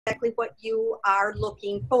exactly what you are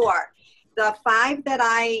looking for. The 5 that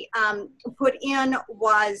I put in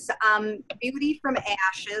was Beauty from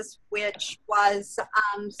Ashes, which was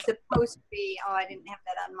supposed to be, oh, I didn't have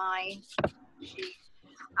that on my sheet.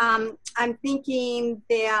 I'm thinking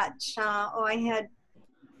that,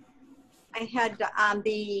 I had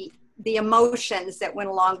the emotions that went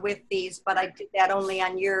along with these, but I did that only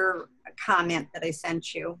on your comment that I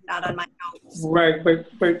sent you, not on my notes. Right,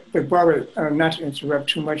 but Barbara, not to interrupt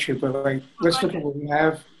too much here, but like, let's look at what we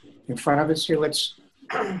have in front of us here. Let's,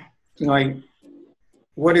 like,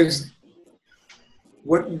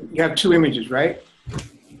 you have 2 images, right?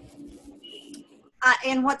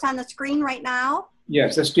 And what's on the screen right now?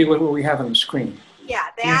 Yes, let's deal with what we have on the screen. Yeah,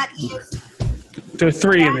 that is. There are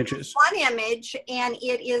 3 images. One image, and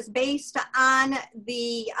it is based on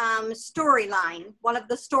the storyline, one of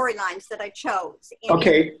the storylines that I chose. And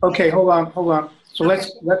okay, hold on. So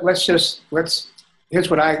let's here's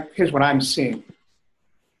what I'm seeing,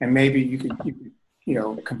 and maybe you could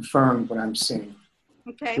confirm what I'm seeing.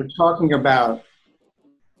 Okay. We're talking about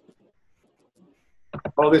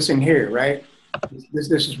all this in here, right? This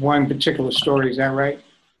is one particular story. Is that right?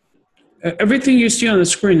 Everything you see on the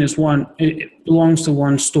screen is it belongs to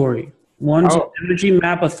one story. One's an energy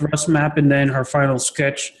map, a thrust map, and then her final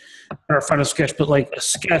sketch, but like a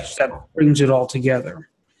sketch that brings it all together.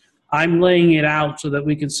 I'm laying it out so that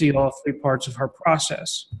we can see all 3 parts of her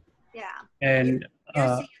process. Yeah. And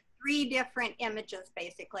you see 3 different images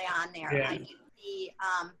basically on there. Yeah. I did the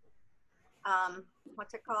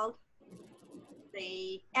what's it called?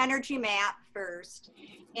 The energy map first,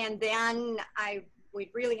 and then we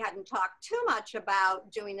really hadn't talked too much about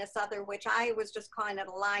doing this other, which I was just calling it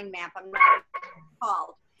a line map. I'm not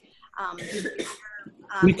called.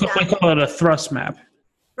 We call it a thrust map.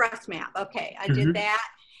 Thrust map. Okay, I did that.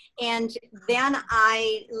 And then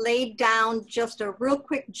I laid down just a real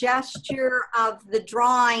quick gesture of the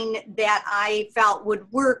drawing that I felt would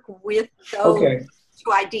work with those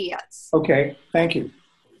 2 ideas. Okay, thank you.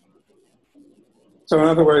 So in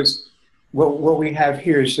other words, what we have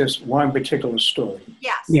here is just one particular story.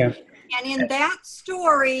 Yes. Yeah. And in that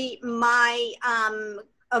story, my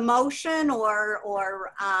emotion or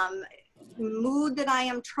mood that I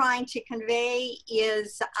am trying to convey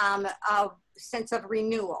is a sense of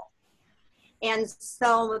renewal. And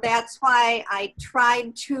so that's why I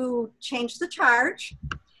tried to change the charge.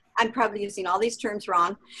 I'm probably using all these terms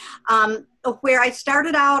wrong. Where I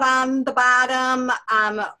started out on the bottom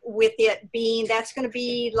with it being, that's going to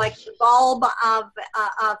be like the bulb of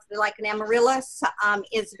like an amaryllis,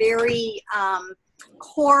 is very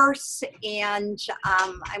coarse, and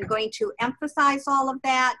I'm going to emphasize all of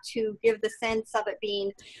that to give the sense of it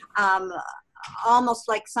being almost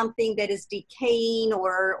like something that is decaying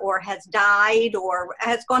or has died or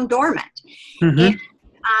has gone dormant. And,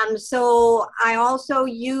 so I also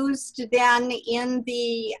used then in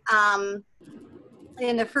the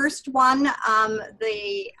first one,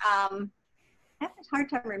 I have a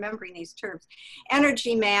hard time remembering these terms,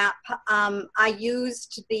 energy map. I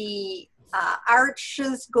used the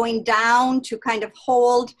arches going down to kind of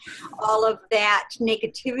hold all of that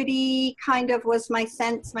negativity, kind of was my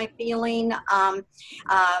sense, my feeling.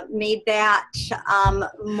 Made that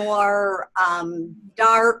more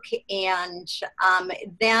dark, and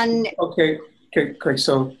then Okay.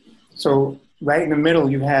 So right in the middle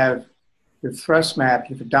you have the thrust map,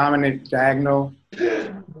 you have the dominant diagonal.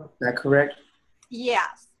 Is that correct?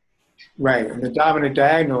 yes. Right. And the dominant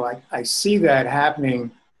diagonal, I see that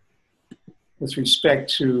happening with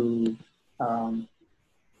respect to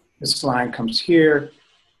this line comes here,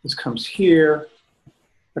 this comes here,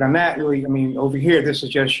 but I'm not really, I mean, over here, this is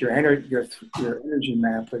just your energy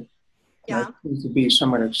map, but Yeah. that seems to be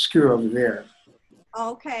somewhat obscure over there.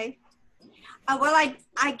 Okay. Well,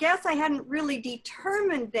 I guess I hadn't really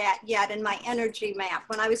determined that yet in my energy map.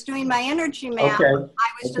 When I was doing my energy map, Okay. I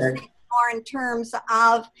was just thinking more in terms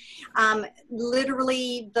of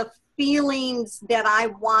literally the feelings that I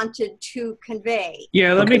wanted to convey.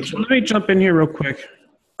 Yeah, let me jump in here real quick.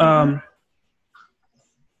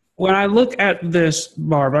 When I look at this,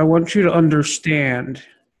 Barb, I want you to understand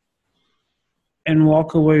and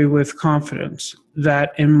walk away with confidence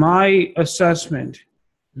that in my assessment,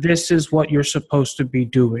 this is what you're supposed to be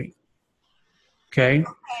doing. Okay?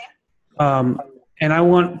 And I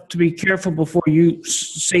want to be careful before you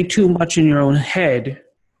say too much in your own head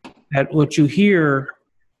that what you hear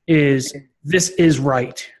is, this is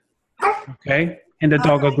right. Okay? And the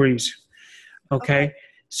dog agrees. Okay?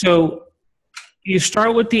 So you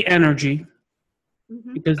start with the energy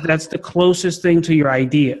because that's the closest thing to your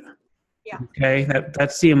idea. Yeah. Okay?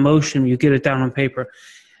 That's the emotion. You get it down on paper.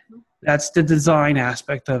 That's the design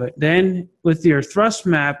aspect of it. Then with your thrust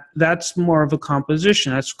map, that's more of a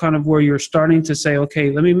composition. That's kind of where you're starting to say, okay,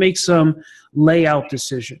 let me make some layout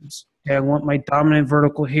decisions. Okay, I want my dominant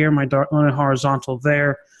vertical here, my dominant horizontal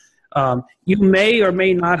there. You may or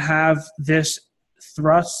may not have this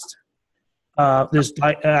thrust, this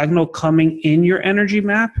diagonal coming in your energy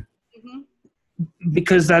map,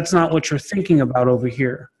 because that's not what you're thinking about over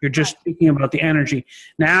here. You're just thinking about the energy.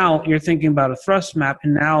 Now you're thinking about a thrust map,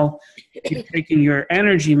 and now you're taking your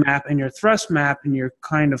energy map and your thrust map, and you're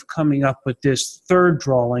kind of coming up with this third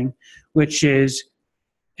drawing, which is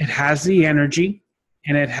it has the energy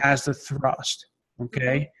and it has the thrust,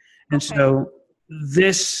 okay? And so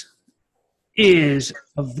this is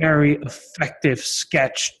a very effective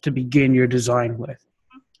sketch to begin your design with.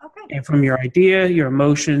 Okay. And from your idea, your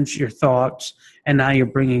emotions, your thoughts, and now you're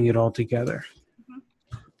bringing it all together.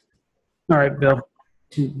 All right, Bill,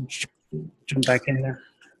 jump back in there.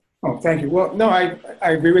 Oh, thank you. Well, no, I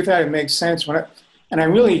agree with that. It makes sense. And I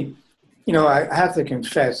really, I have to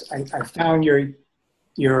confess, I found your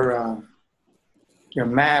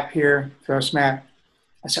map here, first map.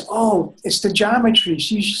 I said, oh, it's the geometry.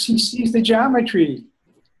 She sees the geometry.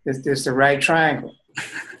 There's the right triangle.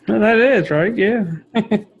 Well, that is, right? Yeah.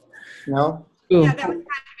 No? Cool. Yeah, that was kind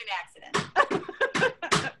of an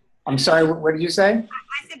accident. I'm sorry, what did you say?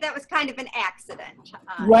 I said that was kind of an accident.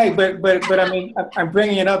 Right, but I mean, I'm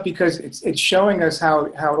bringing it up because it's showing us how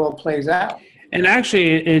it all plays out. And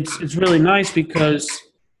actually, it's really nice because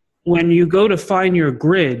when you go to find your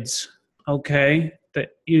grids, okay,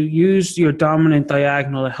 that you use your dominant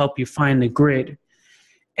diagonal to help you find the grid.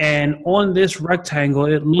 And on this rectangle,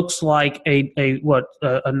 it looks like a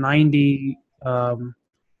 90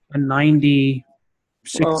 a 96,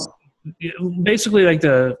 Well, basically like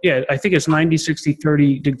I think it's 90, 60,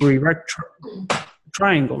 30 degree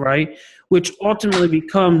triangle, right? Which ultimately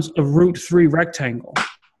becomes a root 3 rectangle.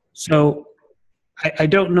 So I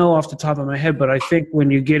don't know off the top of my head, but I think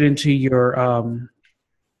when you get into your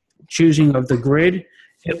choosing of the grid,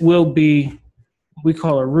 it will be what we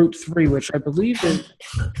call a root 3, which I believe is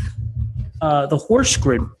the horse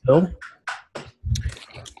grid, Bill.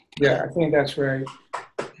 yeah, I think that's right.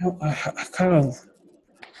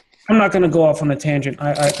 I'm not going to go off on a tangent.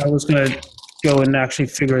 I was going to go and actually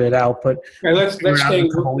figure it out, but Okay, let's stay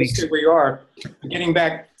where you are. Getting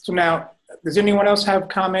back. So now, does anyone else have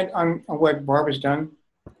comment on what Barbara's done?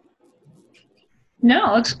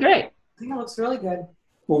 No, it looks great. Yeah, it looks really good.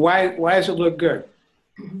 Well, why does it look good?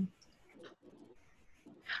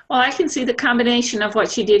 Well, I can see the combination of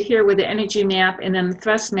what she did here with the energy map and then the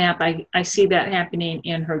thrust map. I see that happening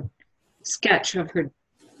in her sketch of her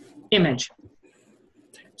image.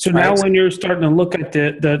 So now when you're starting to look at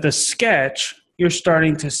the sketch, you're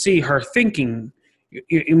starting to see her thinking.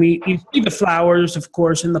 You see the flowers, of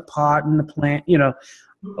course, in the pot and the plant,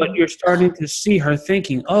 but you're starting to see her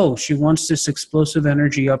thinking, oh, she wants this explosive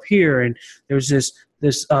energy up here. And there's this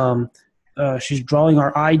she's drawing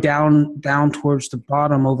our eye down towards the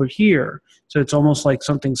bottom over here. So it's almost like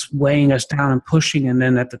something's weighing us down and pushing, and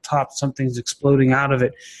then at the top, something's exploding out of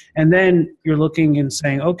it. And then you're looking and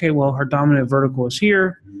saying, okay, well, her dominant vertical is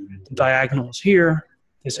here, the diagonal is here,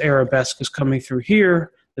 this arabesque is coming through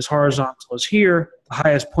here, this horizontal is here, the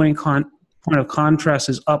highest point of contrast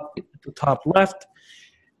is up at the top left,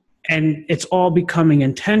 and it's all becoming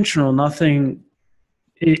intentional. Nothing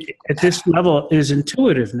at this level is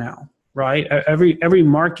intuitive now, right? Every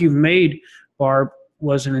mark you've made, Barb,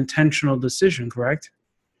 was an intentional decision, correct?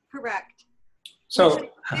 Correct. So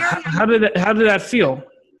how did that feel?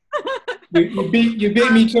 you beat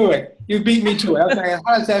me to it. You beat me to it. Okay,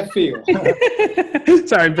 how does that feel?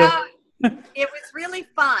 Sorry, Bill. It was really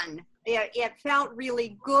fun. It felt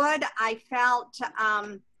really good. I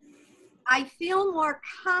feel more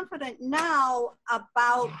confident now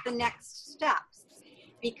about the next steps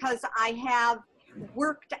because I have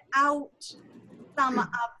worked out some of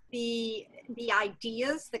the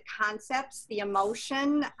ideas, the concepts, the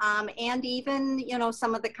emotion, and even,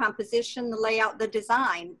 some of the composition, the layout, the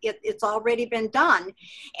design. It's already been done.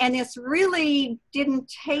 And this really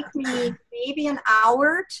didn't take me maybe an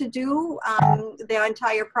hour to do the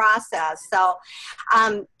entire process. So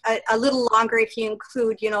a little longer if you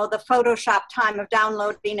include, the Photoshop time of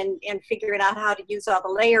downloading and figuring out how to use all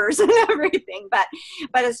the layers and everything. But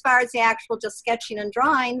as far as the actual just sketching and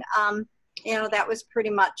drawing, that was pretty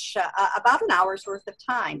much about an hour's worth of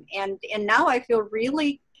time. And now I feel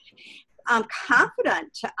really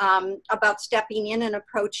confident about stepping in and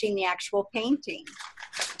approaching the actual painting.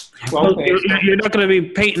 Well, you're not going to be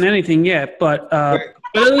painting anything yet, but at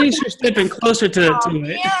least you're stepping closer to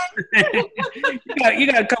it. You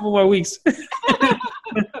got a couple more weeks.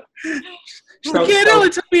 So, Can't do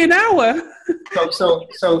it. Took me an hour.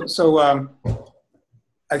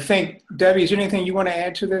 I think, Debbie, is there anything you want to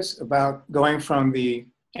add to this about going from the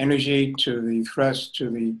energy to the thrust to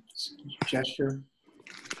the gesture?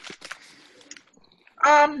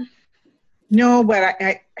 No, but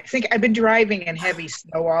I think I've been driving in heavy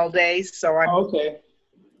snow all day, so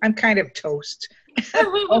I'm kind of toast.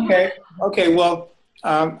 Okay. Well,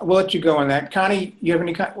 we'll let you go on that. Connie, you have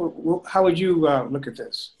any? How would you look at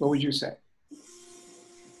this? What would you say?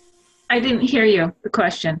 I didn't hear you, the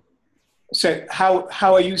question. So, how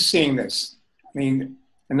are you seeing this? I mean,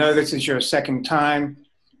 I know this is your second time.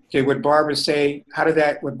 Okay, what Barbara say?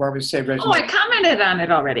 What Barbara say resonate? Oh, I commented on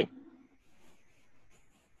it already.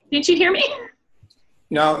 Didn't you hear me?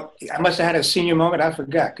 You know, I must have had a senior moment. I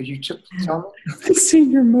forgot. Could you tell me?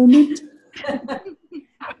 Senior moment.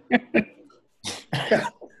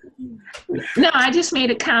 No, I just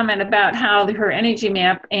made a comment about how her energy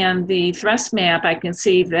map and the thrust map, I can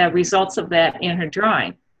see the results of that in her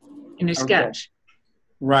drawing, in her sketch.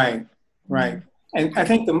 Right. And I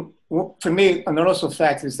think for me, a noticeable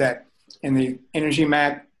fact is that in the energy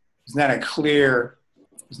map, it's not a clear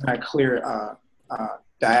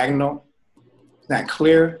diagonal. It's not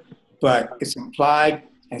clear, but it's implied,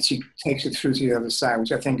 and she takes it through to the other side,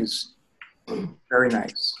 which I think is very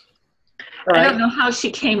nice. All right. I don't know how she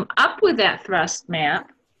came up with that thrust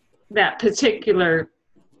map, that particular.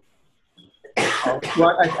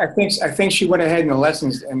 Well, I think she went ahead in the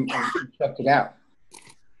lessons and checked it out.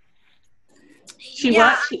 She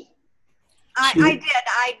Yeah. what? I did.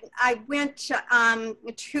 I went to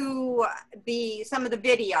some of the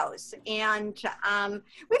videos, and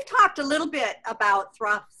we've talked a little bit about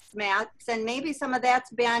thrust maps, and maybe some of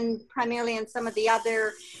that's been primarily in some of the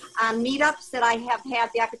other meetups that I have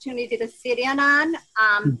had the opportunity to sit in on.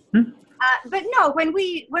 But no, when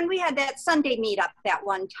we had that Sunday meetup that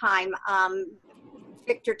one time,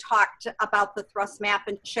 Victor talked about the thrust map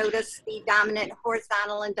and showed us the dominant,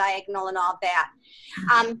 horizontal, and diagonal and all that.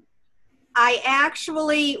 I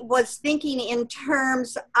actually was thinking in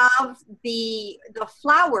terms of the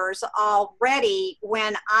flowers already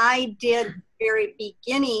when I did very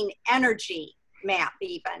beginning energy map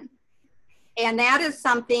even. And that is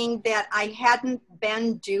something that I hadn't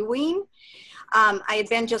been doing. I had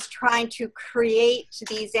been just trying to create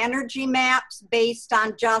these energy maps based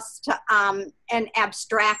on just an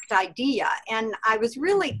abstract idea. And I was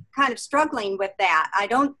really kind of struggling with that. I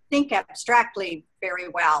don't think abstractly very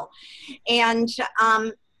well. And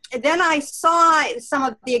then I saw some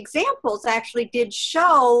of the examples actually did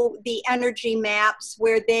show the energy maps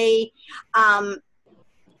where they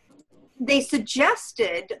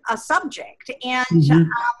suggested a subject, and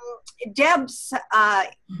Deb's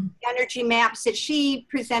energy maps that she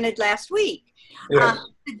presented last week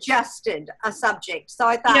suggested a subject. So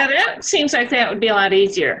I thought, Yeah, that seems like that would be a lot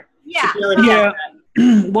easier. yeah. Yeah.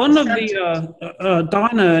 One of the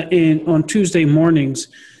Donna on Tuesday mornings,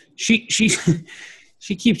 she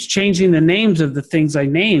keeps changing the names of the things I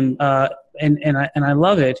name, and I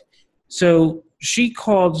love it. So she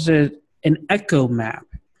calls it an echo map.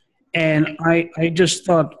 And I just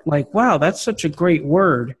thought, like, wow, that's such a great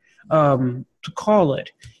word to call it.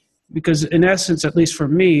 Because in essence, at least for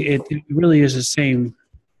me, it really is the same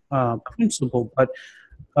principle. But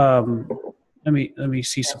let me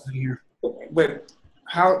see something here. But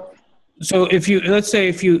how? So let's say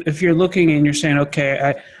if you're looking and you're saying,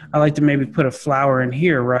 okay, I like to maybe put a flower in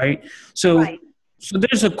here, right? So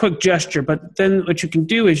there's a quick gesture, but then what you can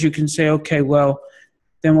do is you can say, okay, well,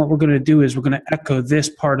 then what we're going to do is we're going to echo this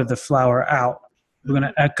part of the flower out. We're going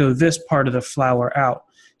to echo this part of the flower out.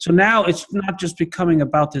 So now it's not just becoming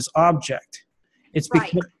about this object. It's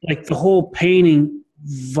like the whole painting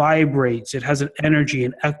vibrates. It has an energy,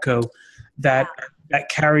 an echo that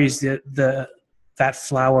carries that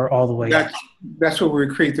flower all the way up. That's what we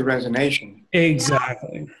create the resonation.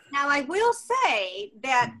 Exactly. Now I will say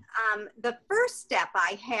that the first step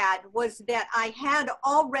I had was that I had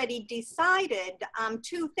already decided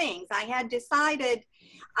two things. I had decided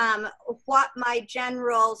what my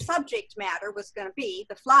general subject matter was going to be,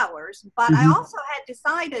 the flowers, but I also had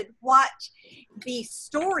decided what the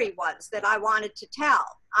story was that I wanted to tell.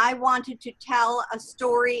 I wanted to tell a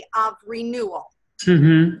story of renewal.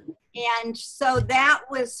 And so that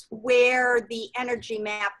was where the energy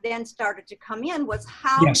map then started to come in, was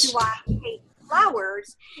how do I take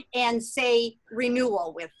flowers and say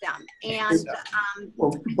renewal with them? And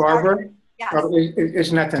well, Barbara,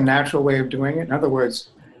 isn't that the natural way of doing it? In other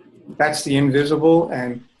words, that's the invisible.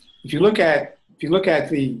 And if you look at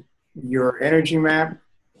your energy map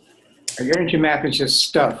is just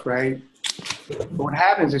stuff, right? what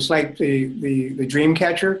happens, it's like the dream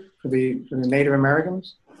catcher for the Native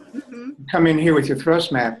Americans. Mm-hmm. You come in here with your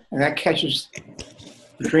thrust map, and that catches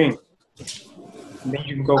the dream. And then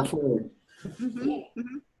you can go forward. Mm-hmm.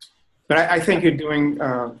 Mm-hmm. But I think you're doing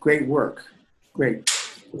great work. Great.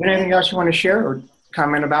 Is there anything else you want to share or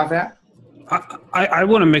comment about that? I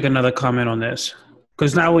want to make another comment on this,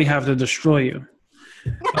 because now we have to destroy you.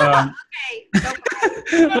 Okay.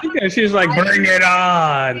 Okay, she's like, bring it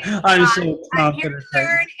on. I'm so confident.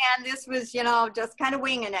 And this was, just kind of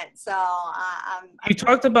winging it. So You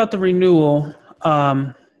talked about the renewal,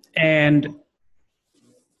 and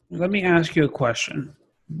let me ask you a question.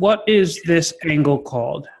 What is this angle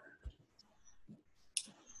called?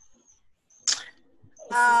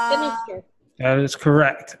 Sinister. That is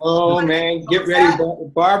correct. Oh, man. Get ready,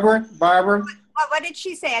 Barbara. what did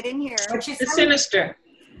she say? I didn't hear. The sinister.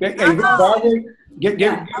 Hey, Barbara, get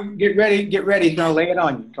ready. Get ready. He's going to lay it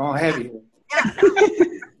on you. Go heavy here. Yeah.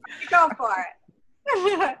 Go for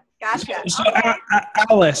it. Gotcha. So,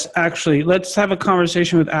 Alice, actually, let's have a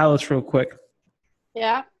conversation with Alice real quick.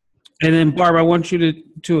 Yeah. And then, Barbara, I want you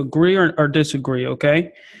to agree or disagree, okay?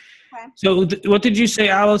 Okay. So what did you say,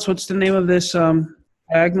 Alice? What's the name of this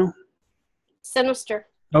diagonal? Sinister.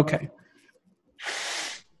 Okay.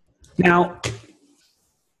 Now,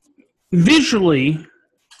 visually,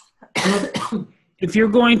 if you're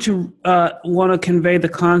going to want to convey the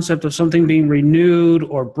concept of something being renewed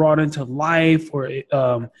or brought into life or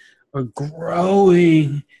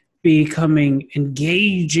growing, becoming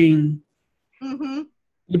engaging, Mm-hmm.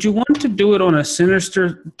 would you want to do it on a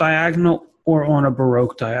sinister diagonal or on a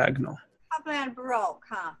Baroque diagonal? Probably on Baroque,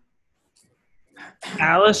 huh?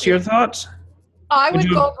 Alice, your thoughts? I would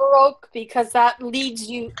go Baroque because that leads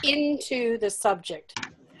you into the subject.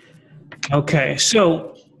 Okay,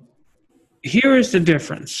 so here is the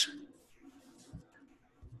difference.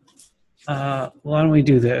 Why don't we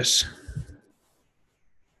do this?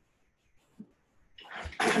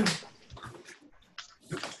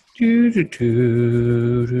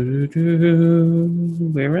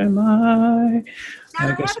 Where am I? Now, I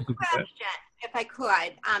have a question, if I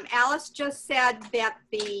could. Alice just said that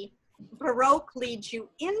the Baroque leads you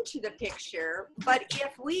into the picture, but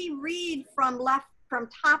if we read from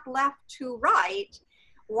top left to right,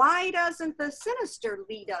 why doesn't the sinister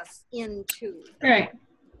lead us into? Right.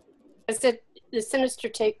 I said the sinister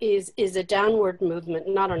take is a downward movement,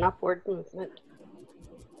 not an upward movement.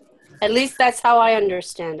 At least that's how I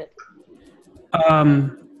understand it.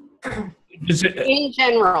 Is it, In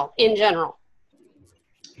general.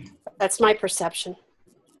 That's my perception.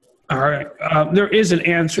 all right. There is an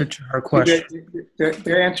answer to her question.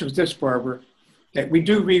 The answer is this, Barbara, that we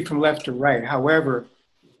do read from left to right. However,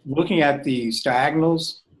 looking at these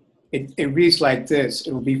diagonals, it reads like this.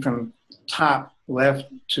 It will be from top left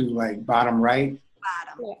to like bottom right.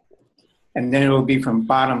 Bottom. Yeah. And then it will be from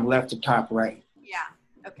bottom left to top right. Yeah.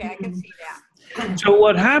 Okay, I can see that. So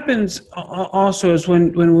what happens also is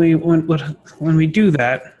when we do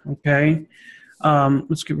that, okay,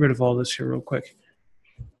 let's get rid of all this here real quick.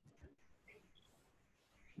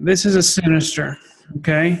 This is a sinister,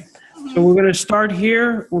 okay? So we're going to start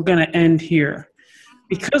here, we're going to end here.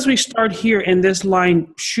 Because we start here and this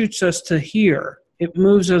line shoots us to here, it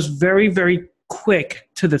moves us very, very quick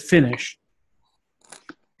to the finish.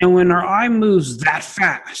 And when our eye moves that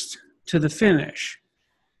fast to the finish,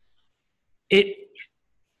 it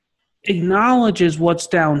acknowledges what's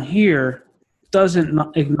down here,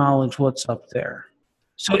 doesn't acknowledge what's up there.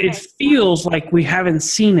 So it feels like we haven't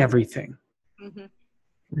seen everything,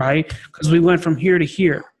 right? Because we went from here to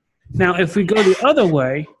here. Now, if we go the other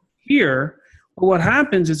way, here, well, what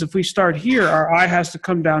happens is if we start here, our eye has to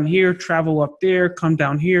come down here, travel up there, come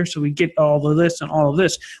down here, so we get all of this and all of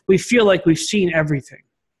this. We feel like we've seen everything.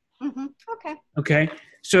 Okay. Okay?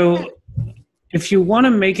 So if you want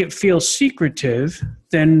to make it feel secretive,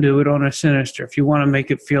 then do it on a sinister. If you want to make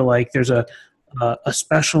it feel like there's a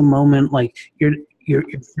special moment, like you're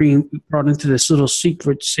being brought into this little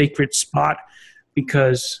secret, sacred spot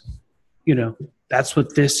because, that's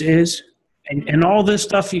what this is. And all this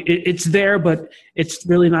stuff, it's there, but it's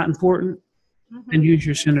really not important, then use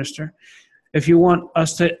your sinister. If you want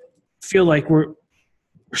us to feel like we're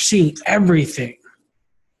seeing everything,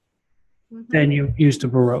 then you use the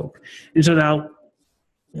Baroque. And so now,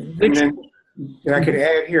 And then I could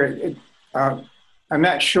add here, I'm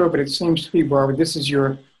not sure, but it seems to be, Barbara, this is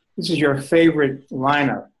your favorite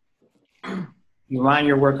lineup. You line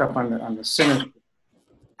your work up on the sinister.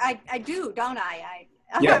 I do, don't I?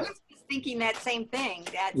 Yes. I was just thinking that same thing.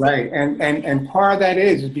 Right, and part of that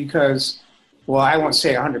is because, well, I won't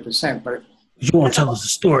say 100%, but you want to tell us the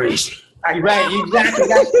stories. Right, exactly.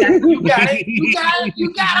 You got it.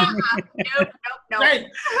 You got it. No.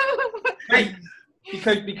 Right.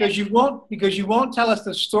 Because you won't tell us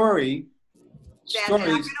the story. That's not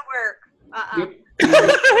Stories. gonna work.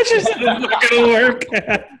 It's not gonna work.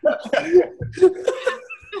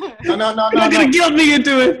 No. You're not gonna guilt me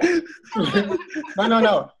into it.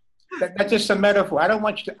 No. That's just a metaphor. I don't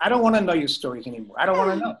want to know your stories anymore. I don't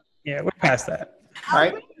want to know. Yeah, we're past that. All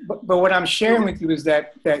right. But what I'm sharing with you is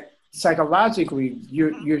that psychologically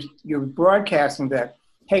you're broadcasting that,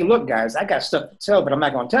 hey, look, guys, I got stuff to tell, but I'm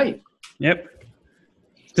not going to tell you. Yep.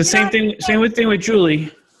 The same thing with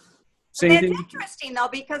Julie. Same It's thing. interesting though,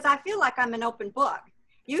 because I feel like I'm an open book.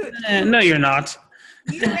 No, you're not.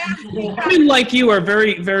 Women like you are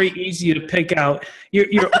very, very easy to pick out.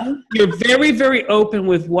 You're very, very open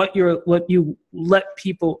with what you let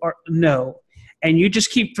people know, and you just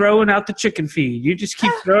keep throwing out the chicken feed. You just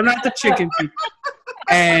keep throwing out the chicken feed,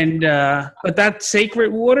 and but that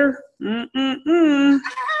sacred water. There might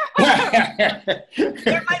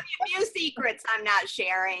be a few secrets I'm not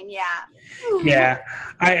sharing. Yeah. Yeah,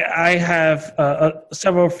 I have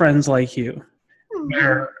several friends like you.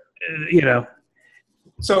 Where,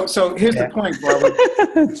 So here's the point, Barbara.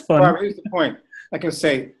 It's fun. Barbara, here's the point. Like I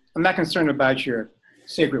say, I'm not concerned about your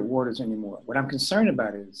sacred waters anymore. What I'm concerned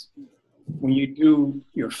about is when you do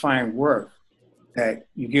your fine work, that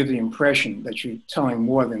you give the impression that you're telling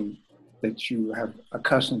more than that you have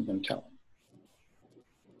accustomed them telling.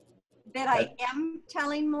 That I am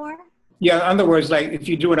telling more? Yeah, in other words, like if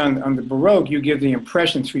you do it on the Baroque, you give the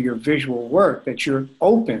impression through your visual work that you're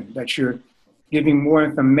open, that you're giving more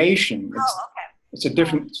information. Okay. It's a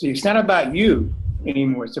different, see, it's not about you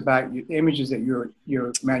anymore. It's about the images that you're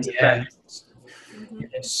manufacturing.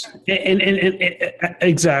 Yes. And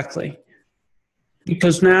exactly.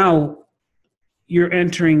 Because now you're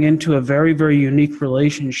entering into a very, very unique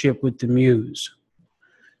relationship with the muse.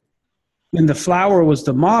 When the flower was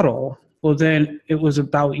the model, well, then it was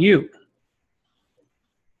about you.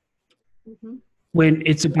 Mm-hmm. When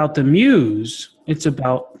it's about the muse, it's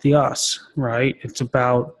about the us, right? It's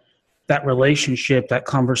about that relationship, that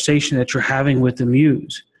conversation that you're having with the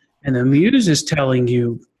muse. And the muse is telling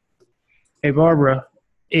you, hey, Barbara,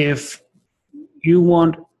 if you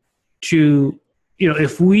want to,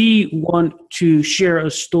 if we want to share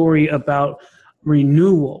a story about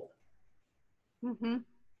renewal, Mm-hmm.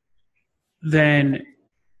 then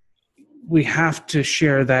we have to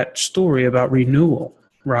share that story about renewal,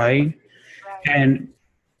 right? And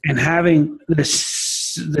having the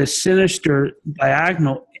sinister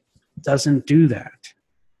diagonal doesn't do that.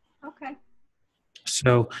 Okay.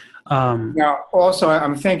 So now, also,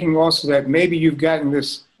 I'm thinking also that maybe you've gotten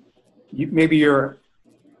this. Maybe you're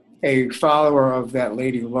a follower of that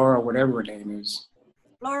lady Laura, whatever her name is.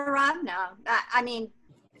 Laura, no. I mean.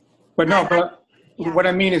 But no, yeah. What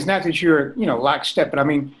I mean is not that you're, lockstep, but I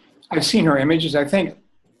mean, I've seen her images. I think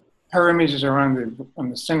her images are on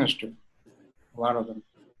the sinister, a lot of them.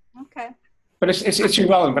 Okay. But it's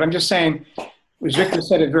irrelevant. But I'm just saying, as Victor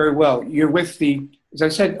said it very well, you're with as I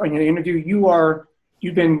said on your interview,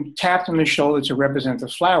 you've been tapped on the shoulder to represent the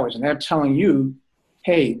flowers, and they're telling you,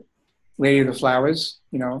 hey, Lady of the Flowers,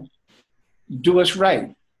 do us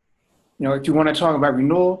right. If you want to talk about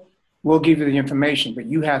renewal, we'll give you the information, but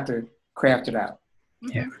you have to craft it out.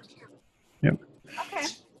 yeah. Yep. Okay.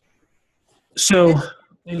 So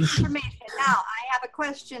Information. Now, I have a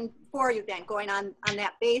question for you then, going on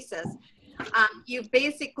that basis. You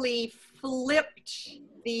basically flipped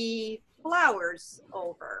the flowers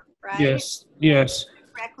over, right? Yes.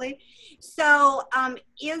 Correctly. So,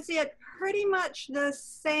 is it pretty much the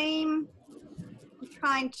same? I'm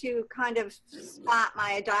trying to kind of spot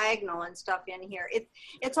my diagonal and stuff in here.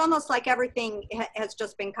 It's almost like everything has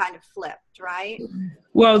just been kind of flipped, right?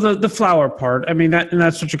 Well, the flower part, I mean,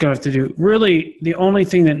 that's what you're going to have to do. Really, the only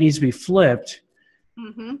thing that needs to be flipped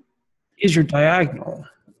is your diagonal.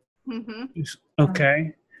 Mm-hmm.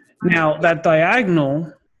 Okay. Now, that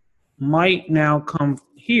diagonal might now come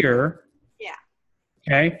here. Yeah.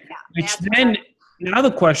 Okay. Yeah, Which then, now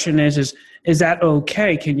the question is that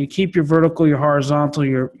okay? Can you keep your vertical, your horizontal,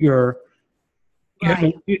 your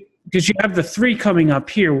right. Because you have the three coming up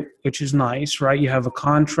here, which is nice, right? You have a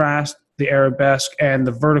contrast, the arabesque, and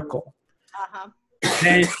the vertical. Uh-huh.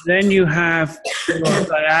 And then you have your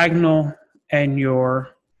diagonal and your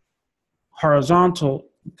horizontal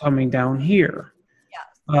coming down here.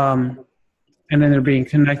 Yes. And then they're being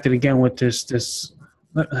connected again with this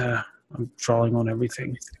I'm drawing on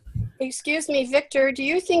everything. Excuse me, Victor, do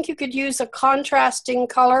you think you could use a contrasting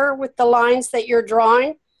color with the lines that you're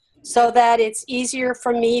drawing so that it's easier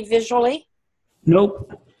for me visually?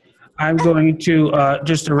 Nope. I'm going to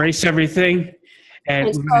just erase everything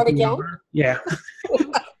And start again? Yeah.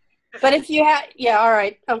 But if you had, yeah, all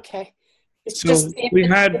right, okay. It's So just we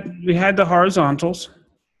had the horizontals.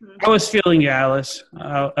 I was feeling you, Alice.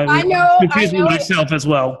 I know, confusing myself as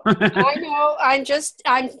well. I know.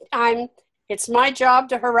 I'm. It's my job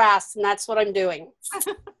to harass, and that's what I'm doing.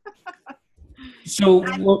 So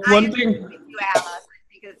I one agree thing. with you, Alice.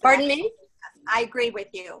 I think it's Pardon me? I agree with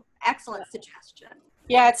you. Excellent suggestion.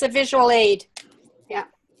 Yeah, it's a visual aid. Yeah.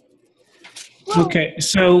 Okay,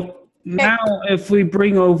 so now if we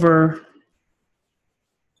bring over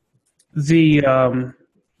the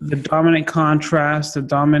dominant contrast, the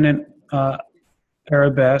dominant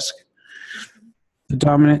arabesque, the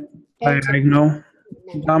dominant diagonal,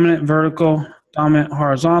 dominant vertical, dominant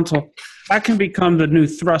horizontal, that can become the new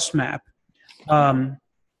thrust map. Now,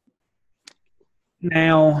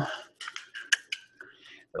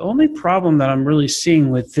 the only problem that I'm really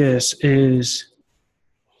seeing with this is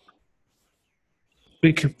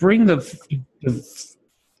we could bring the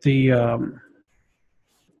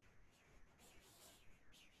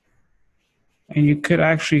and you could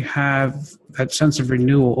actually have that sense of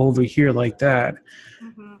renewal over here like that.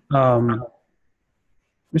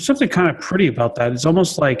 There's something kind of pretty about that. It's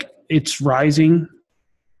almost like it's rising.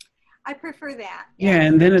 I prefer that. Yeah,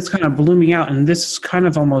 and then it's kind of blooming out, and this is kind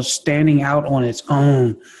of almost standing out on its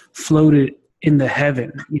own, floated in the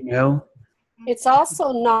heaven, you know? It's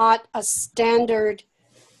also not a standard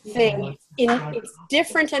thing. It's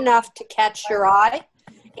different enough to catch your eye.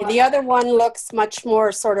 The other one looks much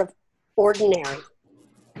more sort of ordinary.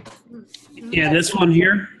 Yeah, this one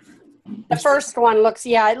here. The first one looks,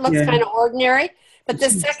 it looks kind of ordinary. But the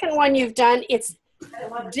second one you've done, it's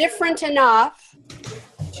different enough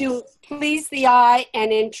to please the eye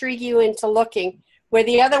and intrigue you into looking, where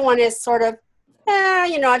the other one is sort of,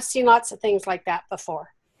 I've seen lots of things like that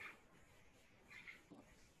before.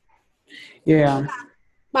 Yeah.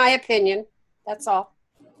 My opinion, that's all.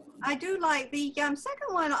 I do like the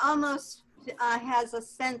second one. Almost has a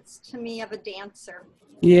sense to me of a dancer.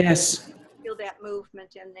 Yes. I feel that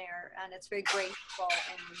movement in there, and it's very graceful,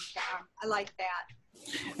 and I like that.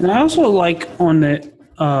 And I also like on the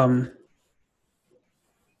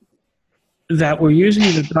that we're using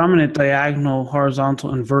the dominant, diagonal,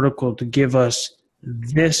 horizontal, and vertical to give us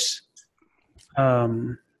this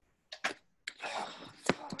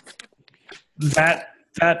that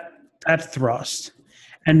thrust,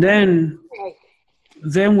 and then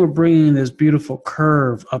we're bringing this beautiful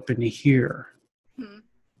curve up into here,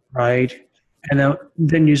 right? And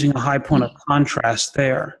then using a high point of contrast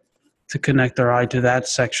there to connect our eye to that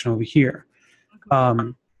section over here.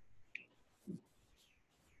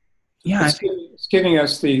 It's giving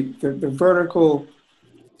us the vertical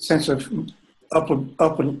sense of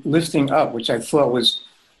lifting up, which I thought was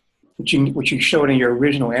what you showed in your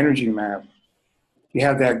original energy map. You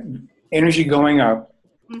have that energy going up,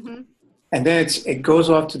 and then it goes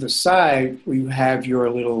off to the side where you have your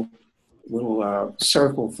little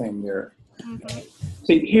circle thing there.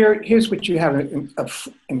 See, here's what you have in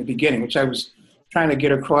the beginning, which I was trying to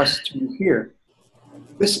get across to you here.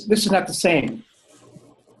 This is not the same.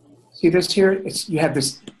 See this here? You have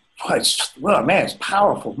this. It's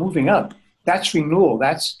powerful, moving up. That's renewal.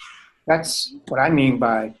 That's what I mean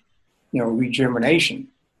by, rejuvenation.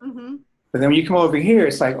 But then when you come over here,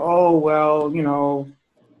 it's like, oh well,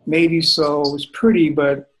 maybe so. It's pretty,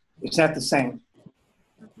 but it's not the same.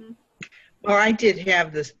 Well, I did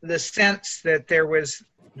have the sense that there was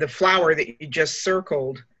the flower that you just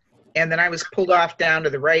circled, and then I was pulled off down to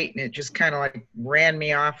the right, and it just kind of like ran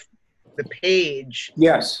me off the page.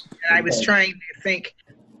 Yes. And I was trying to think,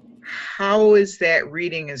 how is that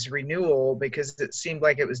reading as renewal? Because it seemed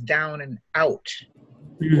like it was down and out.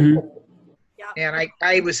 And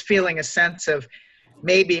I was feeling a sense of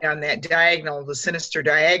maybe on that diagonal, the sinister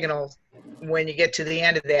diagonal, when you get to the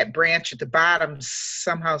end of that branch at the bottom,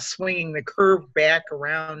 somehow swinging the curve back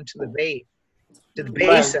around to the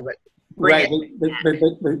base of it. Right,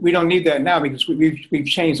 but we don't need that now because we've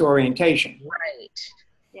changed orientation. Right.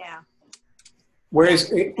 Yeah.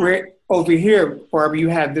 Whereas over here, Barbara, you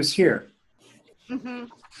have this here.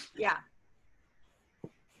 Yeah.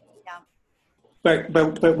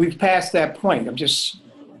 But we've passed that point. I'm just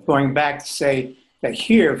going back to say that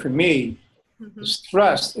here, for me, this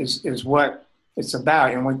thrust is what it's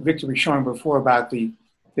about. And what Victor was showing before about the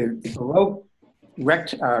below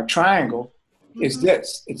triangle is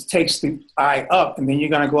this. It takes the eye up, and then you're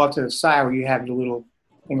going to go up to the side where you have your little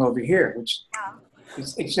thing over here, which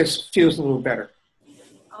it just feels a little better.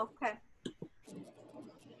 Okay.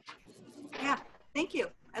 Yeah, thank you.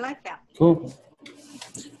 I like that. Cool.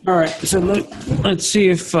 All right, so let's see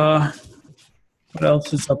if what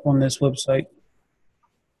else is up on this website.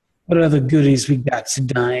 What other goodies we got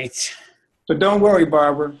tonight? So don't worry,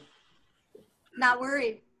 Barbara. Not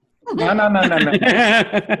worried. No. What? What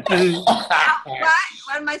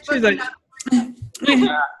am I supposed to know?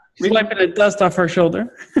 She's wiping the dust off her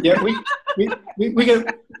shoulder. Yeah, we're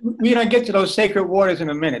gonna get to those sacred waters in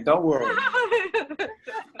a minute. Don't worry.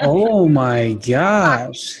 Oh my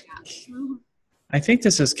gosh. I think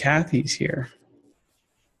this is Kathy's here.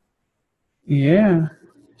 Yeah.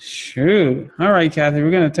 Shoot. All right, Kathy,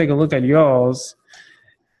 we're going to take a look at y'all's.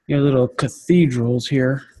 Your little cathedrals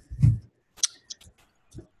here.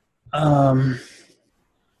 Yeah,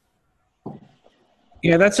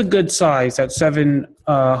 that's a good size. That's 700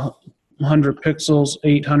 pixels,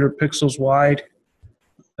 800 pixels wide.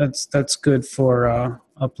 That's good for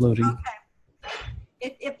uploading. Okay.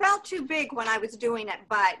 It felt too big when I was doing it,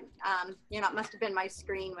 but you know, it must have been my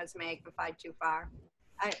screen was magnified too far.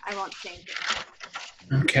 I won't change it.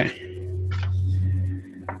 Okay.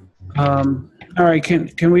 All right.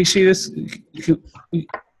 Can we see this? Can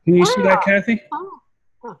you see that, Kathy?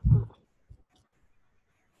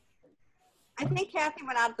 I think Kathy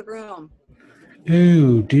went out of the room.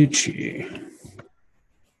 Oh, did she?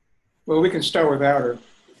 Well, we can start without her.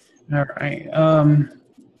 All right.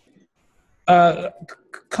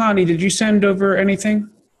 Connie, did you send over anything?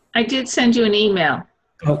 I did send you an email.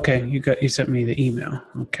 Okay, you sent me the email.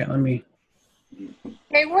 Okay, let me.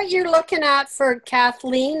 Okay, what you're looking at for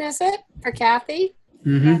Kathleen, is it? For Kathy?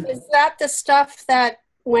 Mm-hmm. Is that the stuff that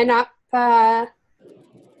went up?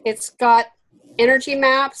 It's got energy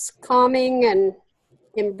maps, calming and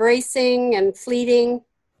embracing and fleeting,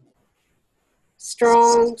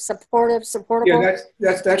 strong, supportive, supportable. Yeah,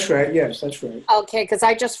 that's right. Yes, that's right. Okay, because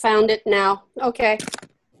I just found it now. Okay.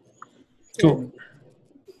 Cool.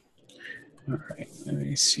 All right, let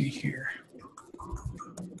me see here.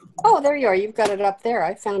 Oh, there you are. You've got it up there.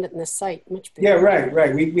 I found it in the site. Much bigger. Yeah,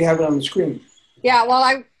 right. We have it on the screen. Yeah,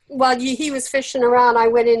 while he was fishing around, I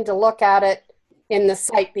went in to look at it in the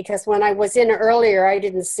site because when I was in earlier, I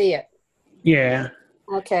didn't see it. Yeah.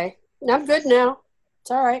 Okay. I'm good now.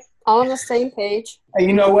 It's all right. All on the same page. Hey,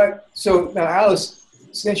 you know what? So now, Alice,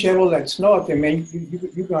 since you have all that snow up there, man,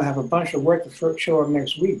 you're going to have a bunch of work to show up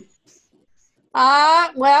next week.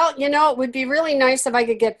 Well, you know, it would be really nice if I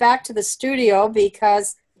could get back to the studio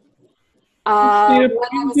because when I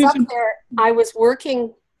was up there, I was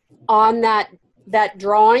working on that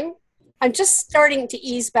drawing. I'm just starting to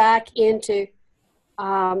ease back into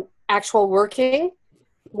actual working.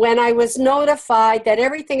 When I was notified that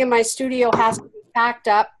everything in my studio has to be packed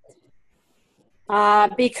up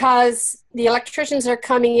because the electricians are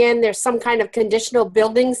coming in, there's some kind of conditional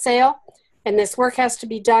building sale, and this work has to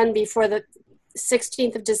be done before the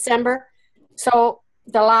 16th of December. So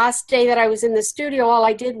the last day that I was in the studio, all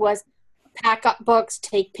I did was pack up books,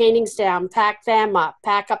 take paintings down, pack them up,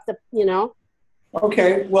 pack up you know.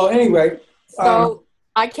 Okay. Well, anyway. So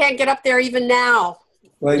I can't get up there even now.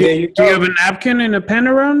 Well, Do you have a napkin and a pen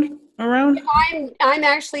around? I'm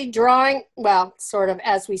actually drawing, well, sort of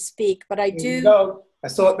as we speak, but I do. No,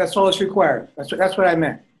 that's all that's required. That's what I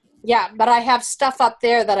meant. Yeah, but I have stuff up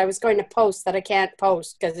there that I was going to post that I can't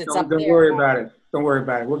post because it's up there. Don't worry about it. Don't worry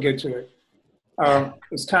about it. We'll get to it.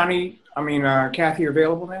 Is Kathy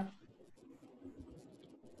available now?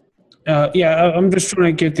 Yeah, I'm just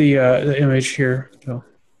trying to get the image here. So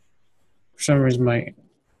for some reason, my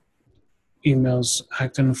email's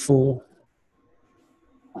acting a fool.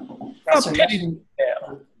 That's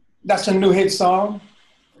a new hit song.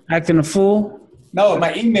 Acting a fool? No,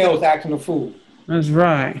 my email is acting a fool. That's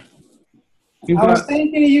right. I was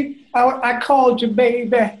thinking of you. I called you, baby.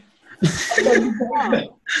 Get a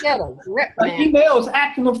grip, My man. email's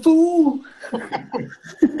acting a fool. What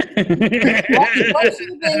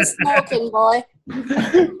you been smoking, boy?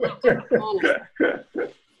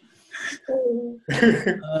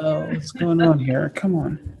 What's going on here? Come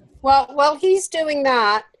on. Well, he's doing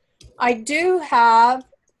that. I do have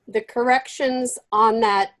the corrections on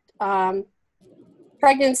that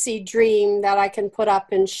pregnancy dream that I can put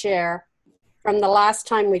up and share from the last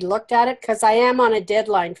time we looked at it, because I am on a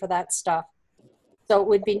deadline for that stuff. So it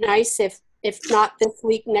would be nice if not this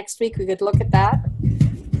week, next week, we could look at that.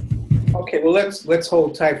 Okay, well, let's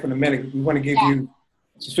hold tight for a minute. We want to give you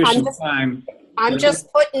sufficient time. I'm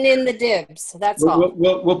just putting in the dibs. That's all.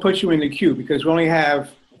 We'll put you in the queue because we only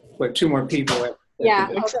have, 2 more people. Yeah.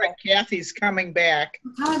 Looks like Kathy's coming back.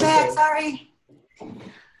 Coming back, sorry.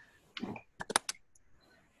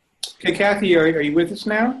 Okay, Kathy, are you with us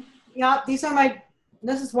now? Yeah,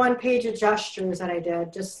 this is one page of gestures that I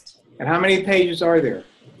did. And how many pages are there?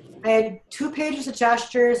 I had 2 pages of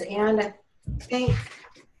gestures, and I think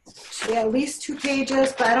at least 2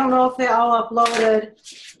 pages, but I don't know if they all uploaded.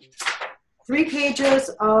 3 pages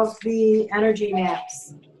of the energy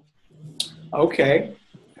maps. Okay.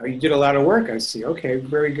 Oh, you did a lot of work, I see. Okay,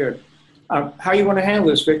 very good. How you want to handle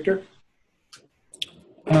this, Victor?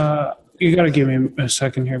 You got to give me a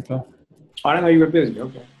second here, Bill. I don't know you were busy.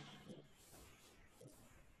 Okay.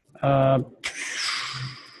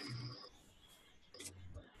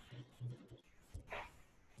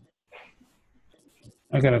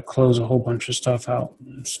 I got to close a whole bunch of stuff out.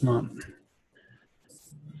 It's not.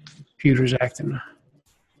 Computer's acting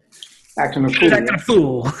Acting a fool. a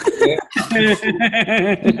fool.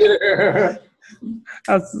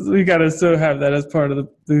 We got to still have that as part of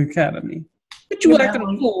the academy. But you acting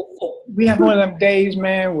a fool for? We have one of them days,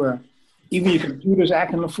 man, where even your computer's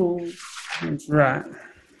acting a fool. Right.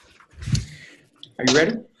 Are you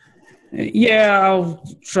ready? Yeah, I'll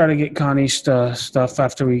try to get Connie's stuff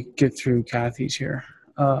after we get through Kathy's here.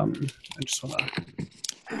 I just want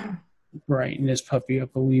to brighten this puppy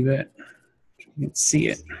up a wee bit so you can see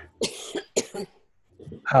it.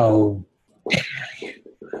 How dare you?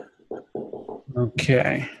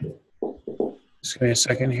 Okay. Just give me a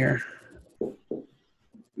second here.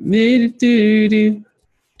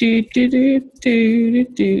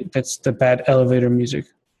 That's the bad elevator music.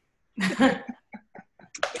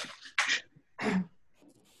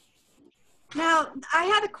 Now, I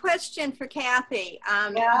had a question for Kathy.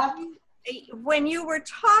 Yeah. When you were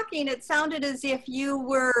talking, it sounded as if you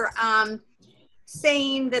were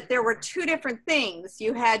saying that there were 2 different things.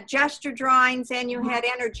 You had gesture drawings and you had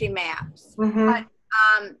energy maps. Mm-hmm. But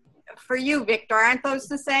for you, Victor, aren't those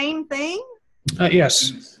the same thing?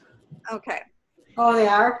 Yes. Okay. Oh, they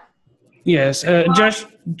are? Yes. Just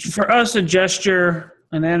for us, a gesture,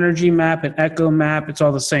 an energy map, an echo map, it's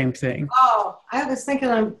all the same thing. Oh, I was thinking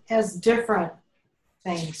of them as different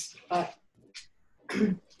things, but.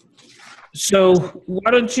 So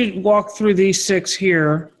why don't you walk through these 6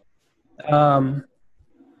 here?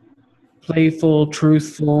 Playful,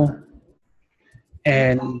 truthful,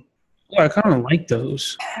 and I kind of like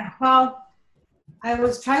those. Well, I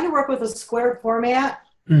was trying to work with a square format,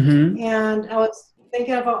 Mm-hmm. and I was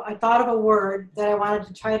thinking I thought of a word that I wanted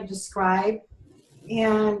to try to describe,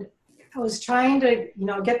 and I was trying to,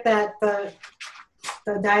 get that, the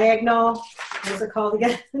diagonal, what's it called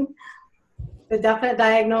again? The definite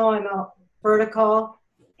diagonal and the vertical,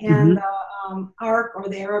 and the arc or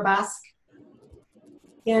the arabesque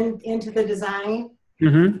into the design.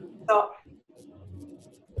 Mm-hmm. So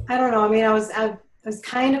I don't know. I mean, I was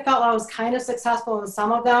kind of felt I was kind of successful in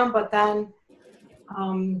some of them, but then I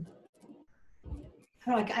don't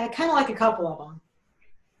know, I kind of like a couple of them,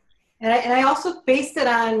 and I also based it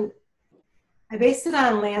on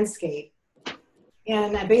landscape,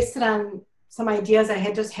 and I based it on some ideas I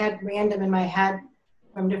had just had random in my head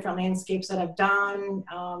from different landscapes that I've done,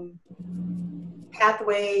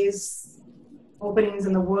 pathways, openings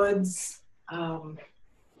in the woods.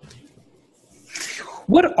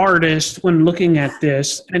 What artist, when looking at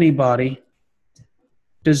this, anybody,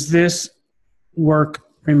 does this work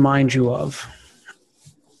remind you of?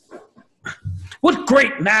 What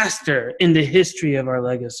great master in the history of our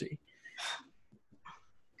legacy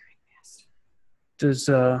does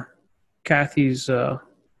Kathy's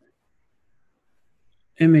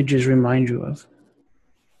images remind you of?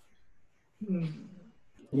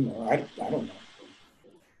 I don't know.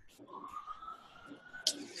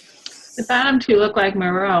 The bottom 2 look like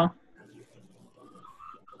Moreau.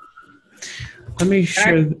 Let me And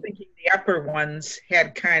share. I'm thinking the upper ones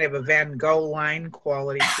had kind of a Van Gogh line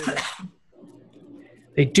quality to them.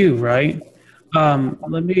 They do, right?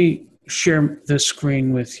 Let me share the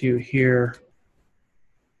screen with you here.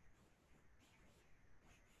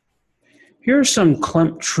 Here are some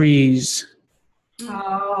clump trees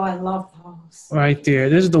Oh, I love those. right there.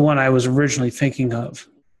 This is the one I was originally thinking of.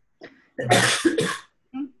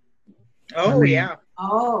 Oh, yeah.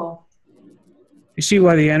 Oh. You see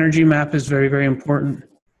why the energy map is very, very important?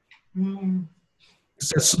 Mm.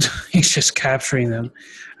 He's just capturing them.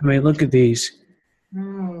 I mean, look at these.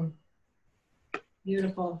 Mm.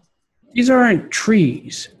 Beautiful. These aren't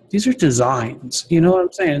trees. These are designs. You know what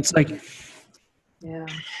I'm saying? It's like Yeah.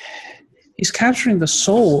 he's capturing the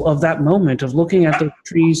soul of that moment of looking at the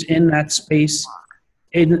trees in that space,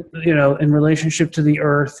 in relationship to the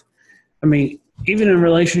earth. I mean, even in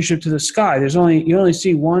relationship to the sky, you only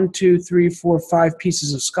see 1, 2, 3, 4, 5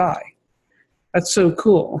 pieces of sky. That's so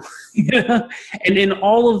cool. And in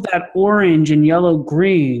all of that orange and yellow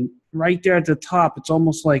green, right there at the top, it's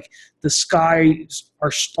almost like the skies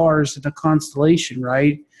are stars in a constellation,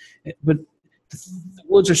 right? But the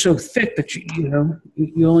woods are so thick that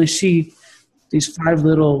you only see these 5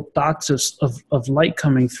 little dots of light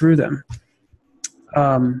coming through them.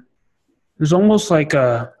 There's almost like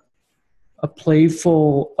a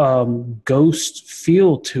playful ghost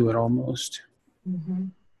feel to it almost. Mm-hmm.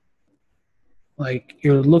 Like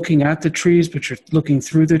you're looking at the trees, but you're looking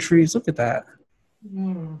through the trees. Look at that.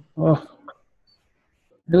 Mm. Oh,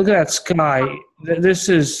 look at that sky. This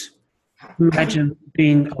is, imagine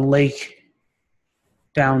being a lake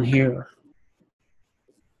down here.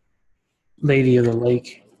 Lady of the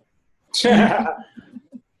Lake.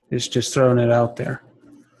 It's just throwing it out there.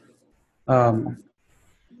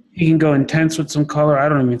 He can go intense with some color. I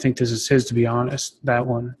don't even think this is his, to be honest. That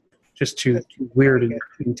one, just too weird and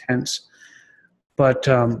intense. But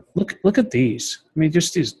look at these. I mean,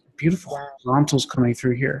 just these beautiful horizontals coming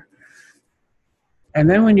through here. And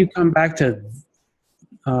then when you come back to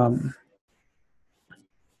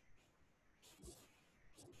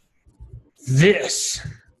this,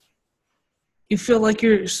 you feel like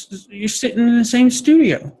you're sitting in the same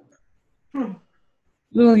studio. Hmm.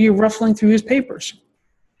 Look like you're ruffling through his papers.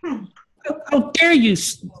 Hmm. How dare you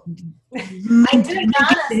I did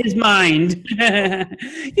not. his mind?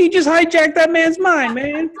 You just hijacked that man's mind,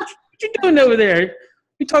 man. What you doing over there?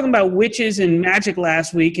 You're talking about witches and magic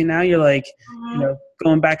last week, and now you're like,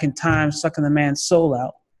 going back in time, sucking the man's soul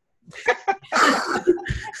out.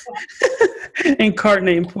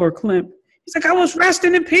 Incarnating poor Clint. He's like, I was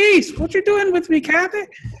resting in peace. What you doing with me, Kathy?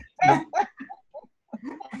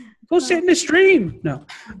 Go sit in the stream. No.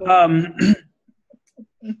 But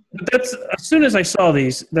that's, as soon as I saw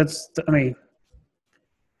these, it's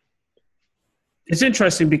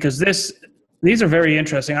interesting because these are very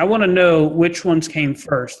interesting. I want to know which ones came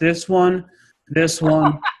first. This one, or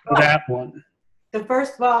that one. The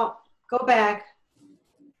first, well, go back.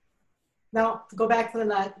 No, go back to the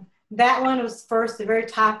nut. That one was first, the very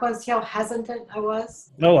top one. See how hesitant I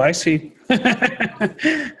was? Oh, I see. So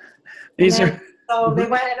they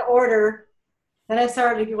went in order. Then I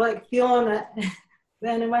started like feeling it.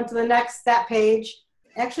 Then it went to that page.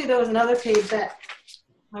 Actually, there was another page that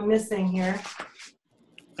I'm missing here.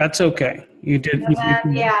 That's okay. You did.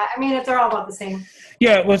 Yeah, I mean, they're all about the same.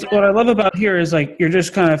 Yeah, what I love about here is like you're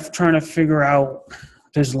just kind of trying to figure out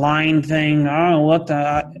this line thing. I don't know what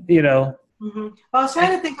Mm-hmm. Well, I was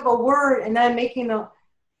trying to think of a word and then making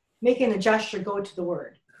the gesture go to the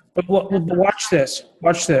word. But watch this.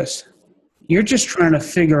 Watch this. You're just trying to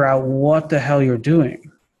figure out what the hell you're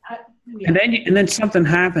doing. Yeah. And then something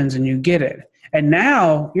happens and you get it. And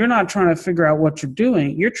now you're not trying to figure out what you're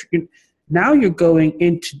doing. Now you're going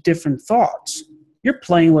into different thoughts. You're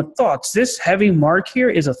playing with thoughts. This heavy mark here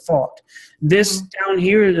is a thought. This down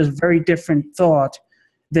here is a very different thought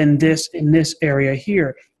than this in this area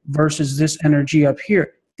here versus this energy up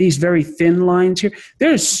here. These very thin lines here.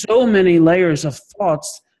 There's so many layers of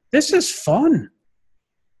thoughts. This is fun.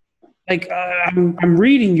 Like I'm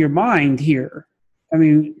reading your mind here. I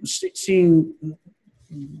mean, seeing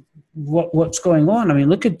what's going on. I mean,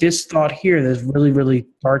 look at this thought here. There's really, really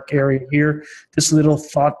dark area here. This little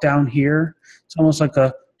thought down here. It's almost like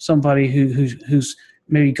somebody who's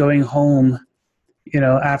maybe going home,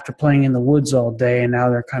 after playing in the woods all day, and now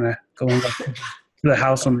they're kind of going back to the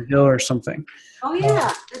house on the hill or something. Oh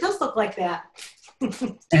yeah, it does look like that.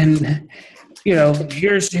 And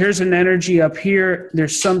here's an energy up here.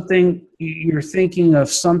 There's something, you're thinking of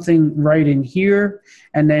something right in here,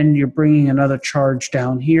 and then you're bringing another charge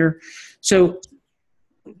down here. So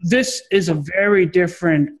this is a very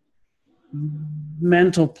different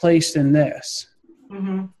mental place than this.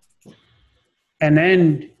 Mm-hmm. And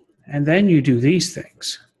then you do these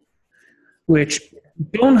things, which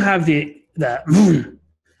don't have the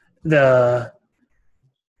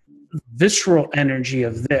visceral energy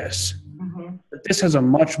of this. Mm-hmm. But this has a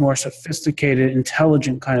much more sophisticated,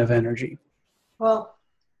 intelligent kind of energy. Well,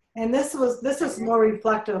 and this is more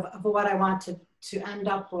reflective of what I want to end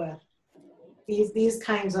up with. These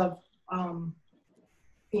kinds of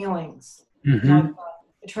feelings. Mm-hmm. Like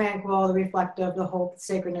the tranquil, the reflective, the hope, the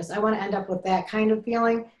sacredness. I want to end up with that kind of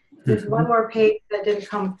feeling. There's one more page that didn't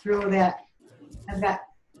come through that I've got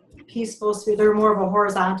peaceful. They're more of a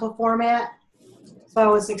horizontal format. So I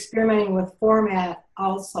was experimenting with format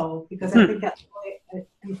also because I think that's really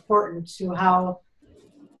important to how,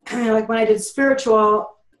 like when I did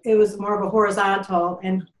spiritual, it was more of a horizontal,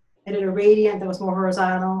 and I did a radiant that was more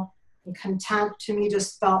horizontal, and content to me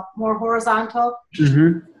just felt more horizontal.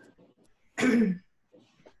 Mm-hmm.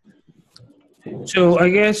 So I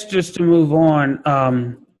guess just to move on,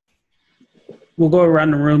 we'll go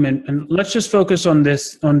around the room and let's just focus on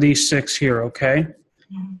these 6 here, okay?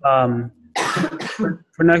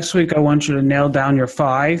 for next week, I want you to nail down your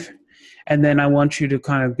 5, and then I want you to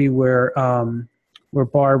kind of be where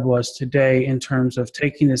Barb was today in terms of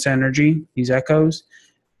taking this energy, these echoes,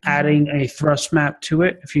 adding a thrust map to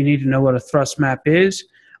it. If you need to know what a thrust map is,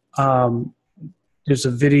 there's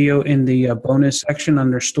a video in the bonus section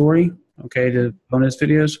under story. Okay, the bonus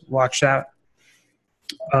videos. Watch that.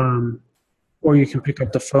 Or you can pick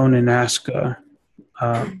up the phone and ask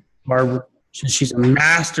Barb, since she's a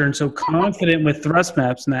master and so confident with thrust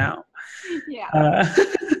maps now. Yeah.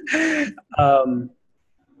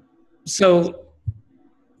 So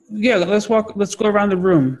yeah, let's go around the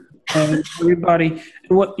room. And everybody,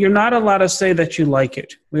 what you're not allowed to say that you like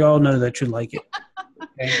it. We all know that you like it.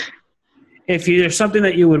 Okay? If there's something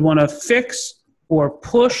that you would want to fix or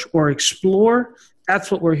push or explore,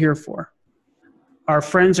 that's what we're here for. Our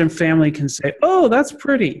friends and family can say, "Oh, that's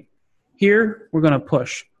pretty." Here, we're going to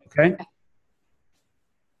push. Okay.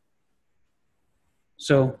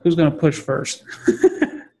 So who's going to push first?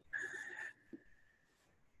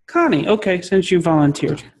 Connie, okay, since you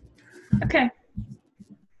volunteered. Okay.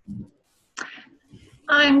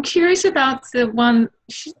 I'm curious about the one,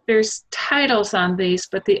 there's titles on these,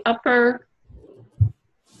 but the upper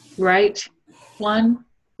right one,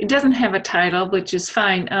 it doesn't have a title, which is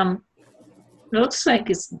fine. It looks like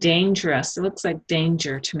it's dangerous. It looks like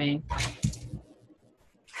danger to me.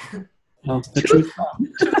 Well, the truth.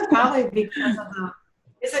 Probably because of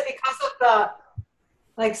is it because of the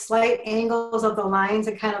like slight angles of the lines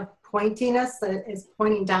and kind of pointiness that is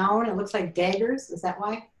pointing down? It looks like daggers. Is that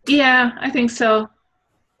why? Yeah, I think so.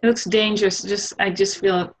 It looks dangerous. I just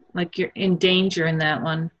feel like you're in danger in that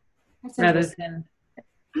one rather than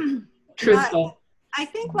truthful. I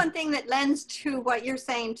think one thing that lends to what you're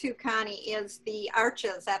saying too, Connie, is the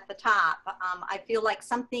arches at the top. I feel like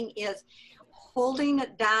something is holding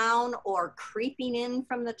it down or creeping in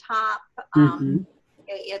from the top.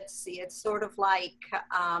 It's sort of like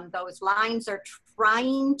those lines are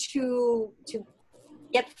trying to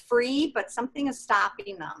get free, but something is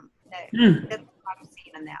stopping them. That's what I'm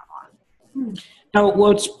seeing in that one. Now,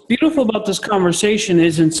 what's beautiful about this conversation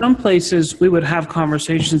is in some places we would have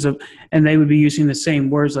conversations and they would be using the same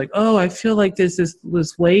words like, "Oh, I feel like there's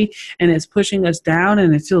this weight and it's pushing us down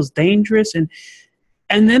and it feels dangerous." And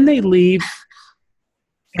then they leave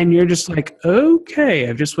and you're just like, "Okay,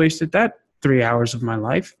 I've just wasted that 3 hours of my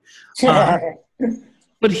life."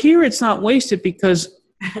 But here it's not wasted because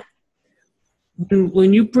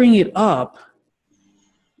when you bring it up,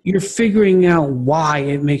 you're figuring out why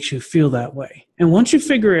it makes you feel that way. And once you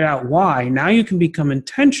figure out why, now you can become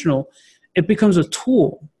intentional. It becomes a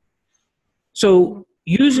tool. So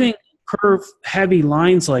using curved, heavy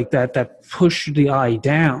lines like that push the eye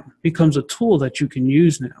down becomes a tool that you can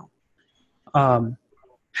use now.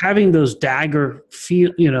 Having those dagger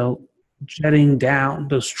jetting down,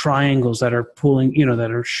 those triangles that are pulling, that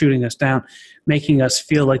are shooting us down, making us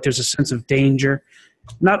feel like there's a sense of danger,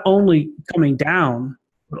 not only coming down,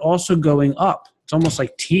 but also going up. It's almost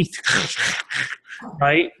like teeth,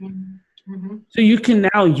 right? Mm-hmm. So you can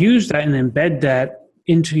now use that and embed that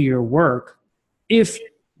into your work if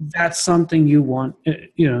that's something you want,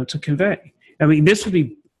 to convey. I mean, this would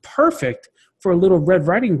be perfect for a little Red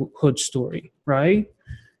Riding Hood story, right?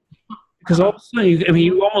 Because all of a sudden,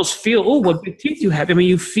 you almost feel, oh, what big teeth you have. I mean,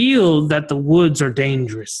 you feel that the woods are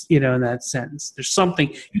dangerous, in that sense. There's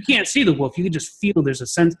something, you can't see the wolf. You can just feel there's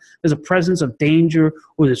a presence of danger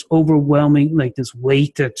or this overwhelming, like this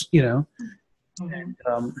weight that's, And,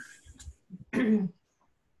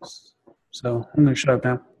 so I'm going to shut up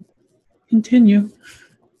now. Continue.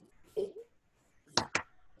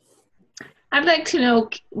 I'd like to know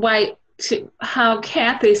how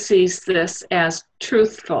Kathy sees this as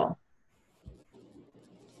truthful.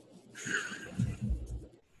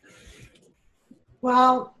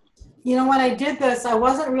 Well, when I did this, I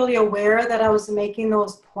wasn't really aware that I was making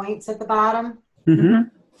those points at the bottom. Mm-hmm.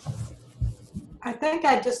 I think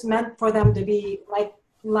I just meant for them to be like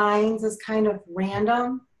lines as kind of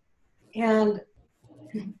random. And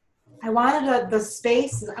I wanted the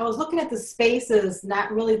spaces. I was looking at the spaces,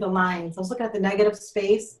 not really the lines. I was looking at the negative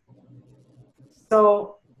space.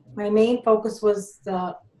 So my main focus was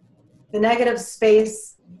the negative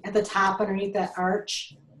space at the top underneath that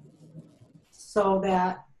arch. So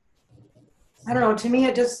that, I don't know, to me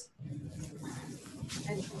it just,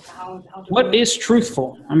 what is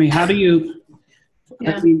truthful? I mean, how do you,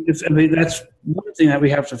 that's one thing that we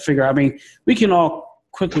have to figure out. I mean, we can all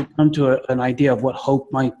quickly come to an idea of what hope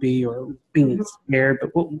might be or being scared,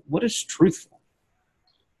 but what is truthful?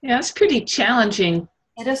 Yeah, it's pretty challenging.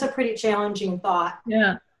 It is a pretty challenging thought.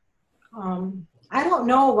 Yeah. I don't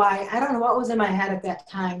know why. I don't know what was in my head at that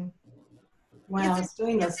time. when I was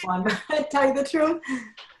doing this one, to tell you the truth.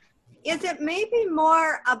 Is it maybe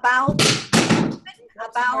more about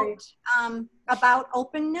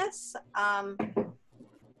openness?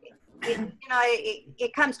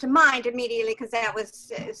 It comes to mind immediately because that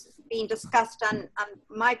was being discussed on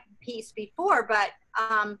my piece before, but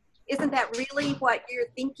isn't that really what you're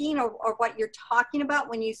thinking or what you're talking about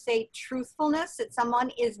when you say truthfulness? That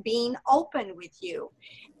someone is being open with you.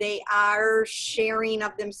 They are sharing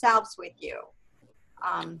of themselves with you.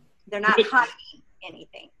 They're not hiding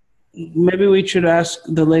anything. Maybe we should ask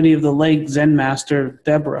the Lady of the Lake Zen Master,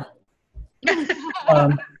 Deborah.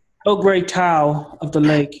 Oh, great Tao of the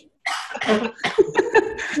lake.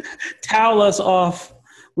 Towel us off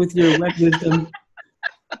with your wet wisdom.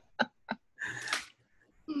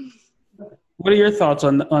 What are your thoughts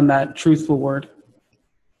on that truthful word?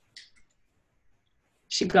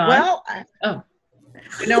 She gone? Well, Oh.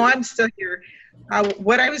 I'm still here.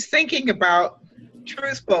 What I was thinking about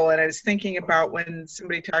truthful, and I was thinking about when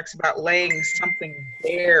somebody talks about laying something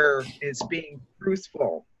bare as being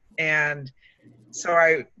truthful. And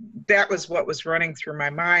so that was what was running through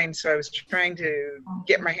my mind. So I was trying to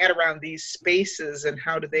get my head around these spaces and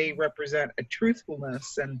how do they represent a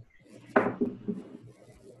truthfulness. And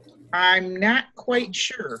I'm not quite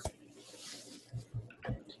sure.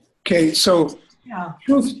 Okay, so Yeah.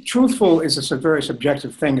 truthful is a very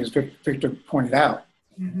subjective thing, as Victor pointed out.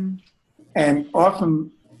 Mm-hmm. And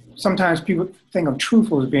often, sometimes people think of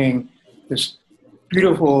truthful as being this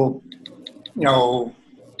beautiful,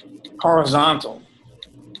 horizontal.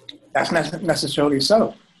 That's not necessarily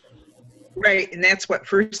so. Right, and that's what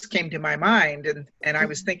first came to my mind, and I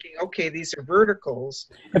was thinking, okay, these are verticals.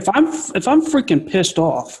 If I'm freaking pissed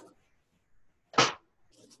off,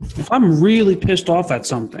 if I'm really pissed off at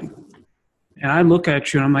something, and I look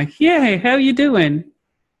at you and I'm like, "Yay, how you doing?"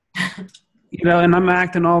 And I'm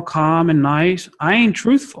acting all calm and nice. I ain't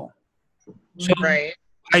truthful. So Right.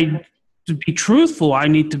 To be truthful, I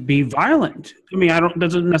need to be violent. I mean,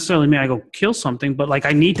 doesn't necessarily mean I go kill something, but like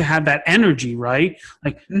I need to have that energy, right?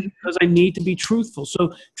 Like because I need to be truthful.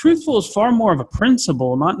 So truthful is far more of a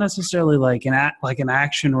principle, not necessarily like an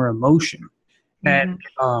action or emotion.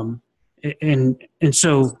 Mm-hmm. And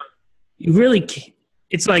so you really,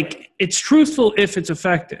 it's like it's truthful if it's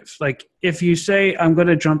effective. Like if you say I'm going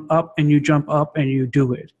to jump up and you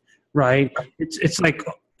do it, right? It's like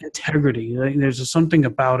integrity. Like there's something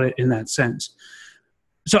about it in that sense.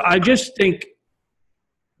 So I just think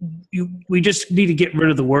we just need to get rid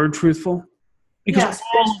of the word truthful because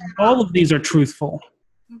Yes. all of these are truthful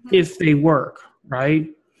if they work, right?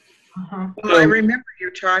 Uh-huh. Well, I remember you're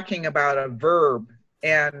talking about a verb,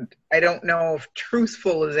 and I don't know if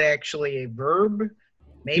truthful is actually a verb.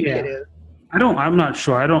 Maybe it is. I'm not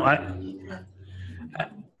sure. I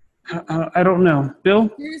don't know. Bill?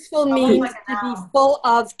 Truthful means to be full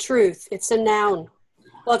of truth. It's a noun.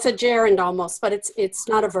 Well, it's a gerund almost, but it's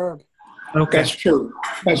not a verb. Okay. That's true.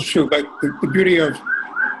 That's true. But the beauty of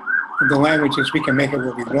the language is we can make it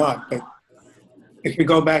what we want. But if we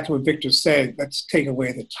go back to what Victor said, let's take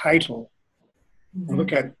away the title and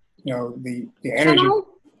look at the energy.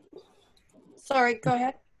 Sorry, go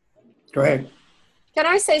ahead. Go ahead. Can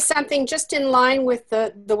I say something just in line with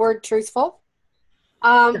the word truthful?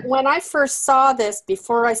 When I first saw this,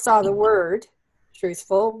 before I saw the word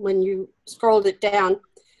truthful, when you scrolled it down,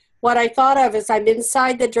 what I thought of is I'm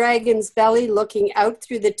inside the dragon's belly looking out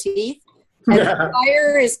through the teeth, and the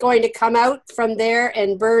fire is going to come out from there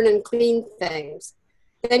and burn and clean things.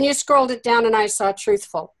 Then you scrolled it down and I saw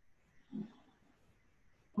truthful.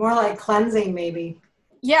 More like cleansing, maybe.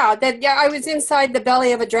 Yeah, I was inside the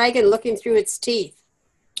belly of a dragon looking through its teeth.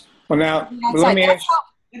 Well, now, let me ask.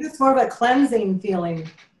 It's more of a cleansing feeling.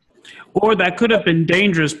 Or that could have been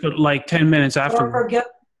dangerous, but like 10 minutes after.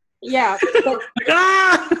 Yeah.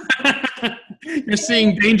 You're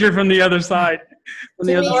seeing danger from the other side. From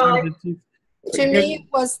the other side of the teeth. To me, it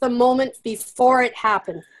was the moment before it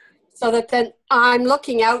happened. So that then I'm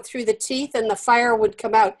looking out through the teeth and the fire would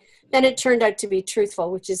come out. Then it turned out to be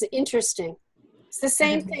truthful, which is interesting. It's the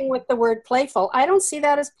same thing with the word playful. I don't see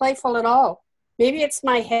that as playful at all. Maybe it's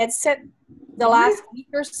my headset the last week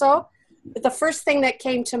or so. But the first thing that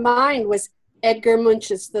came to mind was Edgar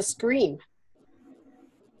Munch's The Scream.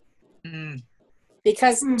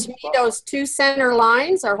 Because to me, those two center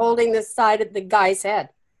lines are holding the side of the guy's head.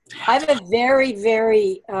 I have a very,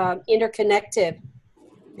 very interconnected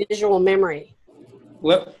visual memory.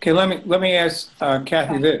 Let me ask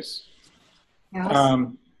Kathy this. Yes.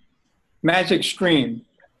 Magic Stream.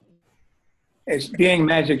 It's being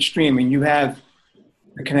Magic Stream, and you have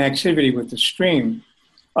the connectivity with the stream.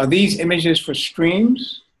 Are these images for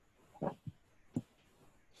streams?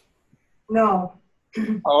 No.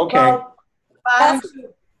 Oh, okay. Well,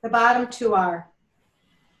 the bottom two are.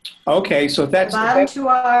 Okay, so The that's, bottom two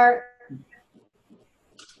are.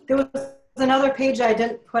 There was another page I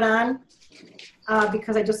didn't put on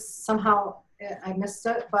because I just somehow I missed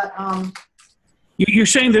it. But You're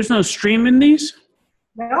saying there's no stream in these?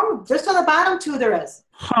 no, just on the bottom two there is.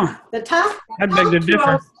 Huh. The top. I beg to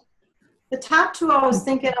differ. The top two I was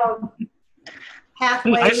thinking of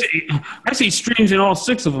pathways. I see streams in all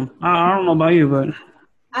 6 of them. I don't know about you, but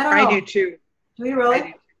I don't know. I do too. Do you really? I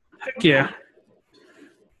do. heck yeah.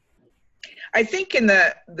 I think in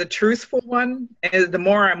the truthful one, the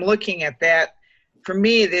more I'm looking at that, for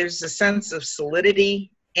me, there's a sense of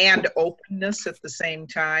solidity and openness at the same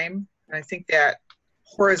time. And I think that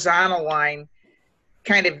horizontal line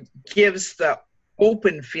kind of gives the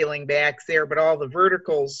open feeling back there, but all the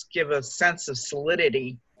verticals give a sense of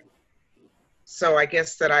solidity. So I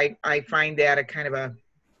guess that I find that a kind of a,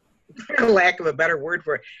 for lack of a better word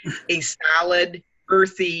for it, a solid,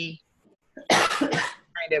 earthy kind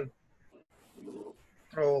of,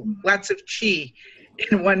 lots of chi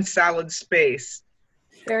in one solid space.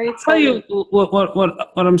 Very I'll tell you exciting.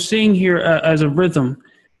 what I'm seeing here as a rhythm.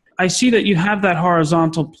 I see that you have that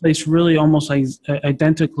horizontal placed really almost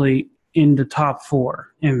identically in the top 4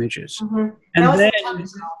 images. Mm-hmm. And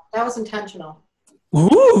That was intentional.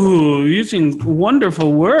 Ooh, using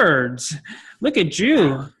wonderful words. Look at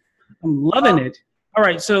you. I'm loving it. All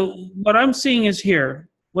right, so what I'm seeing is here.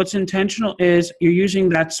 What's intentional is you're using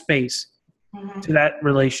that space to that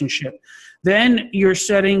relationship. Then you're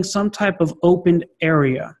setting some type of open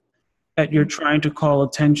area that you're trying to call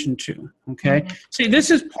attention to, okay? See,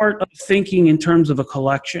 this is part of thinking in terms of a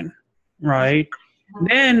collection, right?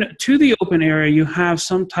 Then to the open area, you have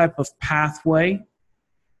some type of pathway,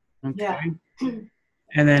 okay? Yeah.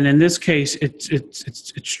 And then in this case, it's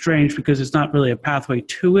strange because it's not really a pathway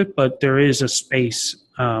to it, but there is a space.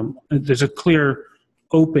 There's a clear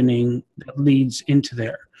opening that leads into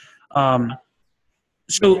there.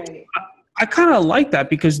 So Right. I kind of like that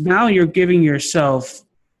because now you're giving yourself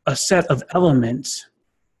a set of elements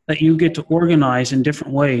that you get to organize in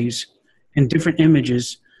different ways, in different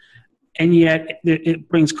images, and yet it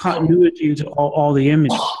brings continuity to all the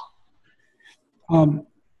images. And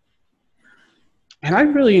I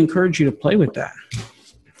really encourage you to play with that.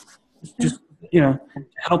 Just,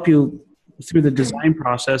 help you through the design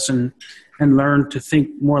process and learn to think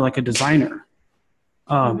more like a designer.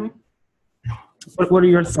 What are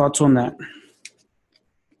your thoughts on that?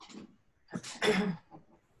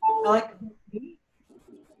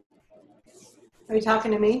 Are you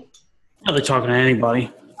talking to me? I'm not really talking to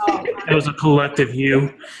anybody. Oh, It was a collective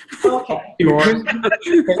you. okay.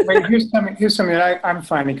 here's something that I'm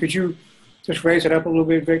finding. Could you just raise it up a little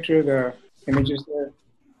bit, Victor, the images there?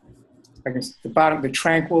 I guess the bottom, the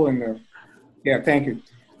tranquil and the, yeah, thank you.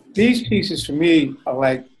 These pieces for me are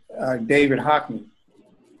like David Hockney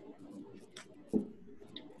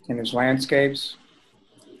in his landscapes.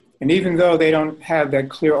 And even though they don't have that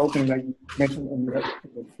clear opening like you mentioned in the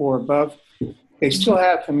 4 above, they still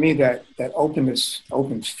have for me that openness,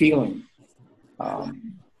 open feeling.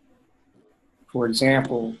 For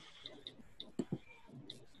example,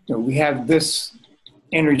 we have this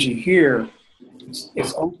energy here.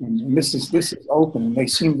 It's open, and this is open, and they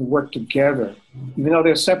seem to work together, even though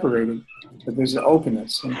they're separated. But there's an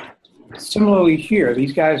openness. And similarly here,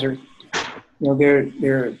 these guys are,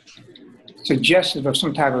 they're suggestive of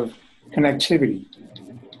some type of connectivity.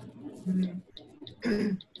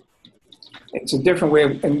 It's a different way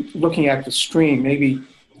of looking at the stream, maybe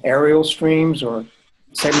aerial streams or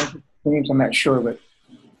segmented streams. I'm not sure, but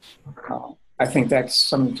I think that's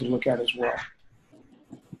something to look at as well.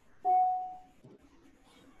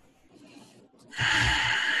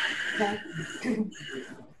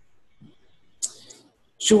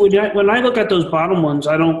 So when I look at those bottom ones,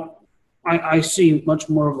 I see much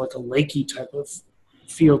more of like a lakey type of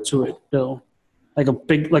feel to it, Bill. Like a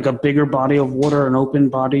bigger body of water, an open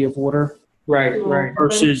body of water. Right.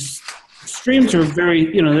 Versus streams are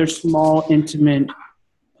very, they're small, intimate.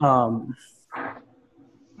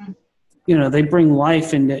 They bring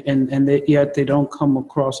life and yet they don't come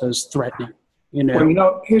across as threatening.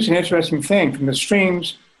 Well, here's an interesting thing. From the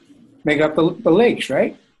streams make up the lakes,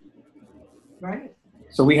 right? Right.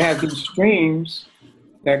 So we have these streams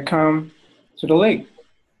that come to the lake.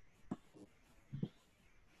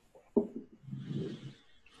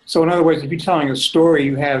 So in other words, if you're telling a story,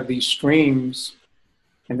 you have these streams,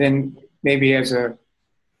 and then maybe as a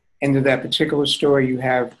end of that particular story, you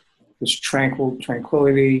have this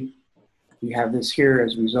tranquility. You have this here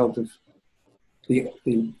as a result of the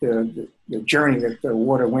journey that the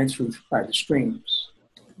water went through by the streams.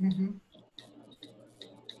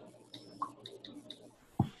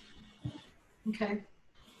 Okay.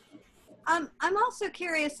 I'm also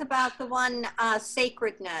curious about the one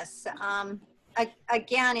sacredness.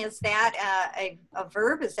 Again, is that a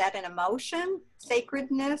verb? Is that an emotion?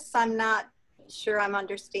 Sacredness? I'm not sure I'm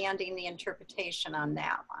understanding the interpretation on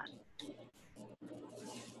that one.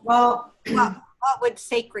 Well, What would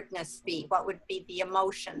sacredness be? What would be the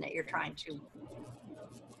emotion that you're trying to?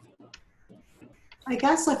 I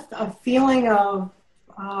guess a feeling of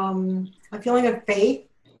faith.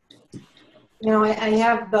 You know, I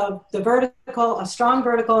have the vertical, a strong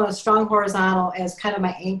vertical and a strong horizontal as kind of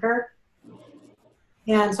my anchor.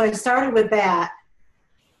 And so I started with that.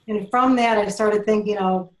 And from that, I started thinking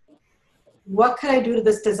of what could I do to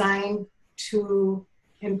this design to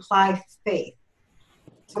imply faith?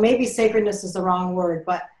 So maybe sacredness is the wrong word,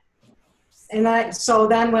 but, so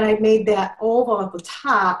then when I made that oval at the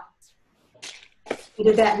top, I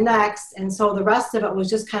did that next. And so the rest of it was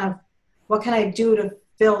just kind of, what can I do to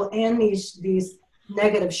fill in these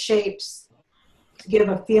negative shapes to give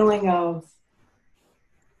a feeling of,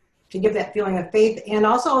 to give that feeling of faith. And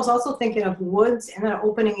also, I was also thinking of woods and then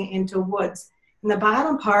opening it into woods. In the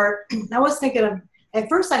bottom part, I was thinking of, at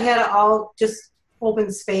first I had it all just open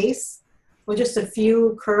space with just a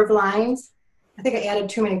few curved lines. I think I added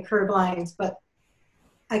too many curved lines, but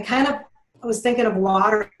I was thinking of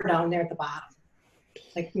water down there at the bottom,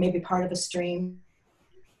 like maybe part of a stream.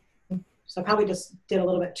 So I probably just did a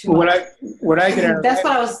little bit too much. What I get out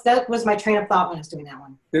of that was my train of thought when I was doing that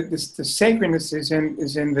one. the sacredness is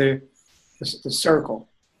in the circle.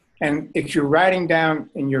 And if you're riding down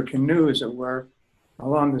in your canoe, as it were,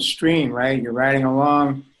 along the stream, right? You're riding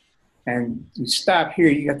along and you stop here.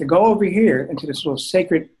 You have to go over here into this little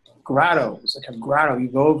sacred grotto. It's like a grotto. You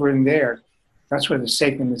go over in there. That's where the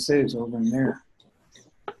sacredness is, over in there.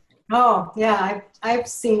 Oh, yeah. I've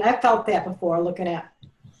felt that before looking at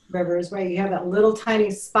rivers, where you have that little tiny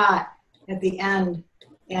spot at the end.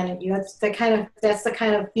 And that's the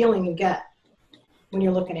kind of feeling you get when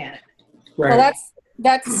you're looking at it. Right. Well,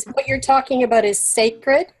 that's what you're talking about is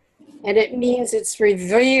sacred, and it means it's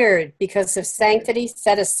revered because of sanctity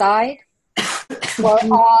set aside. Or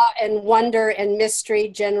awe and wonder and mystery,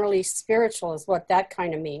 generally spiritual, is what that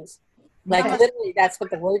kind of means. Like literally, that's what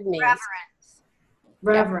the word means. Reverence.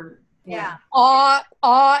 Reverent. Yeah.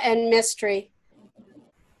 Awe and mystery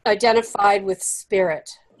identified with spirit.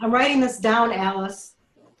 I'm writing this down, Alice.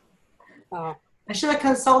 Oh. I should have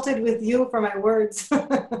consulted with you for my words.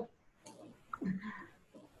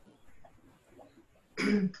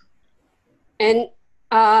 And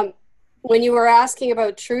when you were asking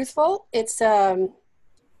about truthful, it's an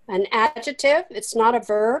adjective. It's not a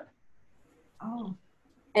verb. Oh.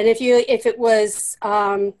 And if it was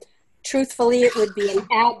truthfully, it would be an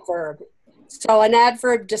adverb. So an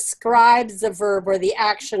adverb describes the verb or the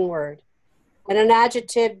action word, and an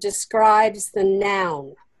adjective describes the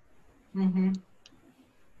noun. Mm-hmm.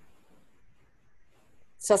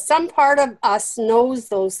 So some part of us knows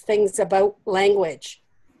those things about language.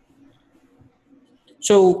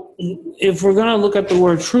 So if we're going to look at the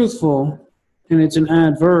word truthful and it's an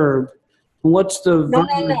adverb, what's the verb?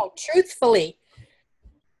 No. Truthfully.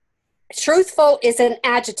 Truthful is an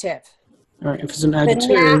adjective. All right, if it's an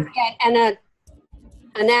adjective.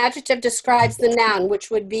 An adjective describes the noun, which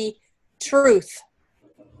would be truth.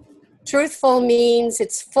 Truthful means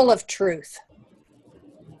it's full of truth.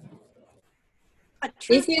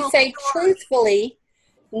 If you say truthfully,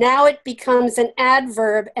 now it becomes an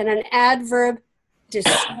adverb, and an adverb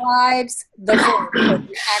describes the verb or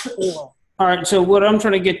the action word. All right, so what I'm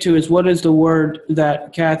trying to get to is what is the word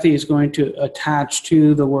that Kathy is going to attach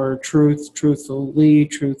to the word truth, truthfully,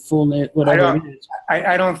 truthfulness, whatever it is?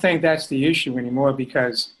 I don't think that's the issue anymore,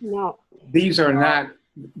 because No. these are not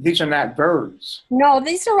verbs. No,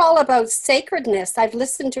 these are all about sacredness. I've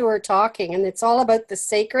listened to her talking, and it's all about the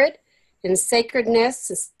sacred, and sacredness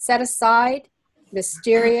is set aside,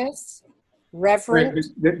 mysterious, reverent.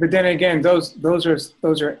 Right, but then again, those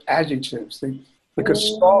are adjectives.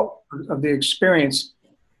 Because salt of the experience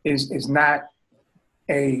is not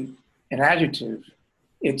an adjective.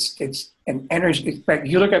 It's an energy. It's like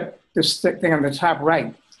you look at this thing on the top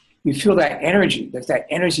right, you feel that energy. That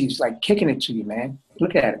energy is like kicking it to you, man.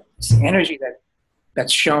 Look at it. It's the energy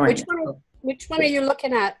that's showing. Which one are you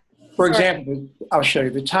looking at? For example, I'll show you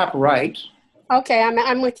the top right. Okay,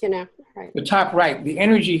 I'm with you now. All right. The top right, the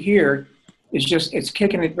energy here is just, it's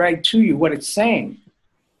kicking it right to you, what it's saying.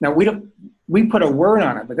 Now, we put a word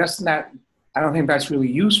on it, but that's not, I don't think that's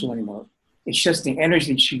really useful anymore. It's just the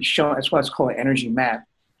energy she's showing. That's why it's called an energy map.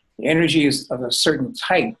 The energy is of a certain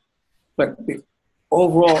type, but the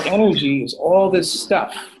overall energy is all this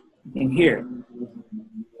stuff in here.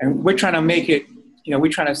 And we're trying to make it,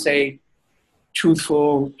 we're trying to say,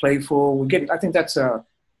 truthful, playful. I think that's a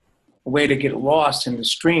way to get lost in the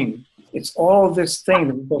stream. It's all this thing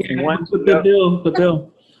that we go from one to the other. But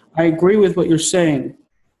Bill, I agree with what you're saying.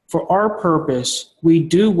 For our purpose, we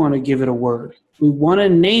do want to give it a word. We want to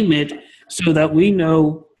name it so that we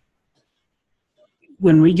know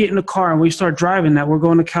when we get in the car and we start driving that we're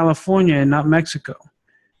going to California and not Mexico.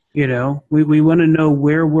 You know, we want to know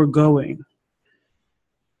where we're going.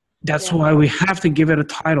 That's why we have to give it a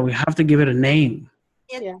title. We have to give it a name.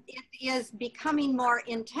 It is becoming more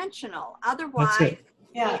intentional. Otherwise,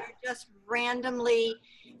 you're just randomly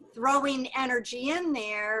throwing energy in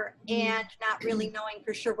there and not really knowing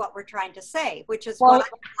for sure what we're trying to say, which is what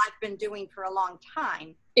I've been doing for a long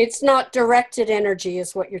time. It's not directed energy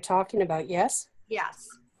is what you're talking about, yes? Yes.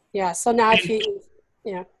 Yeah, so now if you,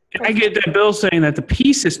 I get that Bill's saying that the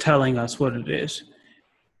piece is telling us what it is.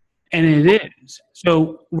 And it is.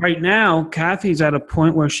 So right now, Kathy's at a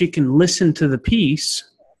point where she can listen to the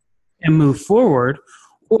piece and move forward,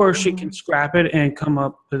 or she can scrap it and come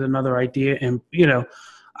up with another idea. And, you know,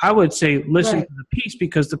 I would say listen to the piece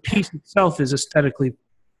because the piece itself is aesthetically,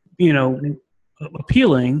 you know,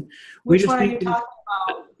 appealing. Which one are you talking about?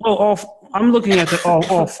 Well, I'm looking at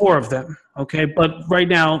all four of them, okay? But right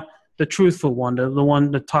now, the truthful one,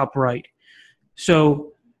 the top right.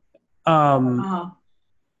 So,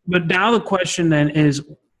 but now the question then is,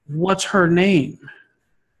 what's her name?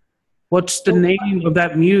 What's the name of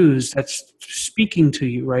that muse that's speaking to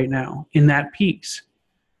you right now in that piece?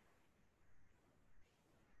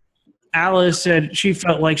 Alice said she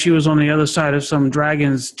felt like she was on the other side of some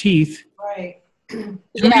dragon's teeth. Right. To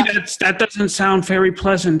me, that doesn't sound very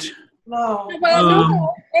pleasant. No. Well,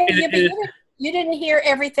 no. Hey, you didn't hear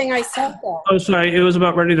everything I said, though. Oh, sorry. It was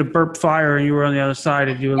about ready to burp fire, and you were on the other side,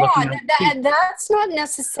 and you were looking at that's not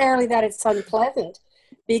necessarily that it's unpleasant,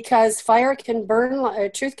 because fire can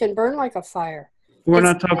burn, truth can burn like a fire. We're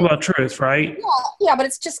not talking about truth, right? Yeah, but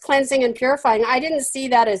it's just cleansing and purifying. I didn't see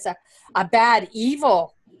that as a bad,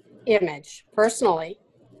 evil image, personally,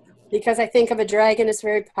 because I think of a dragon as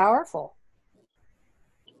very powerful.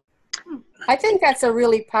 I think that's a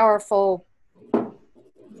really powerful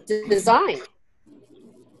design.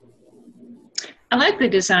 I like the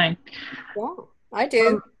design. Yeah, I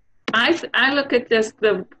do. I look at this,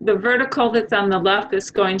 the vertical that's on the left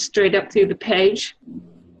is going straight up through the page,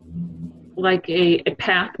 like a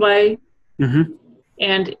pathway. Mm-hmm.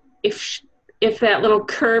 And if that little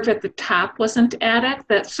curve at the top wasn't added,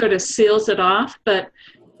 that sort of seals it off. But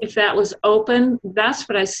if that was open, that's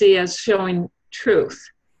what I see as showing truth.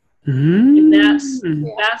 Mm-hmm.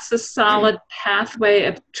 And that's a solid pathway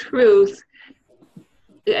of truth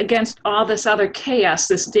against all this other chaos,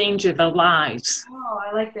 this danger, the lies. Oh,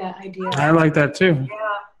 I like that idea. I like that too. Yeah.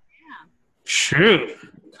 Shoot.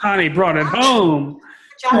 Connie brought it home.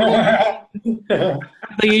 I think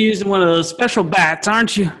you're using one of those special bats,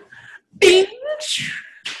 aren't you?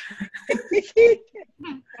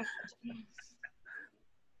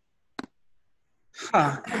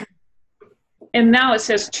 Huh. And now it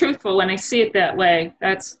says truthful. When I see it that way,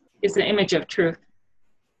 is the image of truth.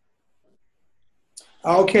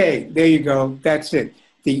 Okay, there you go. That's it.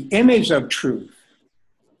 The image of truth.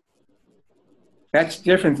 That's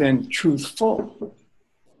different than truthful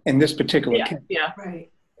in this particular case. Yeah. Right.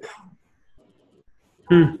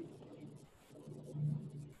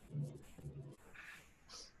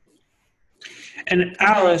 And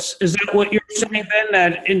Alice, is that what you're saying then,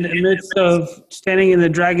 that in the midst of standing in the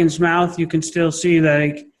dragon's mouth, you can still see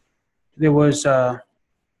that there was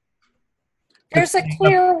there's a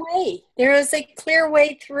clear way. There is a clear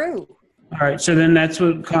way through. All right, so then that's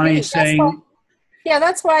what Connie's saying.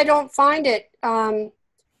 That's why I don't find it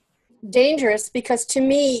dangerous, because to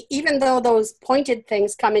me, even though those pointed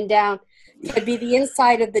things coming down could be the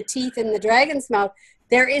inside of the teeth in the dragon's mouth,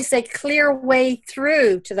 there is a clear way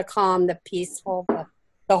through to the calm, the peaceful,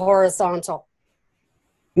 the horizontal.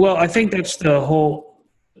 Well, I think that's the whole,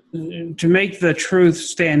 to make the truth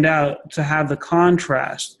stand out, to have the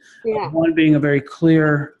contrast. Of one being a very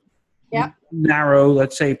clear, narrow,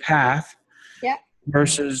 let's say, path,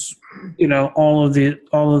 versus, you know, all of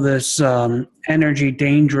this energy.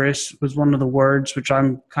 Dangerous was one of the words which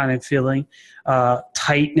I'm kind of feeling.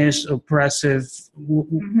 Tightness, oppressive,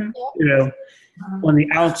 you know, on the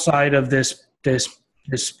outside of this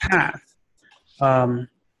path. So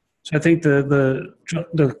I think the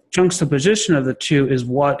juxtaposition of the two is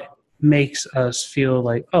what makes us feel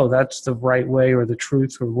like, oh, that's the right way, or the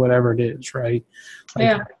truth, or whatever it is, right?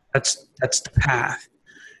 Like, that's the path.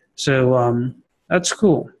 So that's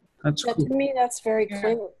cool. That's cool. To me, that's very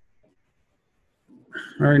clear.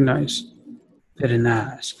 Very nice. Very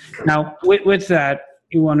nice. Now, with that,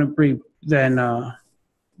 you want to bring, then,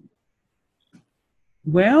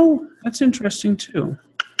 well, that's interesting too.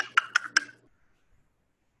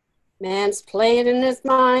 Man's playing in his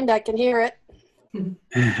mind. I can hear it.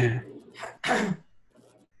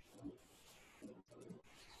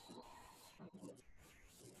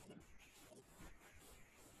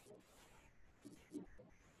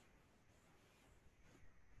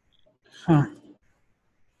 Huh.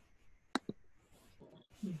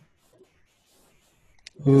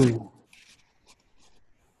 Ooh.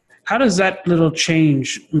 How does that little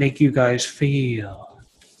change make you guys feel?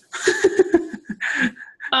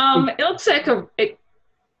 It looks like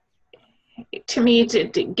to me,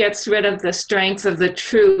 it gets rid of the strength of the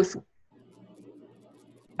truth,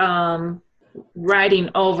 riding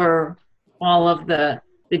over all of the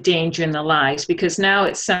danger and the lies, because now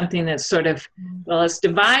it's something that's sort of, well, it's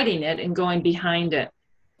dividing it and going behind it.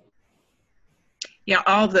 Yeah,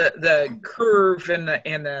 all the curve and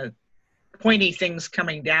the pointy things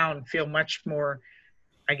coming down feel much more,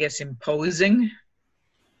 I guess, imposing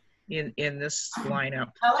in this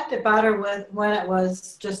lineup. I liked it better when it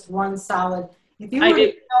was just one solid. If you I were do,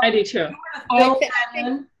 to fill- I do too. fill I that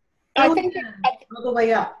in, I fill think it in all the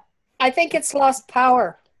way up. I think it's lost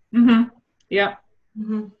power. Mm-hmm. Yeah,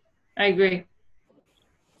 Mm-hmm. I agree.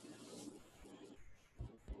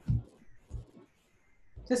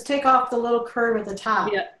 Just take off the little curve at the top.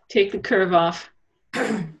 Yeah, take the curve off.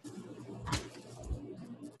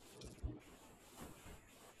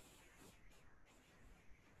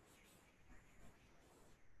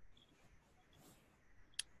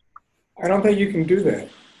 I don't think you can do that.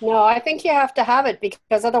 No, I think you have to have it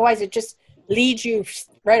because otherwise it just leads you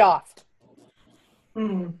right off.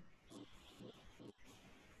 Mm.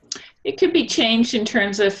 It could be changed in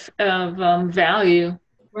terms of value.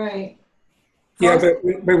 Right. Yeah, but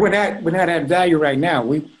we're not at value right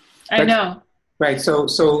now. I know. Right. So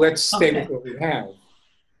let's stay Okay. with what we have.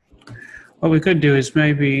 What we could do is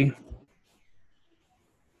maybe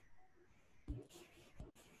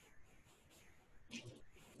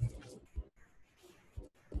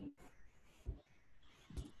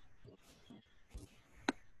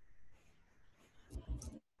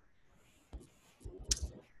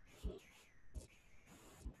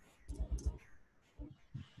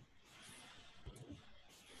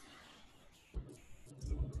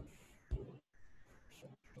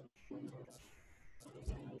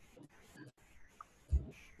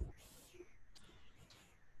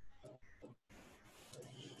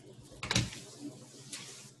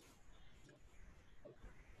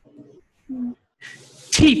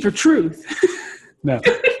T for truth. No.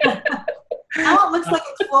 Now it looks like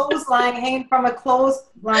a clothesline hanging from a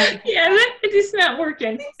clothesline. Yeah, it is not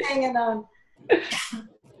working. Things hanging on.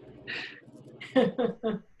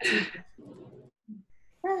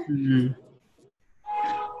 Hmm.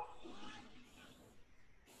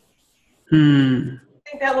 Hmm. I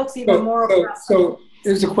think that looks even more oppressive. So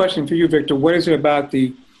here's a question for you, Victor. What is it about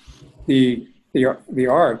the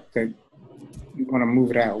art that you want to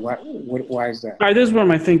move it out? Why is that? All right, this is where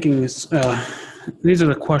my thinking is. These are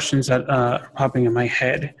the questions that are popping in my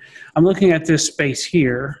head. I'm looking at this space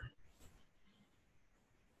here,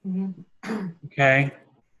 okay,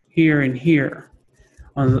 here and here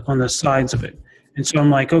on the sides of it. And so I'm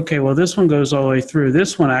like, okay, well, this one goes all the way through.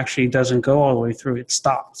 This one actually doesn't go all the way through. It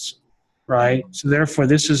stops, right? So therefore,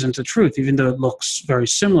 this isn't the truth, even though it looks very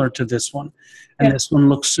similar to this one. And this one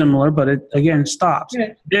looks similar, but it, again, stops.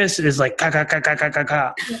 Yeah. This is like ka, ka, ka, ka, ka, ka,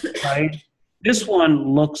 ka, right? This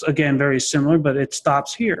one looks, again, very similar, but it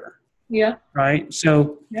stops here, Yeah. right?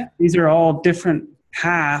 So Yeah. these are all different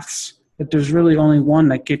paths, but there's really only one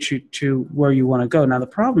that gets you to where you want to go. Now, the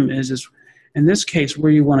problem is in this case,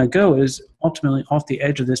 where you want to go is ultimately off the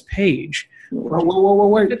edge of this page.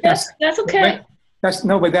 Wait. But that's okay. That's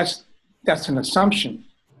an assumption,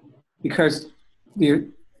 because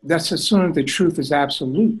that's assuming the truth is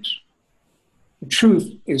absolute. The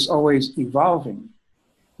truth is always evolving.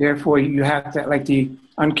 Therefore, you have that, like the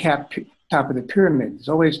uncapped top of the pyramid.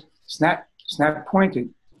 It's not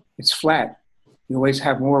pointed. It's flat. You always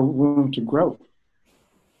have more room to grow.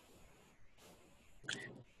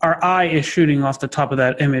 Our eye is shooting off the top of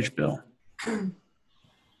that image, Bill.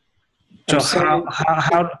 So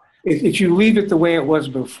how if you leave it the way it was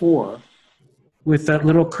before, with that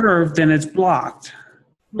little curve, then it's blocked.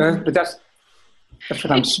 but that's what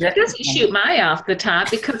I'm saying. It doesn't shoot my eye off the top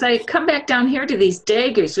because I come back down here to these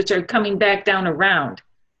daggers, which are coming back down around.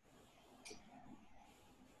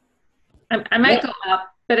 I might go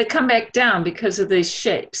up, but I come back down because of these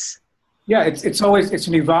shapes. Yeah, it's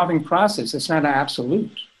an evolving process. It's not an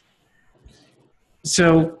absolute.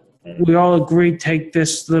 So we all agree, take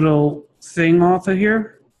this little thing off of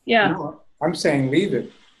here. Yeah. No, I'm saying leave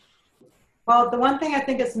it. Well, the one thing I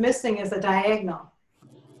think is missing is a diagonal.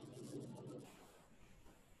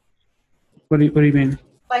 What do you mean?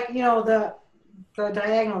 Like, you know, the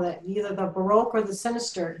diagonal, that either the Baroque or the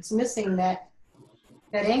Sinister, it's missing that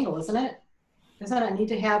angle, isn't it? Doesn't it need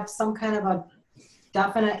to have some kind of a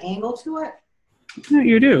definite angle to it? Yeah,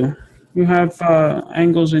 you do. You have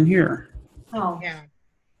angles in here. Oh, Yeah.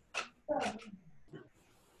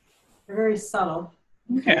 they're very subtle.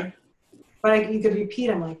 Yeah. But you could repeat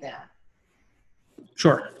them like that.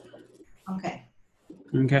 Sure. Okay.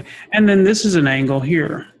 Okay. And then this is an angle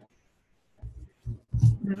here.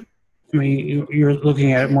 I mean, you're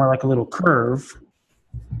looking at it more like a little curve.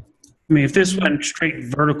 I mean, if this went straight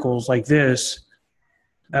verticals like this,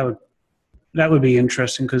 that would be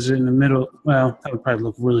interesting, because in the middle, well, that would probably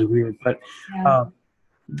look really weird, but Yeah.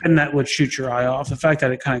 then that would shoot your eye off. The fact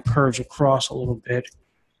that it kind of curves across a little bit.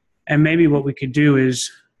 And maybe what we could do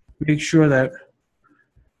is make sure that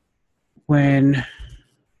when,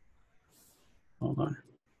 hold on.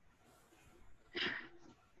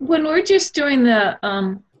 When we're just doing the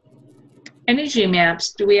energy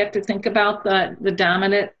maps, do we have to think about the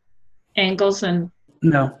dominant angles and?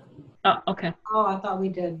 No. Oh, okay. Oh, I thought we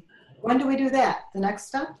did. When do we do that? The next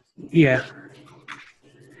step? Yeah.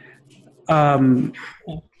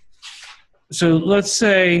 So let's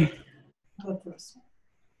say, Go through this.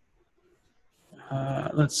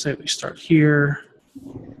 let's say we start here.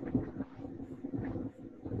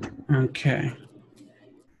 Okay.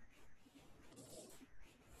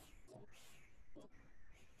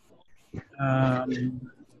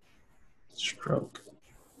 Stroke.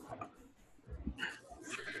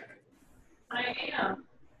 I am.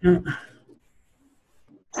 Mm.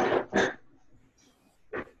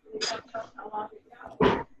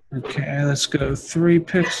 Okay, let's go 3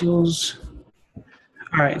 pixels.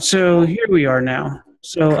 All right, so here we are now.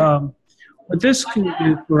 So what this can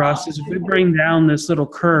do for us is if we bring down this little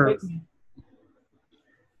curve,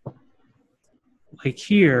 like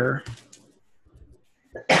here.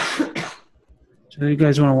 So you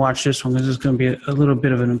guys want to watch this one, because this is going to be a little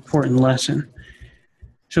bit of an important lesson.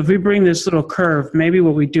 So if we bring this little curve, maybe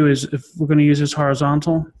what we do is, if we're going to use this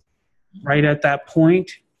horizontal, right at that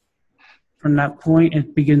point, from that point,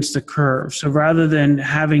 it begins to curve. So rather than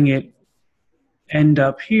having it end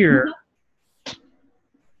up here,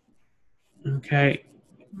 okay,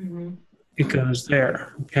 it goes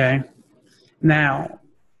there, okay? Now,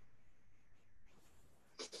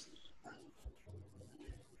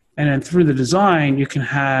 and then through the design, you can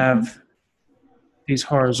have these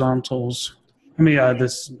horizontals. Let me add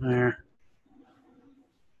this there.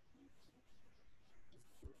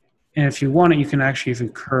 And if you want it, you can actually even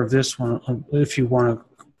curve this one if you want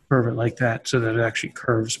to curve it like that so that it actually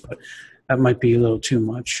curves, but that might be a little too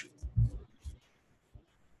much.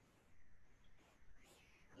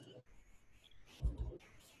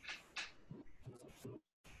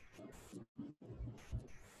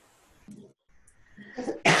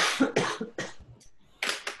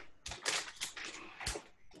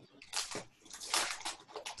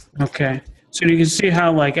 Okay, so you can see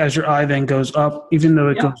how, like, as your eye then goes up, even though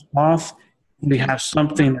it goes off, we have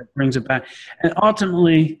something that brings it back. And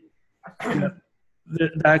ultimately,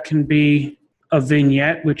 that can be a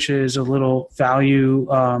vignette, which is a little value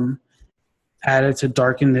added to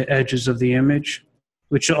darken the edges of the image,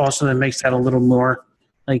 which also then makes that a little more,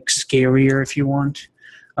 like, scarier if you want.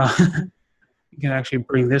 You can actually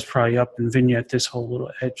bring this probably up and vignette this whole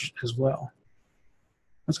little edge as well.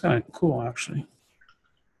 That's kind of cool, actually.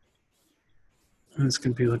 And this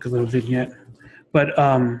could be like a little vignette, but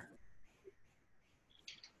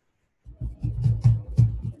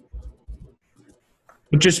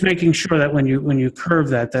just making sure that when you curve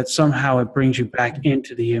that somehow it brings you back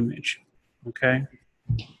into the image. Okay.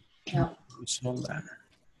 Yeah. So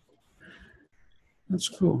that's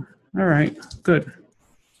cool. All right. Good.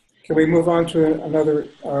 Can we move on to another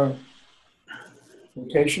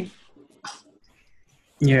location?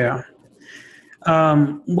 Yeah.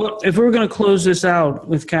 Well, if we were going to close this out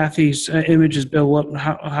with Kathy's images, Bill,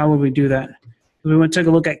 how would we do that? We want to take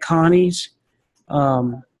a look at Connie's.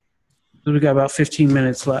 We got about 15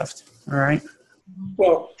 minutes left. All right.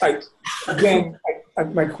 Well,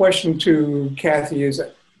 my question to Kathy is,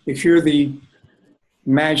 if you're the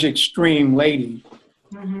magic stream lady,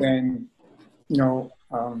 then you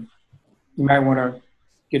might want to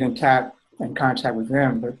get in contact with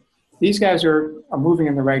them. But these guys are moving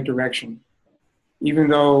in the right direction. Even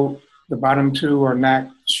though the bottom 2 are not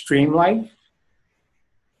stream-like,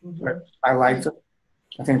 but I like them.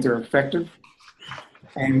 I think they're effective.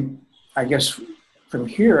 And I guess from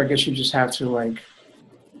here, you just have to, like,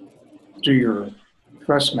 do your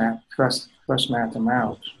thrust map them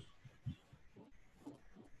out.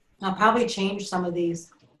 I'll probably change some of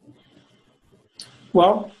these.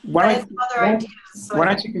 Well, I have other ideas. So why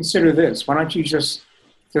don't you consider this? Why don't you just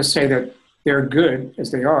say that they're good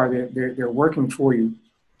as they are, they're working for you.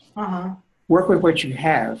 Uh-huh. Work with what you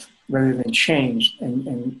have rather than change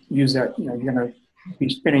and use that, you're going to be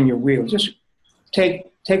spinning your wheels. Just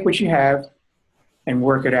take what you have and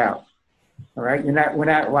work it out. All right? We're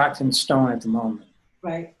not locked in stone at the moment.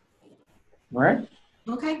 Right. All right?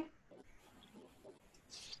 Okay.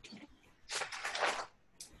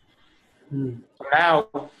 So now,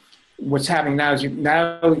 what's happening now is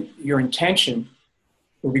now your intention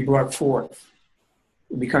will be brought forth.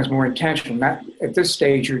 It becomes more intentional. Not at this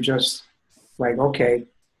stage, you're just like, okay,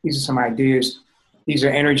 these are some ideas. These are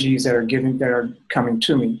energies that are coming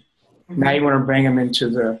to me. Mm-hmm. Now you want to bring them into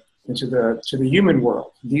the human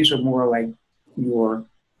world. These are more like your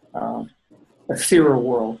ethereal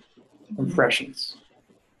world impressions.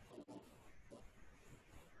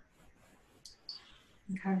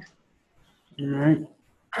 Okay. All right.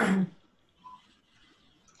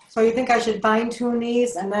 So you think I should fine tune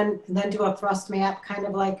these and then do a thrust map, kind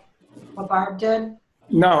of like what Barb did?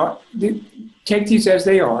 No, take these as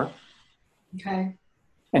they are Okay.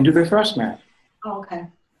 and do the thrust map. Oh, okay.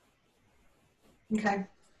 Okay.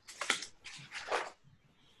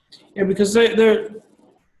 Yeah, because they're.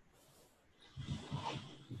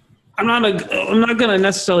 I'm not going to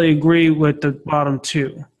necessarily agree with the bottom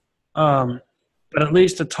two, but at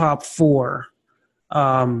least the top four.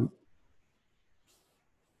 I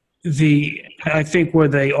think where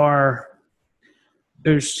they are,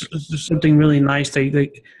 there's something really nice.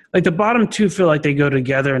 They like the bottom two feel like they go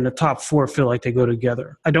together, and the top four feel like they go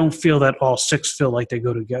together. I don't feel that all six feel like they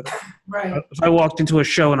go together. Right. If I walked into a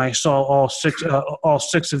show and I saw all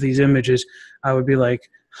six of these images, I would be like,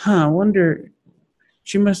 I wonder,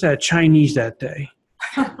 she must have had Chinese that day.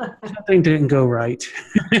 Something didn't go right.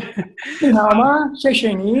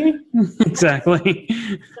 Exactly.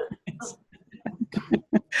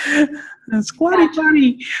 Squatty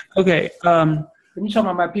potty. Okay. When you talking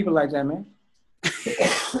about my people like that, man.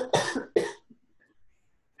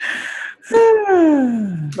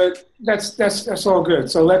 But that's all good.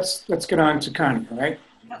 So let's get on to Connie, all right?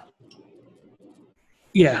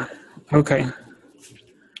 Yeah. Okay.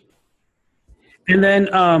 And then,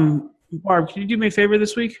 Barb, can you do me a favor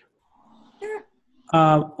this week? Sure.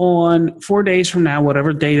 On 4 days from now,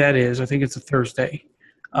 whatever day that is, I think it's a Thursday,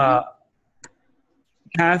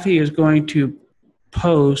 Kathy is going to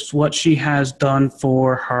post what she has done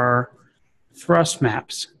for her thrust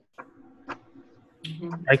maps.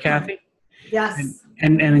 Right, Kathy? Yes.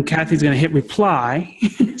 And Kathy's going to hit reply,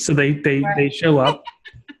 so they show up.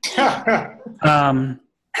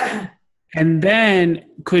 And then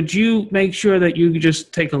could you make sure that you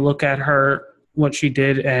just take a look at what she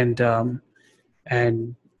did, and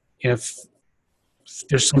if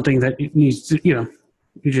there's something that needs to,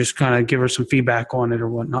 you just kind of give her some feedback on it or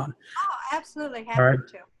whatnot. Oh, absolutely. Happy All right.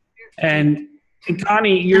 to. And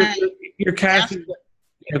Connie, you're Kathy.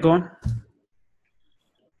 Yeah, go on.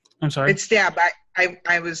 I'm sorry. It's Deb.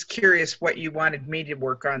 I was curious what you wanted me to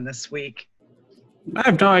work on this week. I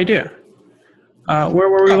have no idea. Where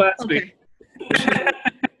were we last week?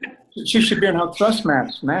 She should be on her thrust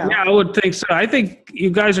maps now. Yeah, I would think so. I think you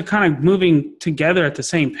guys are kind of moving together at the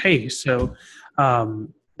same pace. So,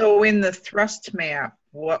 So in the thrust map,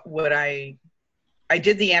 what would I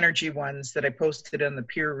did the energy ones that I posted on the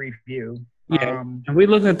peer review. Yeah, and we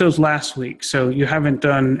looked at those last week. So you haven't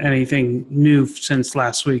done anything new since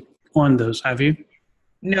last week on those, have you?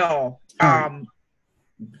 No. I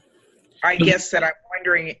guess that I'm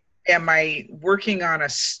wondering, am I working on a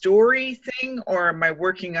story thing, or am I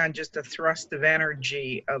working on just a thrust of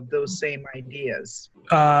energy of those same ideas?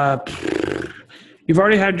 You've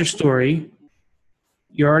already had your story.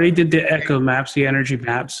 You already did the echo maps, the energy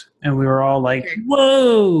maps, and we were all like,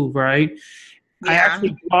 whoa, right? Yeah. I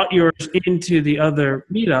actually brought yours into the other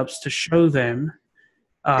meetups to show them.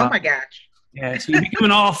 Oh my gosh. Yeah, so you're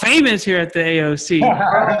becoming all famous here at the AOC.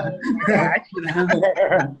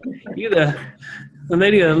 You the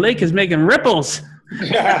lady of the lake is making ripples.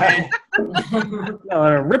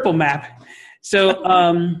 A ripple map. So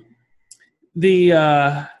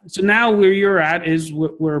so now where you're at is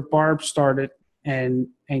where Barb started and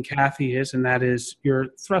Kathy is, and that is your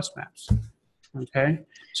thrust maps. Okay.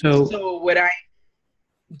 So would I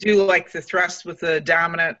do like the thrust with the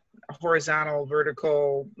dominant, horizontal,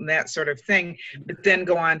 vertical, and that sort of thing, but then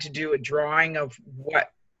go on to do a drawing of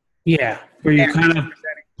what? Yeah, where you kind of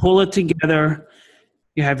pull it together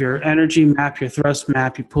You have your energy map, your thrust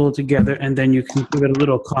map, you pull it together, and then you can give it a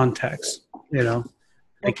little context, you know,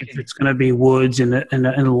 like if Okay. it's going to be woods in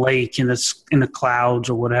a lake, in the clouds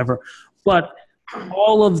or whatever. But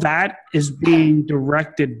all of that is being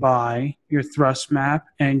directed by your thrust map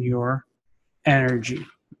and your energy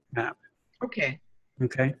map. Okay.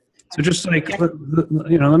 Okay. So just like,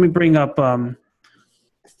 you know, let me bring up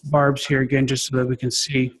Barb's here again, just so that we can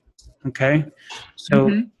see. Okay.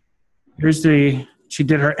 So here's she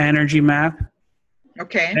did her energy map.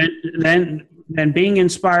 Okay. And then being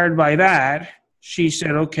inspired by that, she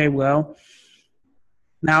said, okay, well,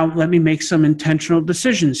 now let me make some intentional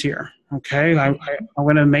decisions here. Okay. I'm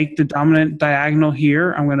going to make the dominant diagonal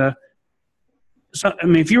here. I'm going to, so, I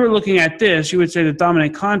mean, if you were looking at this, you would say the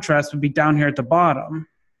dominant contrast would be down here at the bottom.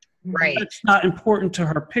 Right. That's not important to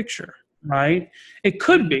her picture, right? It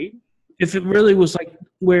could be if it really was like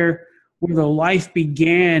where the life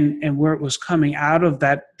began and where it was coming out of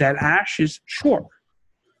that ashes, sure.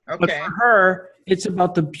 But Okay. for her, it's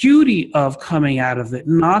about the beauty of coming out of it.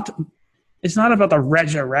 It's not about the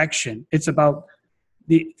resurrection. It's about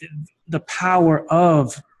the power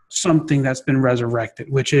of something that's been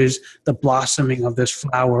resurrected, which is the blossoming of this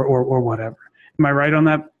flower or whatever. Am I right on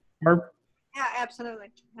that, Barb? Yeah,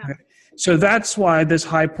 absolutely. Yeah. Okay. So that's why this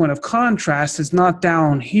high point of contrast is not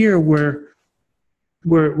down here where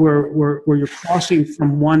you're crossing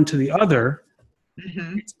from one to the other.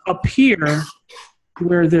 It's up here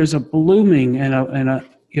where there's a blooming and a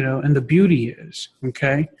you know, and the beauty is.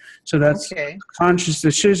 Okay. So that's a conscious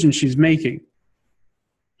decision she's making.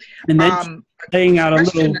 And then laying out a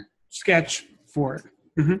little sketch for it.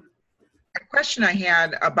 A question I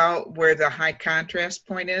had about where the high contrast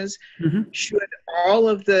point is, should all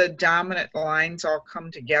of the dominant lines all come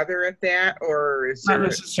together at that, or is Not there...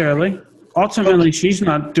 necessarily. Ultimately, she's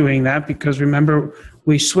not doing that because remember,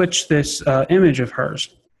 we switched this image of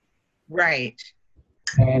hers. Right.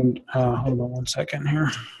 And hold on one second here.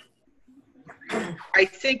 I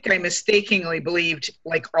think I mistakenly believed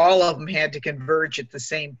like all of them had to converge at the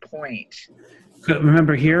same point.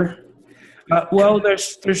 Remember here? Well,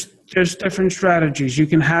 there's different strategies. You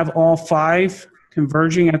can have all 5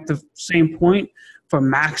 converging at the same point for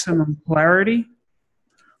maximum clarity.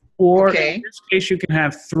 Or in this case, you can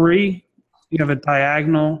have 3. You have a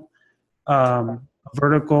diagonal, a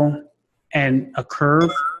vertical, and a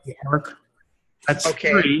curve, the arc. That's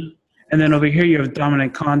 3. And then over here, you have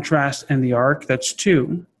dominant contrast and the arc. That's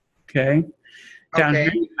 2. Okay. Down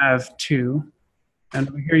here, you have 2. And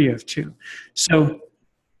over here, you have 2. So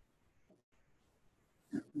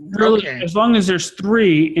really, as long as there's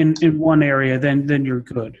 3 in one area, then you're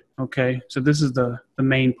good. Okay. So this is the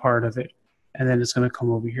main part of it. And then it's going to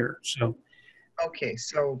come over here. So. Okay.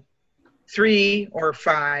 So 3 or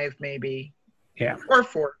 5 maybe. Yeah. Or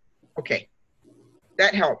 4. Okay.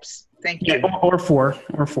 That helps. Thank you. Yeah, or 4.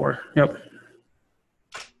 Yep.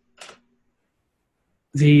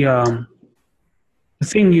 The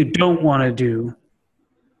thing you don't want to do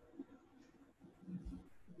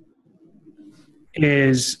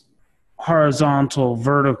is horizontal,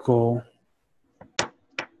 vertical,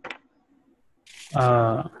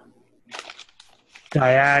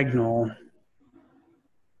 diagonal.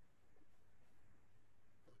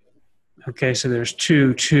 Okay, so there's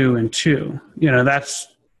 2, 2, and 2. You know, that's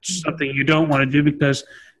something you don't want to do because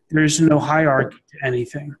there's no hierarchy to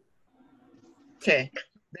anything. Okay,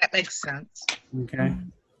 that makes sense. Okay.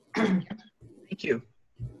 Thank you.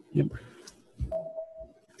 Yep.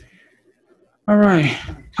 All right,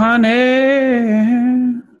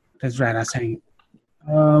 Connie. That's right, I sang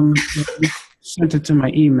it. Sent it to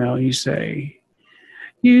my email. You say.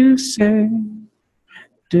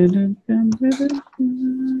 Dun, dun, dun, dun,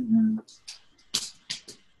 dun.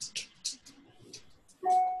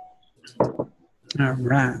 All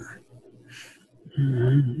right.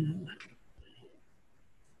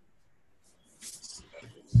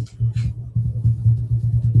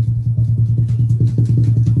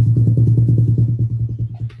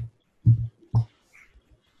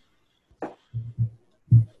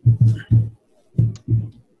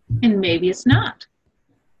 And maybe it's not.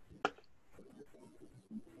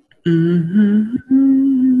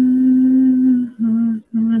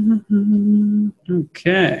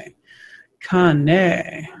 Okay.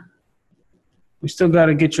 Kane. We still got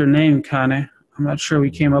to get your name, Kane. I'm not sure we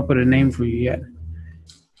came up with a name for you yet.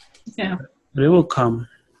 Yeah. But it will come.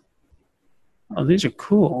 Oh, these are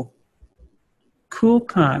cool. Cool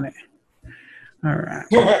Kane. All right.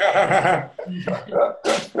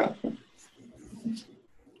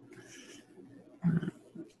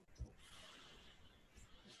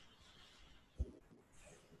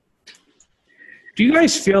 Do you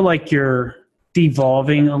guys feel like you're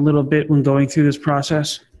devolving a little bit when going through this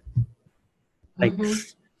process? Like,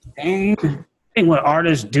 dang, what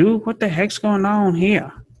artists do? What the heck's going on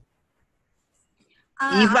here?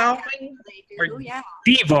 Evolving They do, yeah.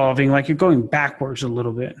 Devolving, like you're going backwards a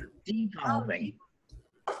little bit. devolving.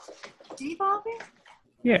 Devolving?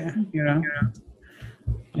 Yeah, you know.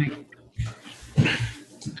 Like,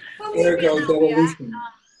 Well, There maybe goes a little bit. evolution.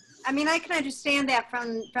 I mean, I can understand that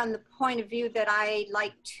from the point of view that I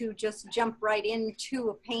like to just jump right into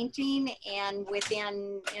a painting, and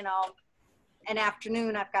within, you know, an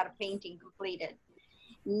afternoon, I've got a painting completed.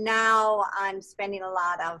 Now I'm spending a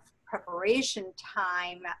lot of preparation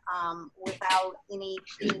time without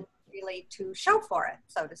anything really to show for it,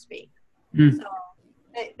 so to speak. Mm. So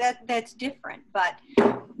that's different, but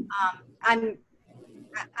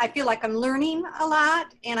I feel like I'm learning a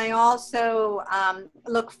lot, and I also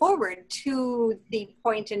look forward to the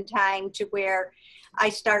point in time to where I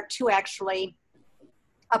start to actually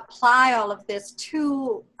apply all of this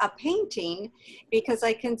to a painting, because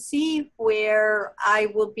I can see where I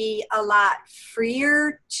will be a lot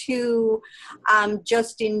freer to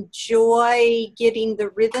just enjoy getting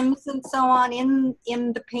the rhythms and so on in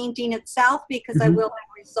the painting itself, because I will have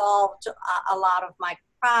resolved a lot of my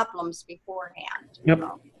problems beforehand. Yep.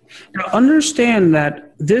 Now understand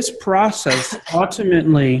that this process,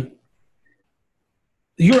 ultimately,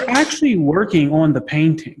 you're actually working on the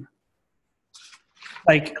painting.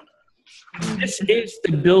 Like, this is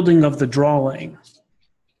the building of the drawing,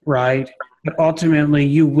 right? But ultimately,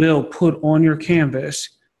 you will put on your canvas,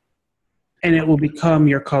 and it will become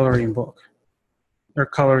your coloring book or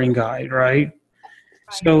coloring guide, right?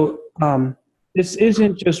 So this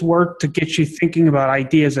isn't just work to get you thinking about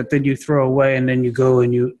ideas that then you throw away and then you go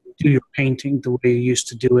and you do your painting the way you used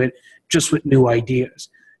to do it, just with new ideas.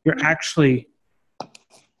 You're actually,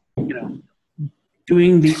 you know,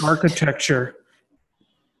 doing the architecture,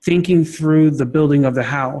 thinking through the building of the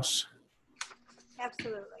house.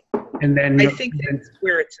 Absolutely. And then I think that's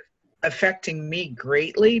where it's affecting me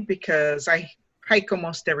greatly, because I hike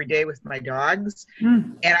almost every day with my dogs.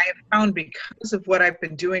 And I have found, because of what I've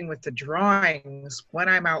been doing with the drawings, when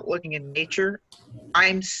I'm out looking in nature,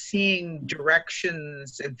 I'm seeing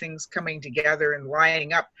directions and things coming together and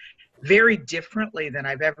lining up very differently than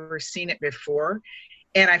I've ever seen it before.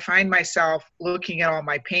 And I find myself looking at all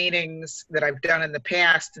my paintings that I've done in the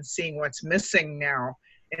past and seeing what's missing now.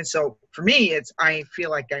 And so for me, I feel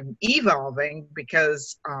like I'm evolving,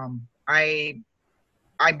 because I'm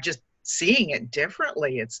just seeing it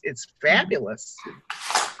differently. It's fabulous.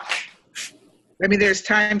 I mean, there's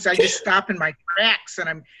times I just stop in my tracks and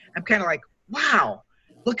I'm kind of like, wow,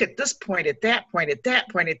 look at this point, at that point, at that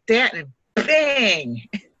point, at that, and bang!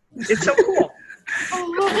 It's so cool.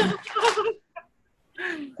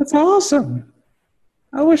 that's awesome.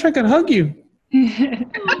 I wish I could hug you.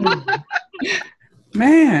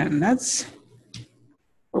 Man, that's...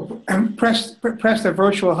 Press the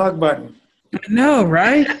virtual hug button. I know,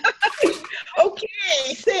 right?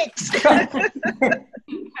 Okay, thanks.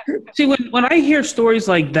 See, when I hear stories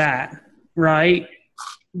like that, right,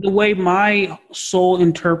 the way my soul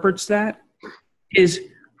interprets that is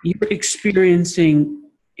you're experiencing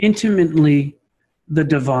intimately the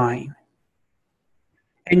divine,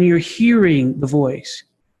 and you're hearing the voice.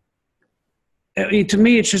 I mean, to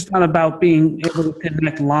me, it's just not about being able to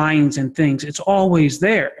connect lines and things. It's always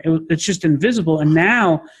there. It's just invisible, and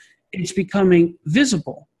now it's becoming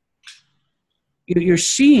visible. You're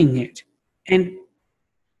seeing it. And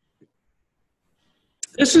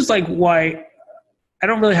this is like why I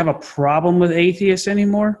don't really have a problem with atheists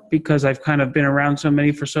anymore, because I've kind of been around so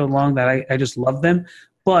many for so long that I just love them.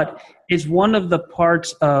 But it's one of the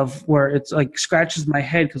parts of where it's like scratches my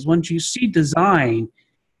head, because once you see design,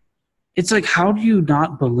 it's like, how do you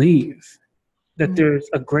not believe that there's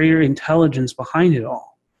a greater intelligence behind it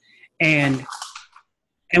all? And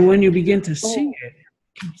when you begin to see it,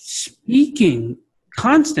 it's speaking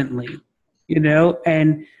constantly, you know?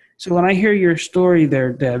 And so when I hear your story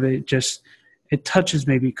there, Deb, it touches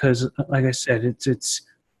me, because like I said, it's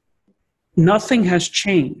nothing has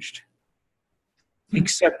changed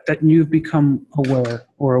except that you've become aware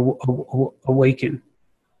or awakened.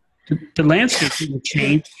 The landscape didn't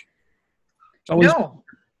change. No.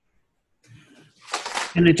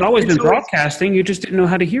 And it's always been broadcasting. You just didn't know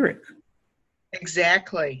how to hear it.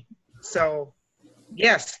 Exactly. So,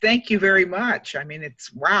 yes, thank you very much. I mean,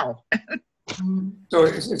 it's wow. So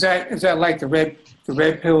is that like the red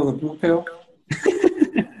pill, the blue pill?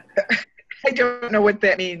 I don't know what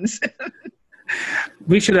that means.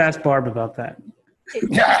 We should ask Barb about that.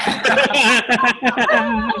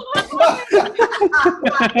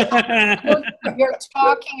 You're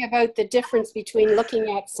talking about the difference between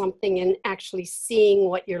looking at something and actually seeing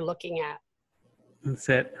what you're looking at. That's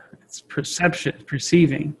it. It's perception,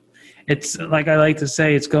 perceiving. It's like I like to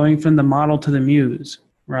say, it's going from the model to the muse,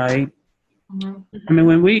 right? Mhm. I mean,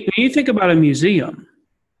 when you think about a museum,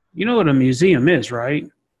 you know what a museum is, right?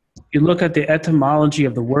 You look at the etymology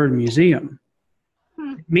of the word museum.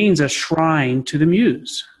 It means a shrine to the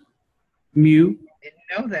muse. Mu, Didn't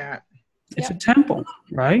know that. it's a temple,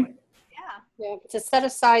 right? Yeah, it's a set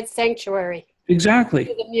aside sanctuary Exactly.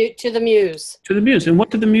 to the muse. To the muse. And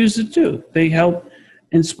what do the muses do? They help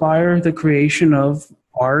inspire the creation of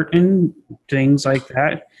art and things like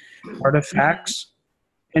that, artifacts.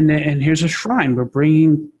 And here's a shrine. We're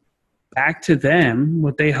bringing back to them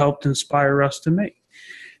what they helped inspire us to make.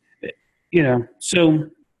 You know, so,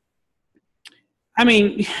 I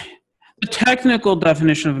mean, the technical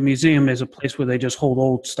definition of a museum is a place where they just hold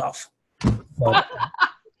old stuff. But,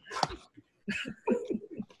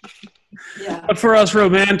 Yeah. but for us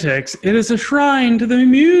romantics, it is a shrine to the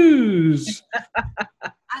muse.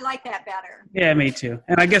 I like that better. Yeah, me too.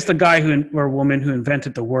 And I guess the guy or woman who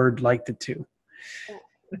invented the word liked it too.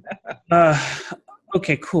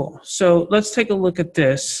 Okay, cool. So let's take a look at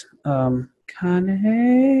this. Kane,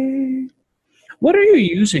 what are you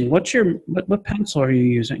using? What pencil are you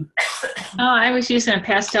using? Oh, I was using a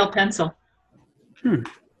pastel pencil. I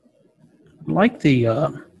like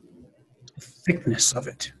the thickness of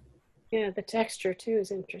it. Yeah, the texture too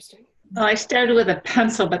is interesting. Well, I started with a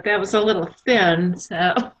pencil, but that was a little thin.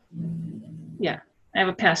 So, yeah, I have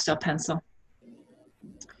a pastel pencil.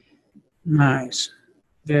 Nice.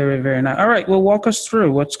 Very, very nice. All right, well, walk us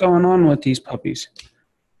through what's going on with these puppies.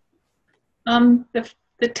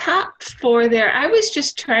 The top four there, I was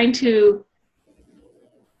just trying to.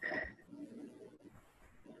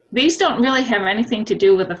 These don't really have anything to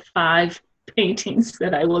do with the 5 paintings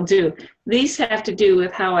that I will do. These have to do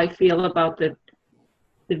with how I feel about the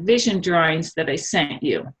vision drawings that I sent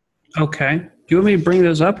you. Okay. Do you want me to bring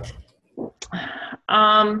those up?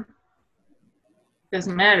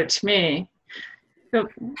 Doesn't matter to me. The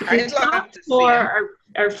I'd love top to see four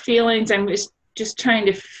are feelings. I'm just trying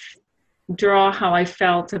to draw how I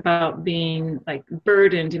felt about being like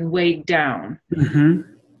burdened and weighed down. Mm-hmm.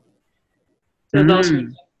 So those are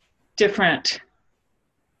different.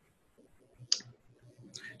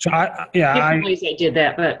 So Different ways I did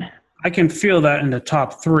that, but I can feel that in the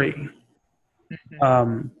top 3.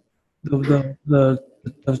 The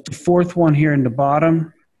fourth one here in the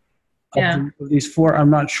bottom of these 4, I'm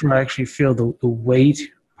not sure I actually feel the weight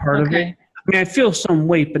part of it. I mean, I feel some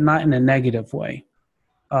weight, but not in a negative way.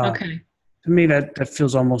 To me, that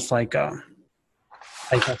feels almost like a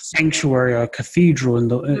sanctuary or a cathedral in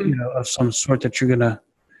the of some sort that you're gonna.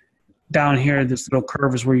 Down here, this little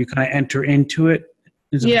curve is where you kind of enter into it.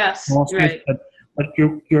 Yes, right. But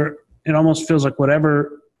you're. It almost feels like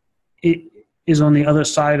whatever it is on the other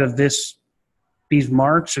side of these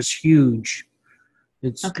marks is huge.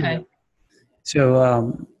 It's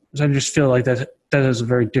so I just feel like that has a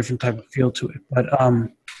very different type of feel to it. But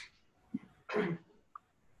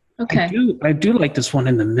I do like this one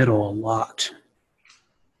in the middle a lot.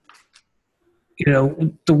 You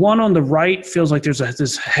know, the one on the right feels like there's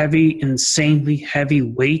this heavy, insanely heavy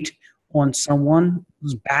weight on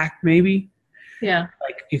someone's back, maybe. Yeah.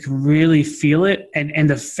 Like you can really feel it. And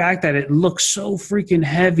the fact that it looks so freaking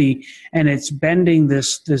heavy and it's bending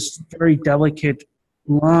this very delicate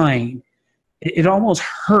line, it almost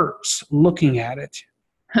hurts looking at it.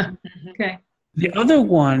 Okay. The other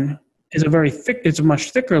one is it's a much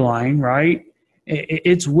thicker line, right?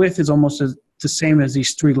 Its width is almost the same as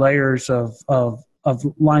these 3 layers of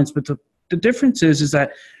lines. But the difference is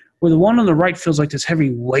that where the one on the right feels like this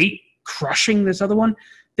heavy weight crushing this other one,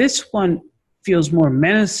 this one feels more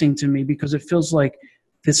menacing to me because it feels like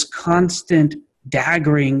this constant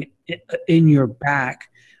daggering in your back,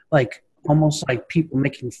 like almost like people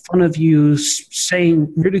making fun of you,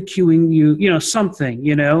 ridiculing you, something,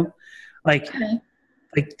 like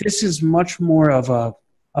this is much more of a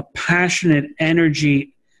passionate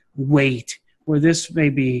energy weight, where this may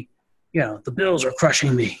be, the bills are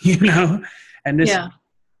crushing me, and this. Yeah.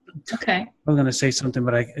 Okay. I was going to say something,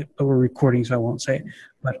 but we're recording, so I won't say it.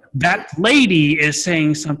 But that lady is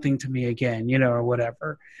saying something to me again, or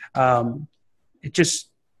whatever. It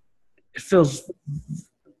feels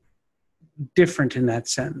different in that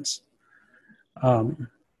sense.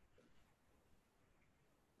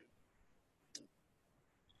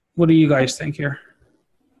 What do you guys think here?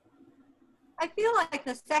 I feel like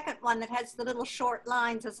the second one that has the little short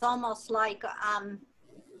lines is almost like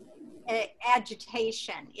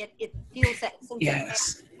agitation. It feels that sense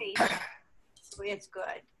Yes. of agitation. It's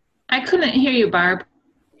good. I couldn't hear you, Barb.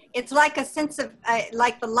 It's like a sense of,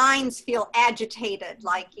 like the lines feel agitated,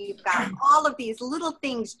 like you've got all of these little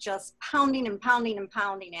things just pounding and pounding and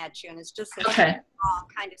pounding at you, and it's just a Okay.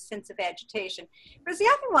 kind of sense of agitation. Whereas the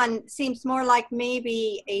other one seems more like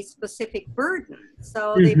maybe a specific burden.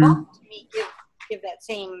 So they both, to me, give that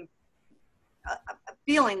same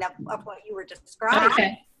feeling of what you were describing.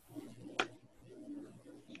 Okay.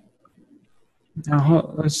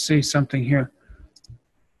 Now, let's see something here.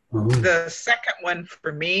 Oh. The second one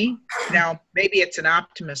for me, now maybe it's an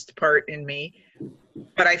optimist part in me,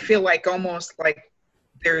 but I feel like almost like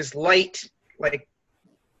there's light,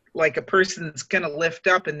 like a person's gonna lift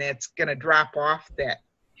up and that's gonna drop off that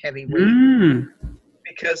heavy weight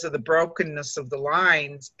because of the brokenness of the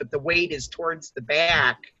lines, but the weight is towards the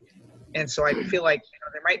back. And so I feel like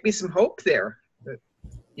there might be some hope there that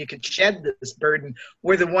you could shed this burden,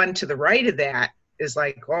 where the one to the right of that is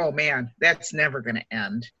like, oh man, that's never going to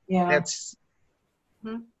end. Yeah. That's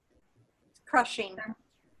Crushing.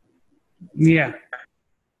 Yeah.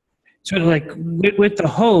 So like with the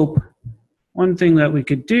hope, one thing that we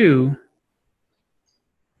could do,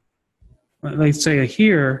 let's say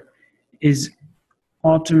here, is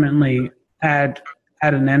ultimately add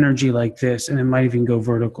an energy like this, and it might even go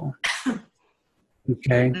vertical.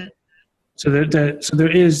 Okay. So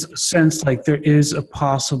there is a sense like there is a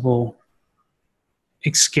possible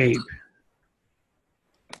escape.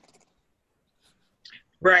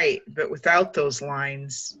 right. But without those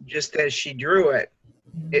lines, just as she drew it,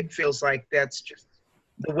 it feels like that's just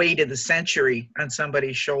the weight of the century on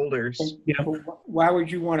somebody's shoulders. Yeah. Why would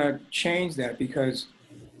you want to change that? Because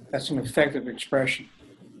that's an effective expression.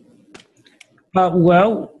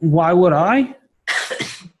 Well, why would I?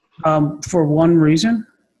 For one reason.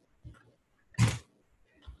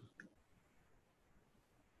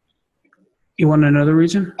 You want another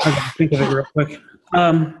reason? I can think of it real quick.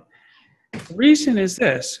 The reason is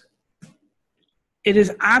this. It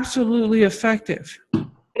is absolutely effective.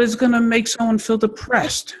 It's going to make someone feel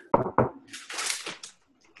depressed.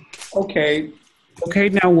 Okay. Okay,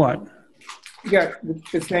 now what? Yeah,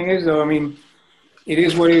 the thing is, though, I mean, it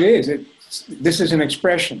is what it is. This is an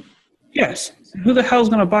expression. Yes. Who the hell's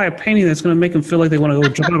going to buy a painting that's going to make them feel like they want to go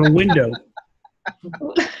jump out a window?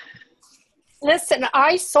 Listen,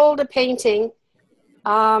 I sold a painting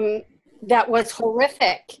that was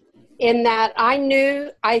horrific in that I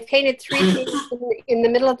knew I painted 3 paintings in the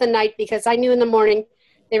middle of the night because I knew in the morning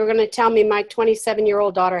they were going to tell me my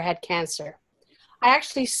 27-year-old daughter had cancer. I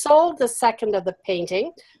actually sold the second of the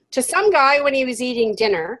painting to some guy when he was eating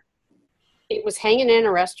dinner. It was hanging in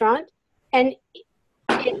a restaurant, and it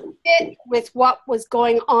fit with what was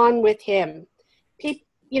going on with him.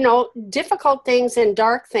 Difficult things and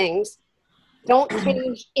dark things don't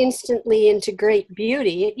change instantly into great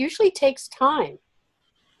beauty. It usually takes time.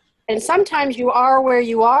 And sometimes you are where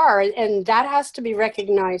you are, and that has to be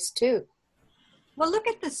recognized too. Well, look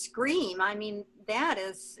at the scream. I mean, that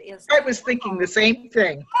is I was thinking the same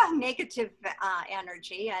thing. negative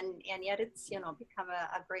energy, and yet it's become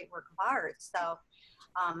a great work of art. So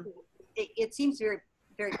it seems very,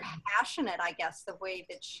 very passionate, I guess, the way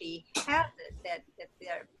that she has it. That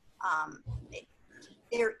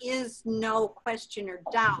there is no question or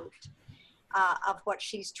doubt of what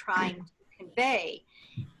she's trying to convey.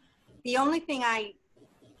 The only thing I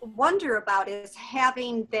wonder about is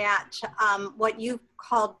having that what you've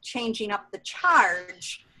called changing up the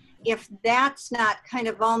charge. If that's not kind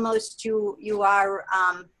of almost you're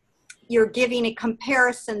giving a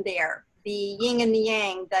comparison there, the yin and the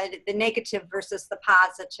yang, the negative versus the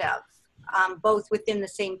positive, both within the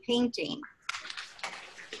same painting.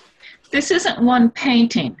 This isn't one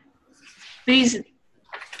painting. This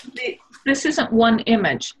isn't one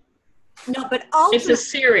image. No, but It's ultimately, a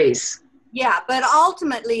series. yeah, but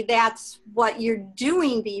ultimately that's what you're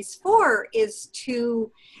doing these for, is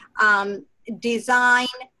to design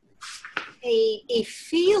a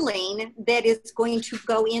feeling that is going to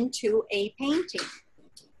go into a painting.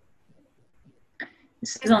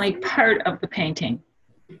 This is only part of the painting.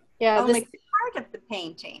 Yeah, Only part of the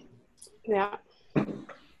painting. yeah.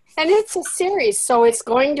 And it's a series, so it's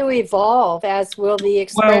going to evolve, as will the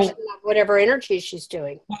expression of whatever energy she's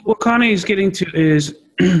doing. What Connie is getting to is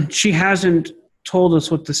she hasn't told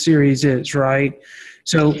us what the series is, right?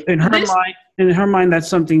 So in her mind, that's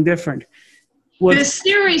something different. The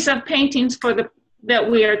series of paintings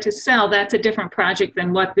that we are to sell, that's a different project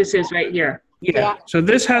than what this is right here. Yeah. So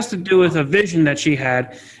this has to do with a vision that she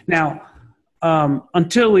had. Now,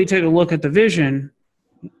 until we take a look at the vision,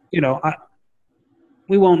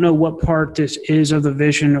 we won't know what part this is of the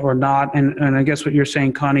vision or not. And I guess what you're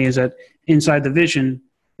saying, Connie, is that inside the vision,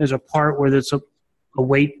 there's a part where there's a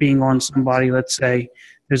weight being on somebody, let's say.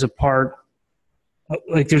 There's a part,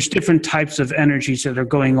 like there's different types of energies that are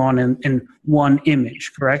going on in one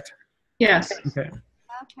image, correct? Yes. Okay.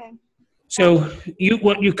 Okay. So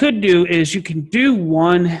what you could do is you can do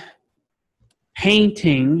one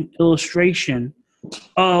painting illustration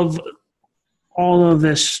of all of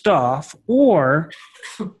this stuff, or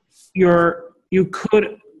you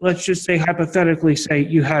could, let's just say hypothetically, say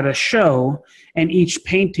you had a show and each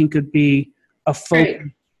painting could be a photo Right.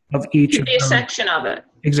 of each Could of be a them. section of it.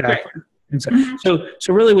 Exactly. Exactly.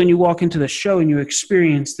 So really when you walk into the show and you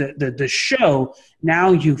experience the show,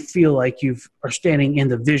 now you feel like you are standing in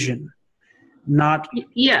the vision, not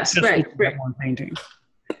Yes, just right, looking at one painting.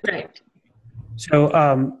 right. So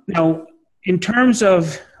now, in terms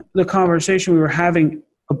of the conversation we were having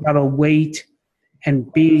about a weight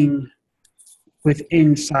and being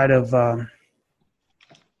inside of an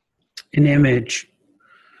image,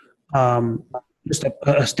 just a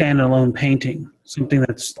standalone painting, something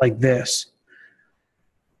that's like this.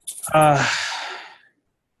 I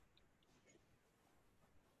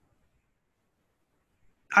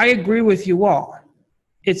agree with you all.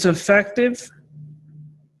 It's effective,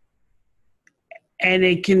 and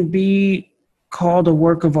it can be called a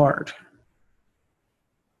work of art,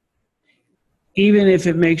 even if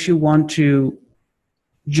it makes you want to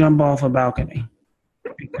jump off a balcony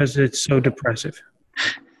because it's so depressive.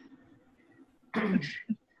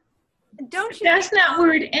 Don't you? That's not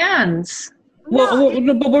where it ends. Well,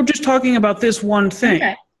 but we're just talking about this one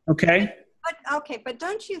thing, okay? But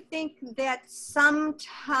don't you think that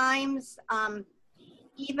sometimes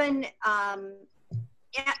even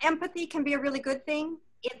empathy can be a really good thing?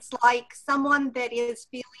 It's like someone that is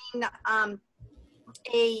feeling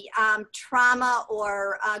a trauma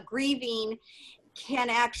or grieving can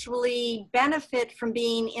actually benefit from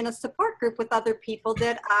being in a support group with other people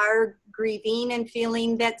that are grieving and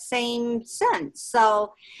feeling that same sense.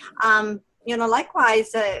 So,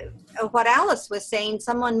 likewise, what Alice was saying,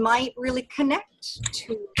 someone might really connect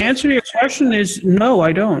to. Answer to your question is no,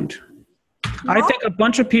 I don't. No? I think a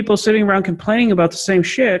bunch of people sitting around complaining about the same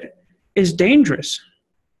shit is dangerous.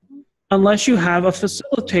 Unless you have a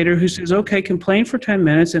facilitator who says, okay, complain for 10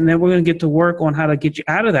 minutes and then we're going to get to work on how to get you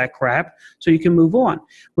out of that crap so you can move on.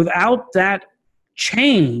 Without that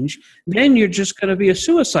change, then you're just going to be a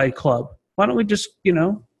suicide club. Why don't we just, get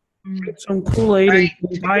some Kool-Aid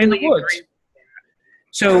and die in the woods?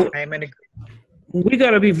 So we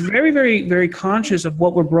got to be very, very, very conscious of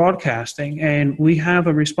what we're broadcasting, and we have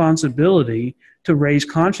a responsibility to raise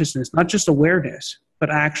consciousness, not just awareness, but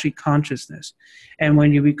actually consciousness. And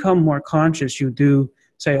when you become more conscious, you do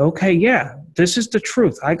say, okay, yeah, this is the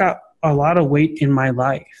truth. I got a lot of weight in my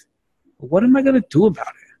life. What am I going to do about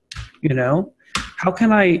it? How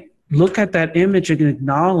can I look at that image and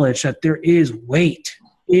acknowledge that there is weight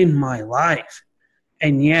in my life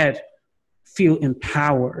and yet feel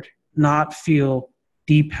empowered, not feel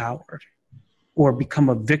depowered or become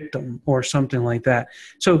a victim or something like that.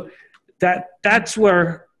 So that's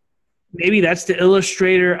where maybe that's the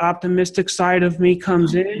illustrator optimistic side of me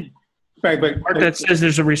comes in. Right, but That says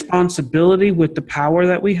there's a responsibility with the power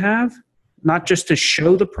that we have, not just to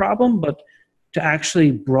show the problem, but to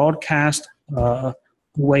actually broadcast a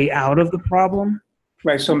way out of the problem.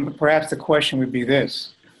 right. So perhaps the question would be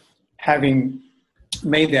this: having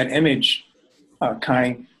made that image,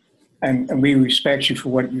 Connie, and we respect you for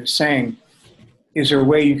what you're saying, is there a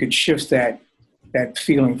way you could shift that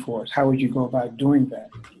feeling for us? How would you go about doing that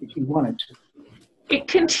if you wanted to? It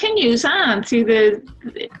continues on through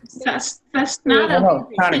that's not No,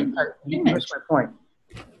 a Connie, that's my point.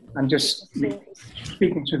 I'm just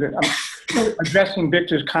speaking I'm addressing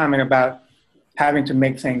Victor's comment about having to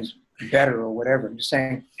make things better or whatever. I'm just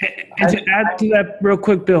saying. And to add to that real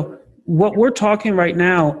quick, Bill, what we're talking right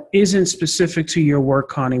now isn't specific to your work,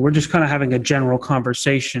 Connie. We're just kind of having a general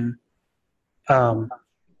conversation.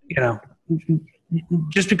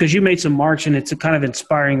 Just because you made some marks and it's kind of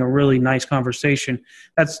inspiring a really nice conversation.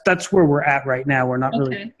 That's where we're at right now. We're not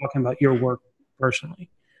really talking about your work personally.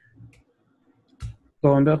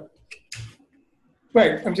 Go on, Bill.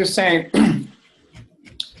 Right. I'm just saying.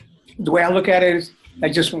 The way I look at it is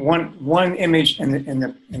like just one image in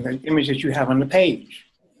the image that you have on the page,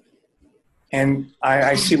 and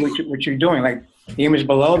I see what you're doing. Like the image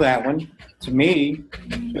below that one, to me,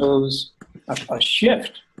 shows a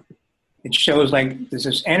shift. It shows like there's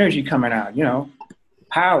this energy coming out,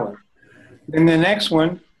 power. Then the next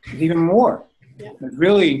one is even more,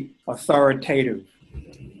 really authoritative.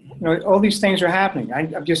 All these things are happening.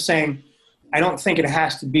 I'm just saying, I don't think it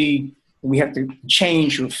has to be, we have to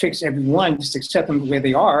change or fix everyone, just accept them the way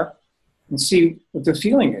they are and see what the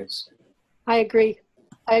feeling is. I agree.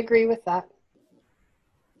 I agree with that.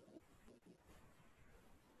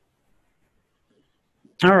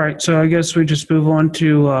 All right, so I guess we just move on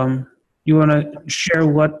to, you want to share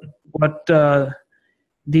what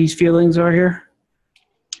these feelings are here?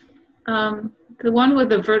 The one with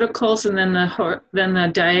the verticals and then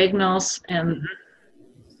the diagonals, and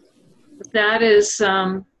that is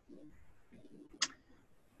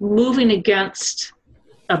moving against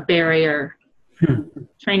a barrier,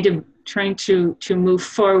 trying to move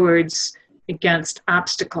forwards against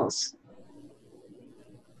obstacles.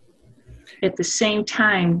 At the same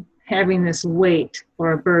time, having this weight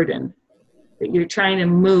or a burden that you're trying to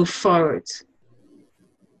move forwards.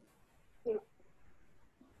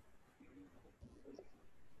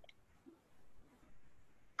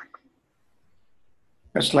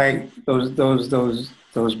 It's like those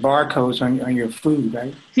barcodes on your food,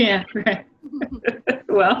 right? Yeah, right.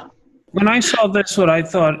 Well, When I saw this, what I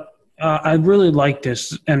thought, I really like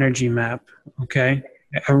this energy map, okay?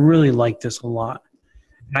 I really like this a lot.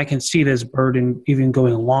 And I can see this burden even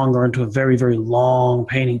going longer into a very, very long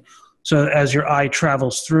painting. So as your eye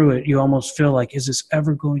travels through it, you almost feel like, is this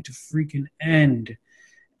ever going to freaking end?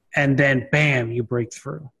 And then, bam, you break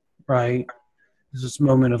through, right? There's this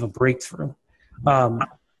moment of a breakthrough.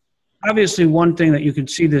 Obviously, one thing that you can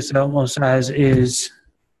see this almost as is,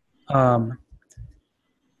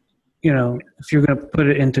 you know, if you're going to put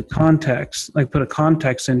it into context, like put a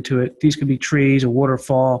context into it, these could be trees, a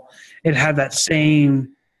waterfall. It had that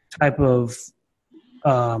same type of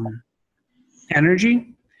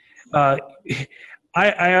energy. I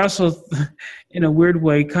also, in a weird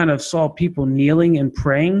way, kind of saw people kneeling and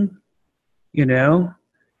praying, you know,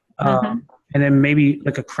 and then maybe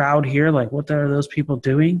like a crowd here, like what are those people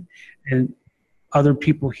doing? And other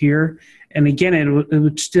people here. And again, it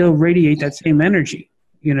would still radiate that same energy,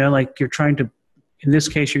 you know, like you're trying to, in this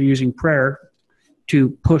case, you're using prayer to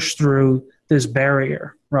push through this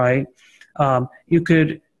barrier, right? You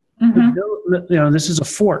could, you know, this is a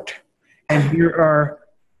fort, and here are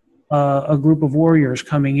a group of warriors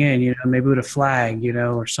coming in, you know, maybe with a flag, you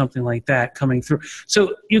know, or something like that coming through.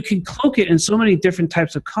 So you can cloak it in so many different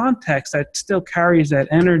types of contexts that still carries that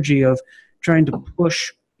energy of trying to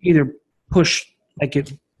push, either push like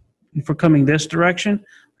it, if we're coming this direction,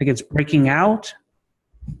 like it's breaking out,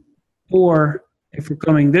 or if we're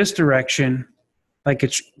coming this direction, like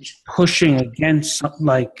it's pushing against,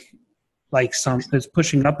 it's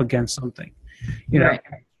pushing up against something, you know. right.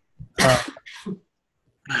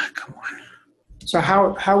 Come on. So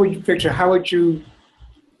how would you picture, how would you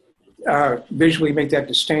visually make that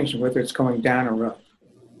distinction, whether it's going down or up?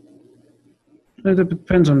 It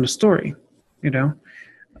depends on the story, you know.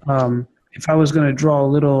 If I was going to draw a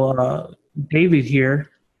little David here,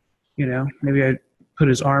 you know, maybe I'd put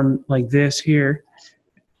his arm like this here,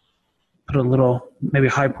 put a little, maybe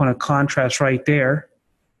high point of contrast right there.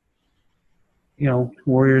 You know,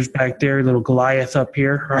 warriors back there, little Goliath up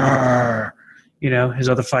here, you know, his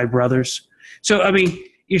other 5 brothers. So, I mean,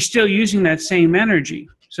 you're still using that same energy.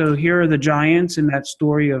 So here are the giants in that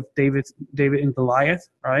story of David and Goliath,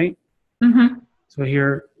 right? So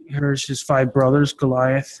here's his 5 brothers,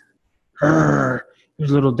 Goliath. Here's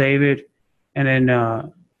little David. And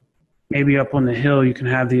then maybe up on the hill, you can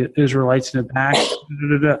have the Israelites in the back.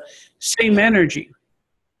 Same energy.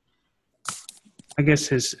 I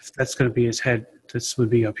guess if that's going to be his head, this would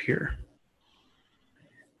be up here.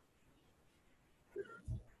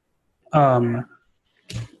 That's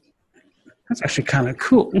actually kind of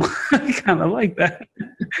cool. I kind of like that.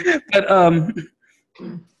 But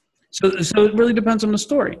so it really depends on the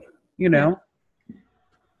story, you know.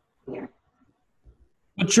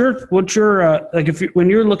 What's your like when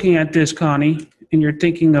you're looking at this, Connie, and you're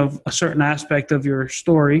thinking of a certain aspect of your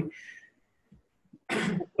story,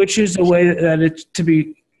 which is the way that it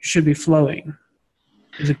should be flowing?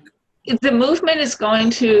 If the movement is going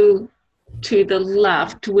to the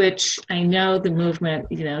left, which I know the movement,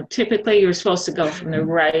 you know, typically you're supposed to go from the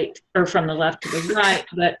right or from the left to the right,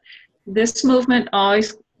 but this movement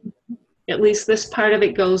always, at least this part of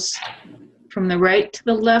it, goes from the right to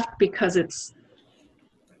the left because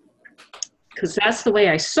that's the way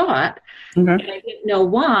I saw it. Okay. And I didn't know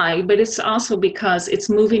why, but it's also because it's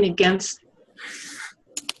moving against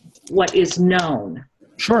what is known.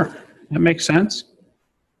 Sure, that makes sense.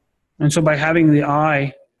 And so by having the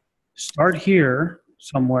eye start here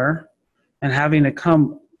somewhere and having it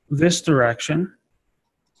come this direction,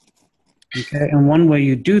 okay, and one way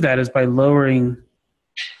you do that is by lowering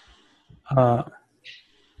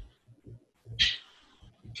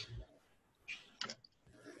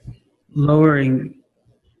lowering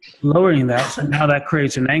that. So now that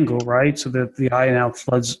creates an angle, right? So that the eye now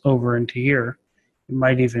floods over into here. It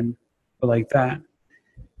might even go like that.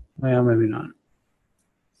 Well, maybe not.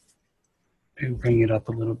 Maybe bring it up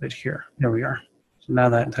a little bit here. There we are. So now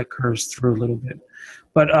that curves through a little bit.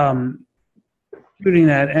 But shooting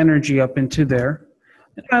that energy up into there,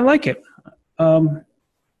 I like it.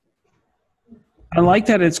 I like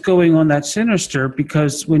that it's going on that sinister,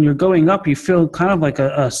 because when you're going up, you feel kind of like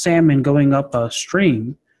a salmon going up a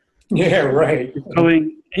stream. Yeah, right.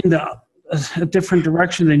 Going in a different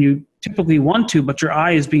direction than you typically want to, but your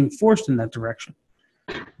eye is being forced in that direction.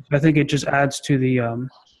 I think it just adds to the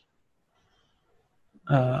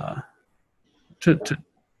to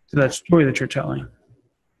that story that you're telling.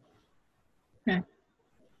 Okay.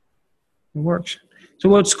 It works. So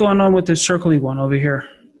what's going on with this circly one over here?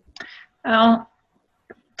 Well,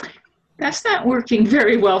 that's not working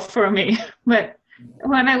very well for me. But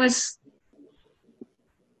when I was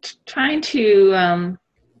trying to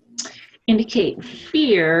indicate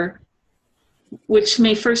fear, which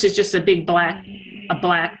may first is just a big blackness,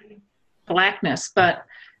 but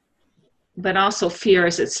also fear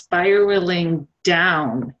as it's spiraling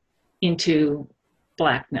down into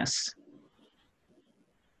blackness.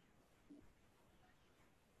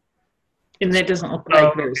 And that doesn't look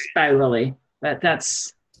like very spirally, but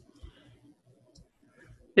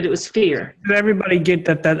it was fear. Did everybody get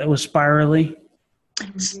that it was spirally?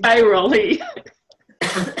 Spiraling.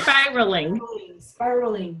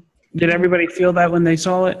 Spiraling. Did everybody feel that when they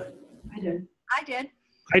saw it? I did. I did.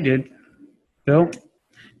 I did. Bill?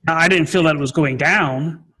 Now, I didn't feel that it was going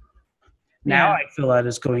down. Now Yeah. I feel that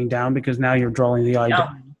it's going down because now you're drawing the eye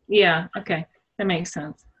down. Yeah, okay. That makes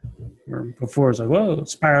sense. Where before it's like, whoa,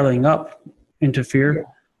 it's spiraling up into fear.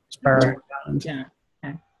 Spiraling down.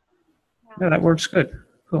 Yeah. Yeah, that works good.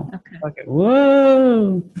 Cool. Okay. I like it.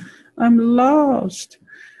 Whoa, I'm lost.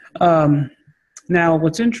 Now,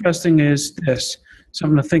 what's interesting is this.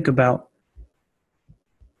 Something to think about.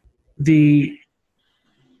 Do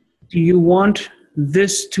you want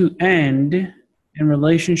this to end in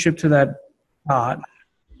relationship to that dot,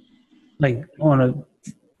 like on a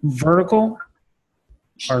vertical,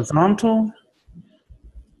 horizontal,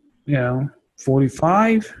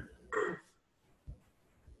 45?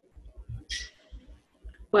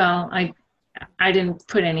 Well, I didn't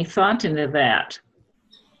put any thought into that.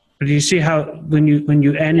 But do you see how when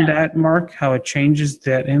you end Yeah. that mark, how it changes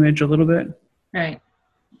that image a little bit? Right.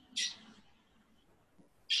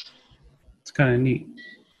 It's kind of neat.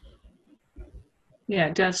 Yeah,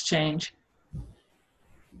 it does change.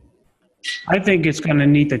 I think it's kind of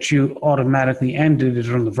neat that you automatically ended it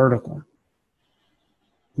on the vertical.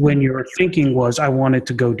 When your thinking was, I want it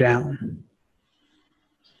to go down.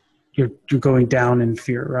 You're going down in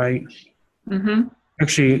fear, right? Mm-hmm.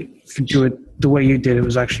 Actually, if you do it the way you did, it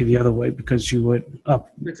was actually the other way because you went up.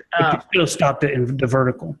 It's But you up. still stopped it in the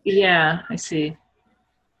vertical. Yeah, I see.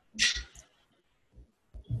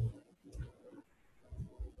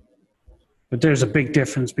 But there's a big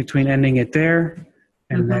difference between ending it there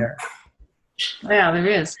and Mhm. there. Yeah, there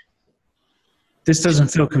is. This doesn't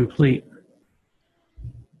feel complete.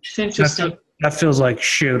 It's interesting. That feels like,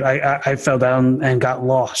 shoot, I fell down and got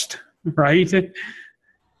lost, right?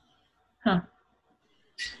 Huh.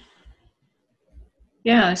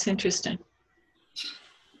 Yeah, that's interesting.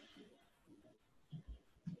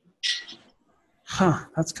 Huh,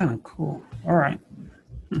 that's kind of cool. All right.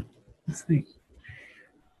 Let's see.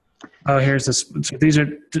 Oh, here's this. So these are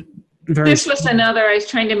very... This was another, I was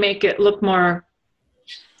trying to make it look more,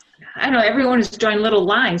 I don't know, everyone is drawing little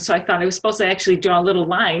lines, so I thought I was supposed to actually draw little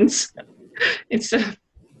lines instead of,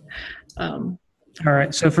 All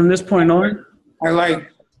right, so from this point on, I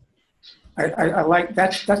like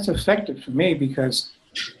that's effective for me because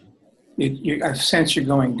I sense you're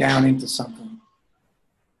going down into something.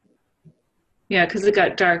 yeah, because it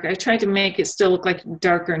got dark. I tried to make it still look like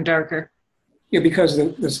darker and darker. Yeah, because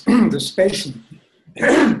the spacing,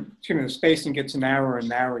 the spacing gets narrower and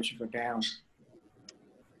narrower as you go down.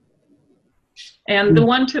 And the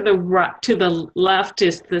one to the left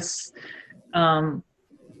is this,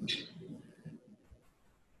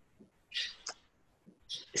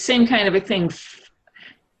 same kind of a thing.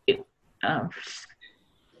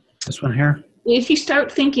 this one here. If you start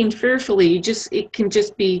thinking fearfully, you just can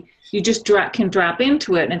drop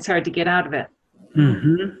into it and it's hard to get out of it.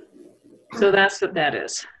 Mm-hmm. So that's what that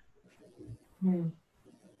is. And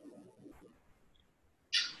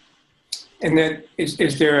then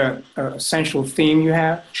is there a central theme you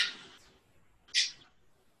have?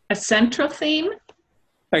 A central theme?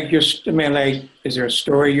 Like I mean, like, is there a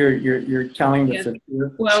story you're telling Yeah. with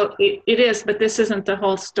the? Well, it is, but this isn't the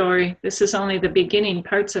whole story. This is only the beginning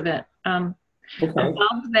parts of it. Okay.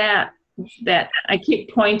 Above that I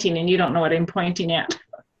keep pointing, and you don't know what I'm pointing at.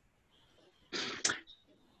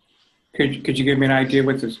 Could you give me an idea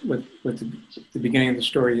what the beginning of the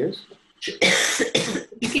story is? The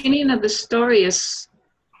beginning of the story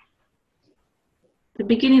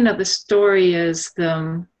is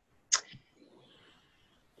the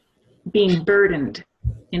being burdened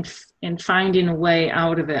and finding a way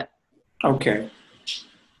out of it. Okay.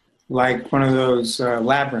 Like one of those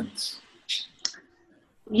labyrinths.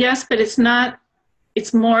 Yes, but it's not.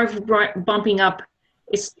 It's more of bumping up.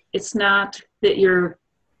 It's not that you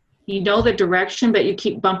know the direction, but you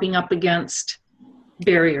keep bumping up against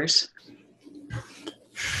barriers.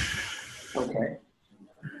 Okay.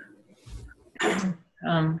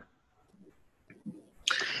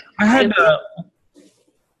 I had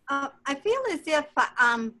I feel as if,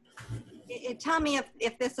 tell me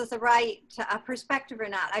if this is the right perspective or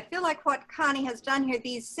not. I feel like what Connie has done here,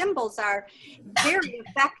 these symbols are very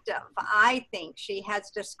effective. I think she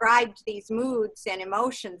has described these moods and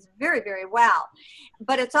emotions very, very well.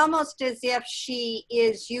 But it's almost as if she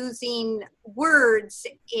is using words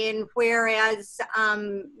whereas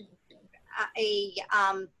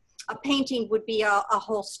a painting would be a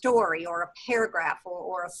whole story or a paragraph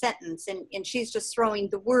or a sentence, and she's just throwing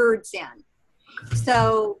the words in.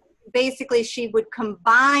 So basically she would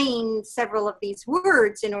combine several of these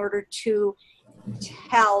words in order to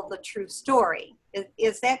tell the true story.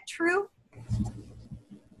 Is that true?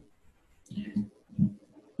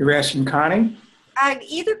 You're asking Connie?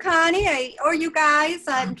 Either Connie or you guys.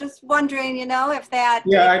 I'm just wondering, if that.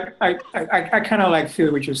 Yeah, I kind of like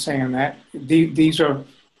feel what you're saying. That these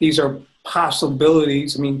are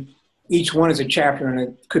possibilities. I mean, each one is a chapter, and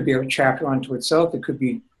it could be a chapter unto itself. It could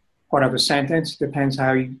be part of a sentence. It depends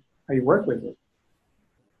how you work with it.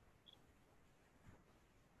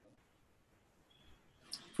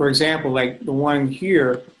 For example, like the one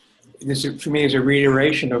here, this for me is a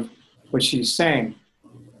reiteration of what she's saying.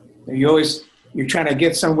 You're trying to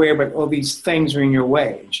get somewhere, but all these things are in your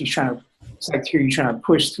way. It's like here you're trying to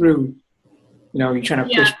push through. You're trying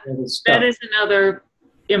to push through this stuff. That is another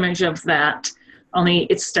image of that. Only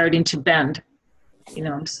it's starting to bend.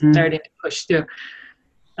 I'm starting to push through.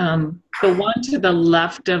 The one to the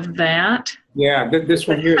left of that. Yeah, this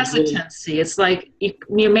one here. Hesitancy. It's like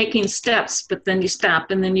you're making steps, but then you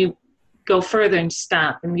stop, and then you go further and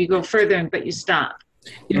stop, and you go further, but you stop.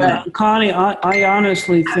 Yeah, Connie, I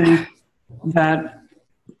honestly think that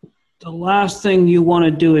the last thing you want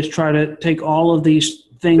to do is try to take all of these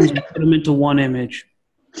things and put them into one image.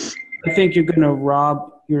 I think you're going to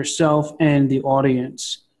rob yourself and the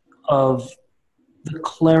audience of the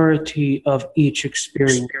clarity of each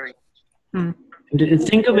experience. And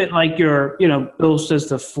think of it like Bill says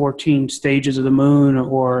the 14 stages of the moon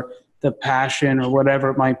or the passion or whatever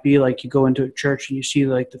it might be. Like you go into a church and you see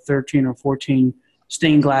like the 13 or 14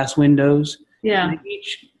 stained glass windows. Yeah.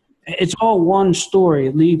 It's all one story.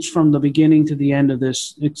 It leads from the beginning to the end of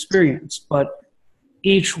this experience, but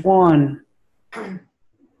each one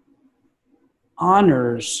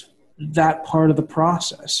honors that part of the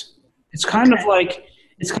process. It's kind of like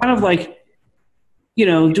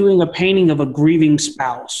doing a painting of a grieving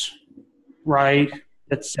spouse, right?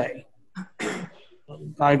 Let's say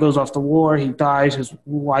guy goes off to war, he dies, his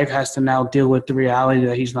wife has to now deal with the reality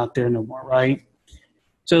that he's not there no more, right?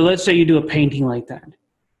 So let's say you do a painting like that.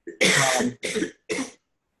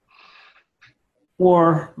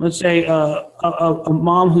 Or let's say a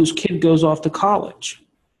mom whose kid goes off to college,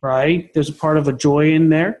 right? There's a part of a joy in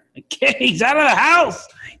there. Like, he's out of the house,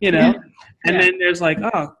 And then there's like,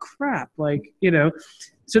 oh, crap. Like,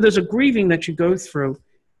 so there's a grieving that you go through.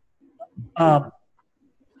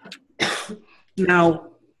 Now,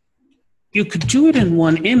 you could do it in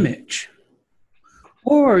one image,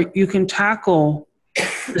 or you can tackle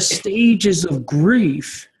the stages of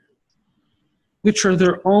grief, which are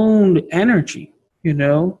their own energy.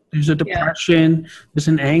 There's a depression, there's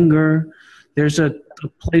an anger, there's a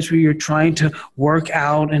place where you're trying to work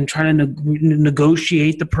out and trying to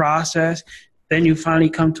negotiate the process. Then you finally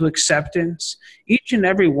come to acceptance. Each and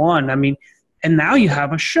every one. I mean, and now you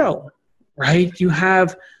have a show, right? You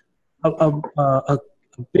have a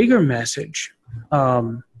bigger message.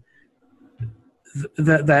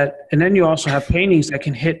 That, and then you also have paintings that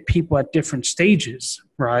can hit people at different stages,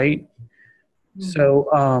 right? So,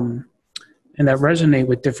 and that resonate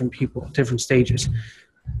with different people, different stages.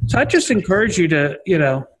 So I just encourage you to,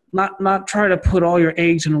 not try to put all your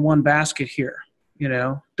eggs in one basket here,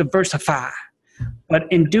 diversify.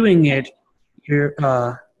 But in doing it,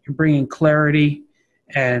 you're bringing clarity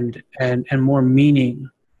and more meaning.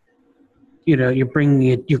 You know, you're bringing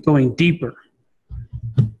it. You're going deeper.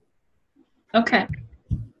 Okay.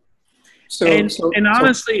 And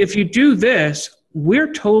honestly, if you do this,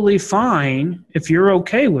 we're totally fine if you're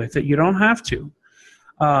okay with it. You don't have to.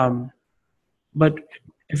 But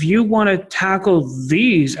if you want to tackle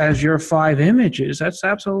these as your 5 images, that's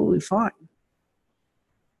absolutely fine.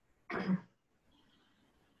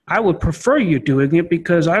 I would prefer you doing it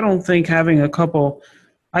because I don't think having a couple,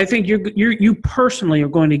 I think you personally are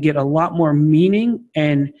going to get a lot more meaning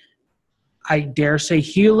and, I dare say,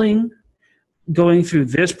 healing going through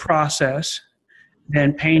this process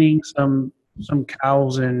than painting some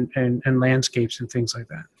cows and landscapes and things like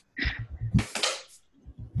that.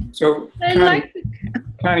 So, I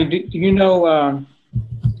Connie, do you know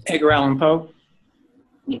Edgar Allan Poe?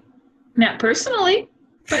 not personally,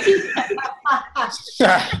 but you,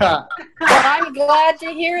 Well, I'm glad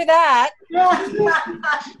to hear that.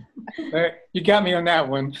 You got me on that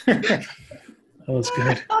one. That was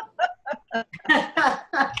good.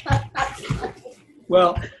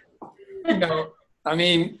 Well, you know, I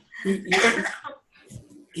mean,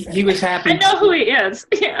 he was happy. I know who he is.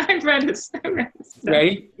 Yeah, I've read his stuff.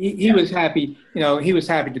 Right? He was happy. You know, he was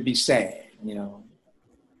happy to be sad. You know,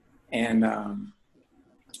 and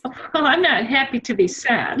Well, I'm not happy to be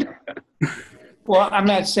sad. well, I'm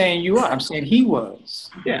not saying you are. I'm saying he was.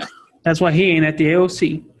 Yeah. That's why he ain't at the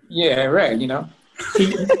AOC. Yeah, right. You know,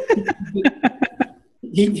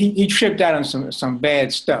 he tripped out on some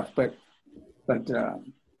bad stuff, but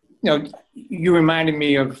you know, you reminded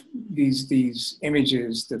me of these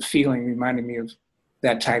images. The feeling reminded me of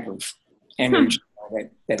that type of energy,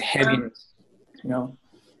 that heaviness. You know,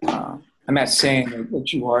 I'm not saying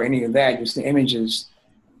that you are any of that. Just the images.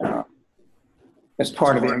 That's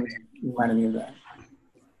part of it. Reminded me of that.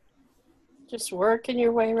 Just working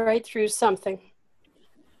your way right through something.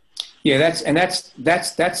 Yeah, that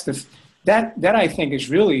I think is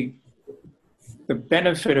really the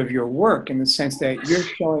benefit of your work, in the sense that you're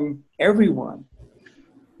showing everyone,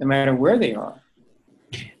 no matter where they are,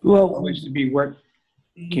 always to be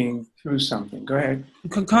working through something. Go ahead.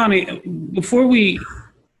 Connie, before we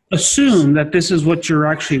assume that this is what you're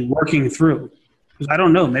actually working through, because I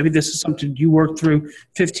don't know, maybe this is something you worked through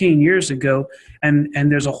 15 years ago, and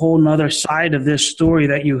there's a whole nother side of this story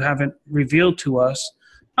that you haven't revealed to us.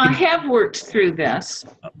 I have worked through this.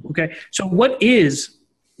 Okay, so what is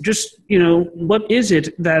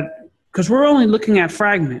it that, because we're only looking at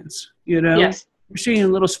fragments, you know? Yes. We're seeing a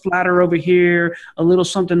little splatter over here, a little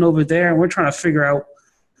something over there, and we're trying to figure out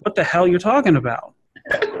what the hell you're talking about,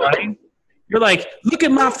 right? You're like, look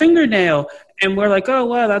at my fingernail. And we're like, oh,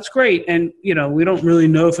 wow, that's great. And, you know, we don't really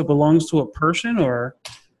know if it belongs to a person or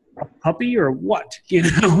a puppy or what, you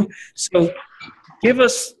know? So give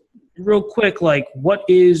us real quick, like, what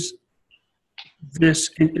is this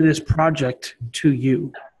project to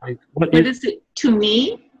you? Like, what is it to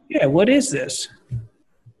me? Yeah, what is this?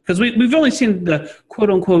 Because we've only seen the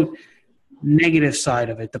quote-unquote negative side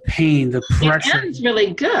of it, the pain, the pressure. It ends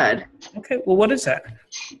really good. Okay, well, what is that?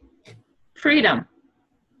 Freedom.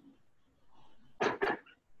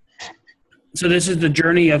 So this is the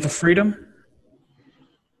journey of freedom?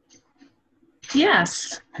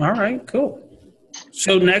 Yes. All right, cool.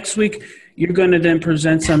 So next week, you're going to then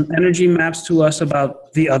present some energy maps to us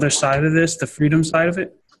about the other side of this, the freedom side of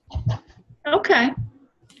it? Okay.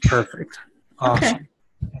 Perfect. Awesome. Okay.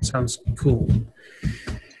 That sounds cool.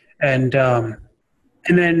 And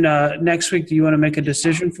then next week, do you want to make a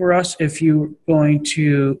decision for us if you're going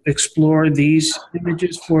to explore these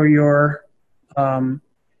images for your for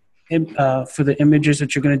the images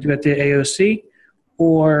that you're going to do at the AOC,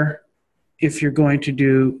 or if you're going to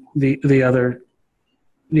do the other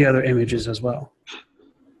images as well?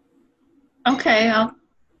 Okay.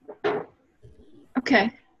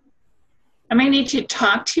 Okay. I may need to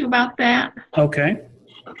talk to you about that. Okay.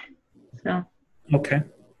 So. Okay.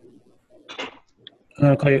 I'm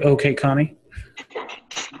going to call you okay, Connie.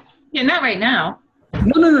 Yeah, not right now.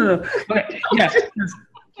 No. Okay. Yeah.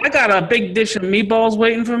 I got a big dish of meatballs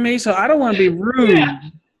waiting for me, so I don't want to be rude. Yeah.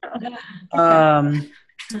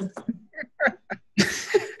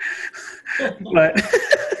 But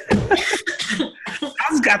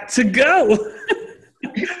I've got to go.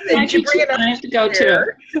 I have to go too.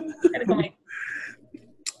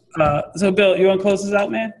 So, Bill, you want to close this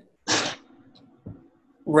out, man?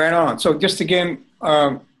 Right on. So just again,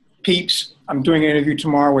 peeps, I'm doing an interview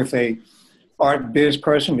tomorrow with a art biz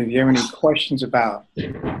person. If you have any questions about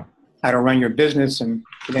how to run your business and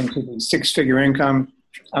get into the 6-figure income,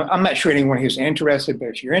 I'm not sure anyone who's interested, but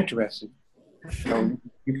if you're interested, you know,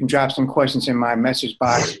 you can drop some questions in my message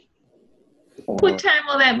box. What time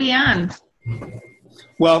will that be on?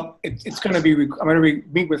 Well, it's going to be. I'm going to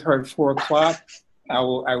meet with her at 4 o'clock. I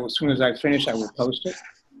will. As soon as I finish, I will post it.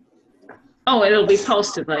 Oh, it'll be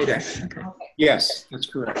posted later. Okay. Yes, that's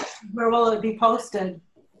correct. Where will it be posted?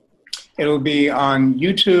 It'll be on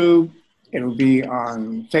YouTube. It'll be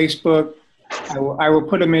on Facebook. I will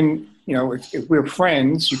put them in. You know, if we're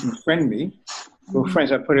friends, you can friend me. If we're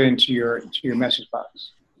friends, I put it into your message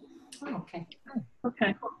box. Oh, okay.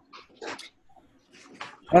 Okay.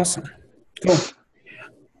 Awesome. Cool.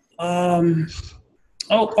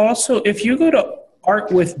 Also, if you go to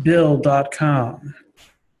artwithbill.com,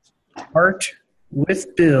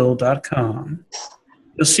 artwithbill.com,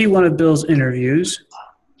 you'll see one of Bill's interviews.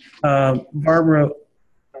 Barbara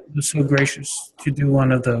was so gracious to do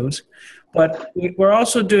one of those. But we're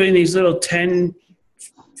also doing these little 10,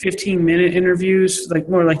 15-minute interviews, like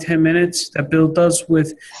more like 10 minutes, that Bill does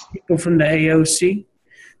with people from the AOC.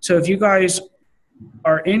 So if you guys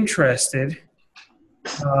are interested,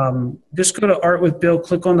 just go to Art with Bill,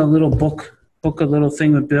 click on the little book a little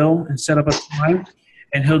thing with Bill, and set up a time,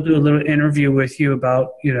 and he'll do a little interview with you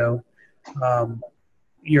about,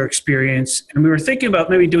 your experience. And we were thinking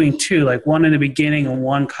about maybe doing 2, like one in the beginning and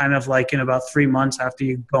one kind of like in about 3 months after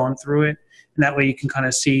you've gone through it. And that way you can kind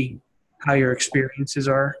of see how your experiences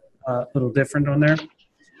are a little different on there.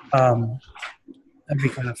 That'd be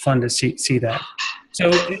kind of fun to see that.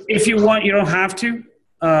 So if you want, you don't have to.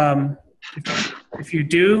 If you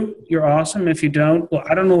do, you're awesome. If you don't, well,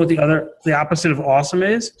 I don't know what the opposite of awesome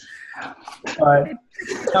is. But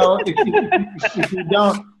no, if you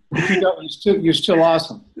don't, you're still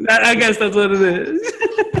awesome. I guess that's what it is.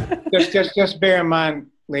 just bear in mind,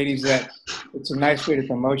 ladies, that it's a nice way to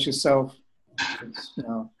promote yourself. It's,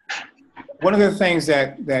 one of the things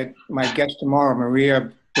that my guest tomorrow,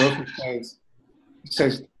 Maria Broker,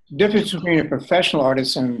 says the difference between a professional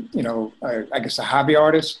artist and I guess a hobby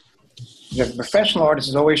artist. The professional artist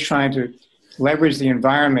is always trying to leverage the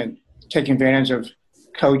environment, take advantage of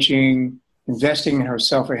coaching, investing in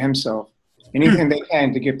herself or himself, anything they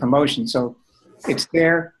can to get promotion. So it's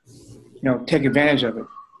there, take advantage of it.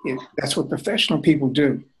 That's what professional people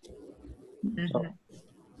do. So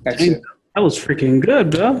that's it. That was freaking good,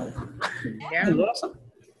 Bill. Yeah. That was awesome.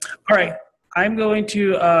 All right. I'm going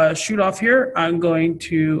to shoot off here. I'm going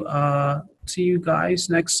to see you guys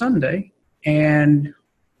next Sunday. And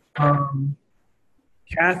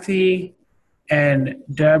Kathy and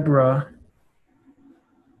Deborah,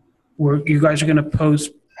 you guys are going to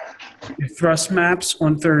post your thrust maps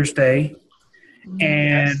on Thursday.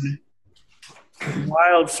 And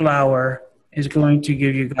Wildflower is going to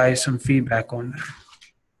give you guys some feedback on that.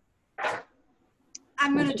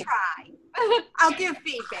 I'm going to try. I'll give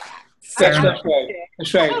feedback. That's right.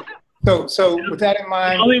 That's right. So with that in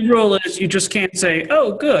mind, the only rule is you just can't say,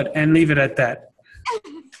 "Oh, good," and leave it at that.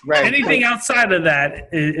 Right. Anything outside of that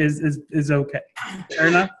is okay. Fair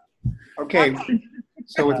enough. Okay.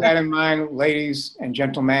 So with that in mind, ladies and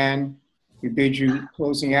gentlemen, we bid you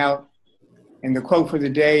closing out. And the quote for the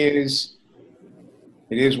day is,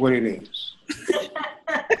 "It is what it is."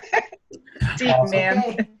 Deep, man.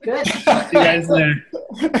 Okay, good. See you guys later.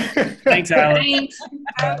 Thanks, Alex.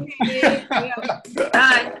 Thanks. Okay.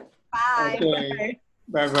 Bye. Bye. Okay.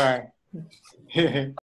 Bye-bye.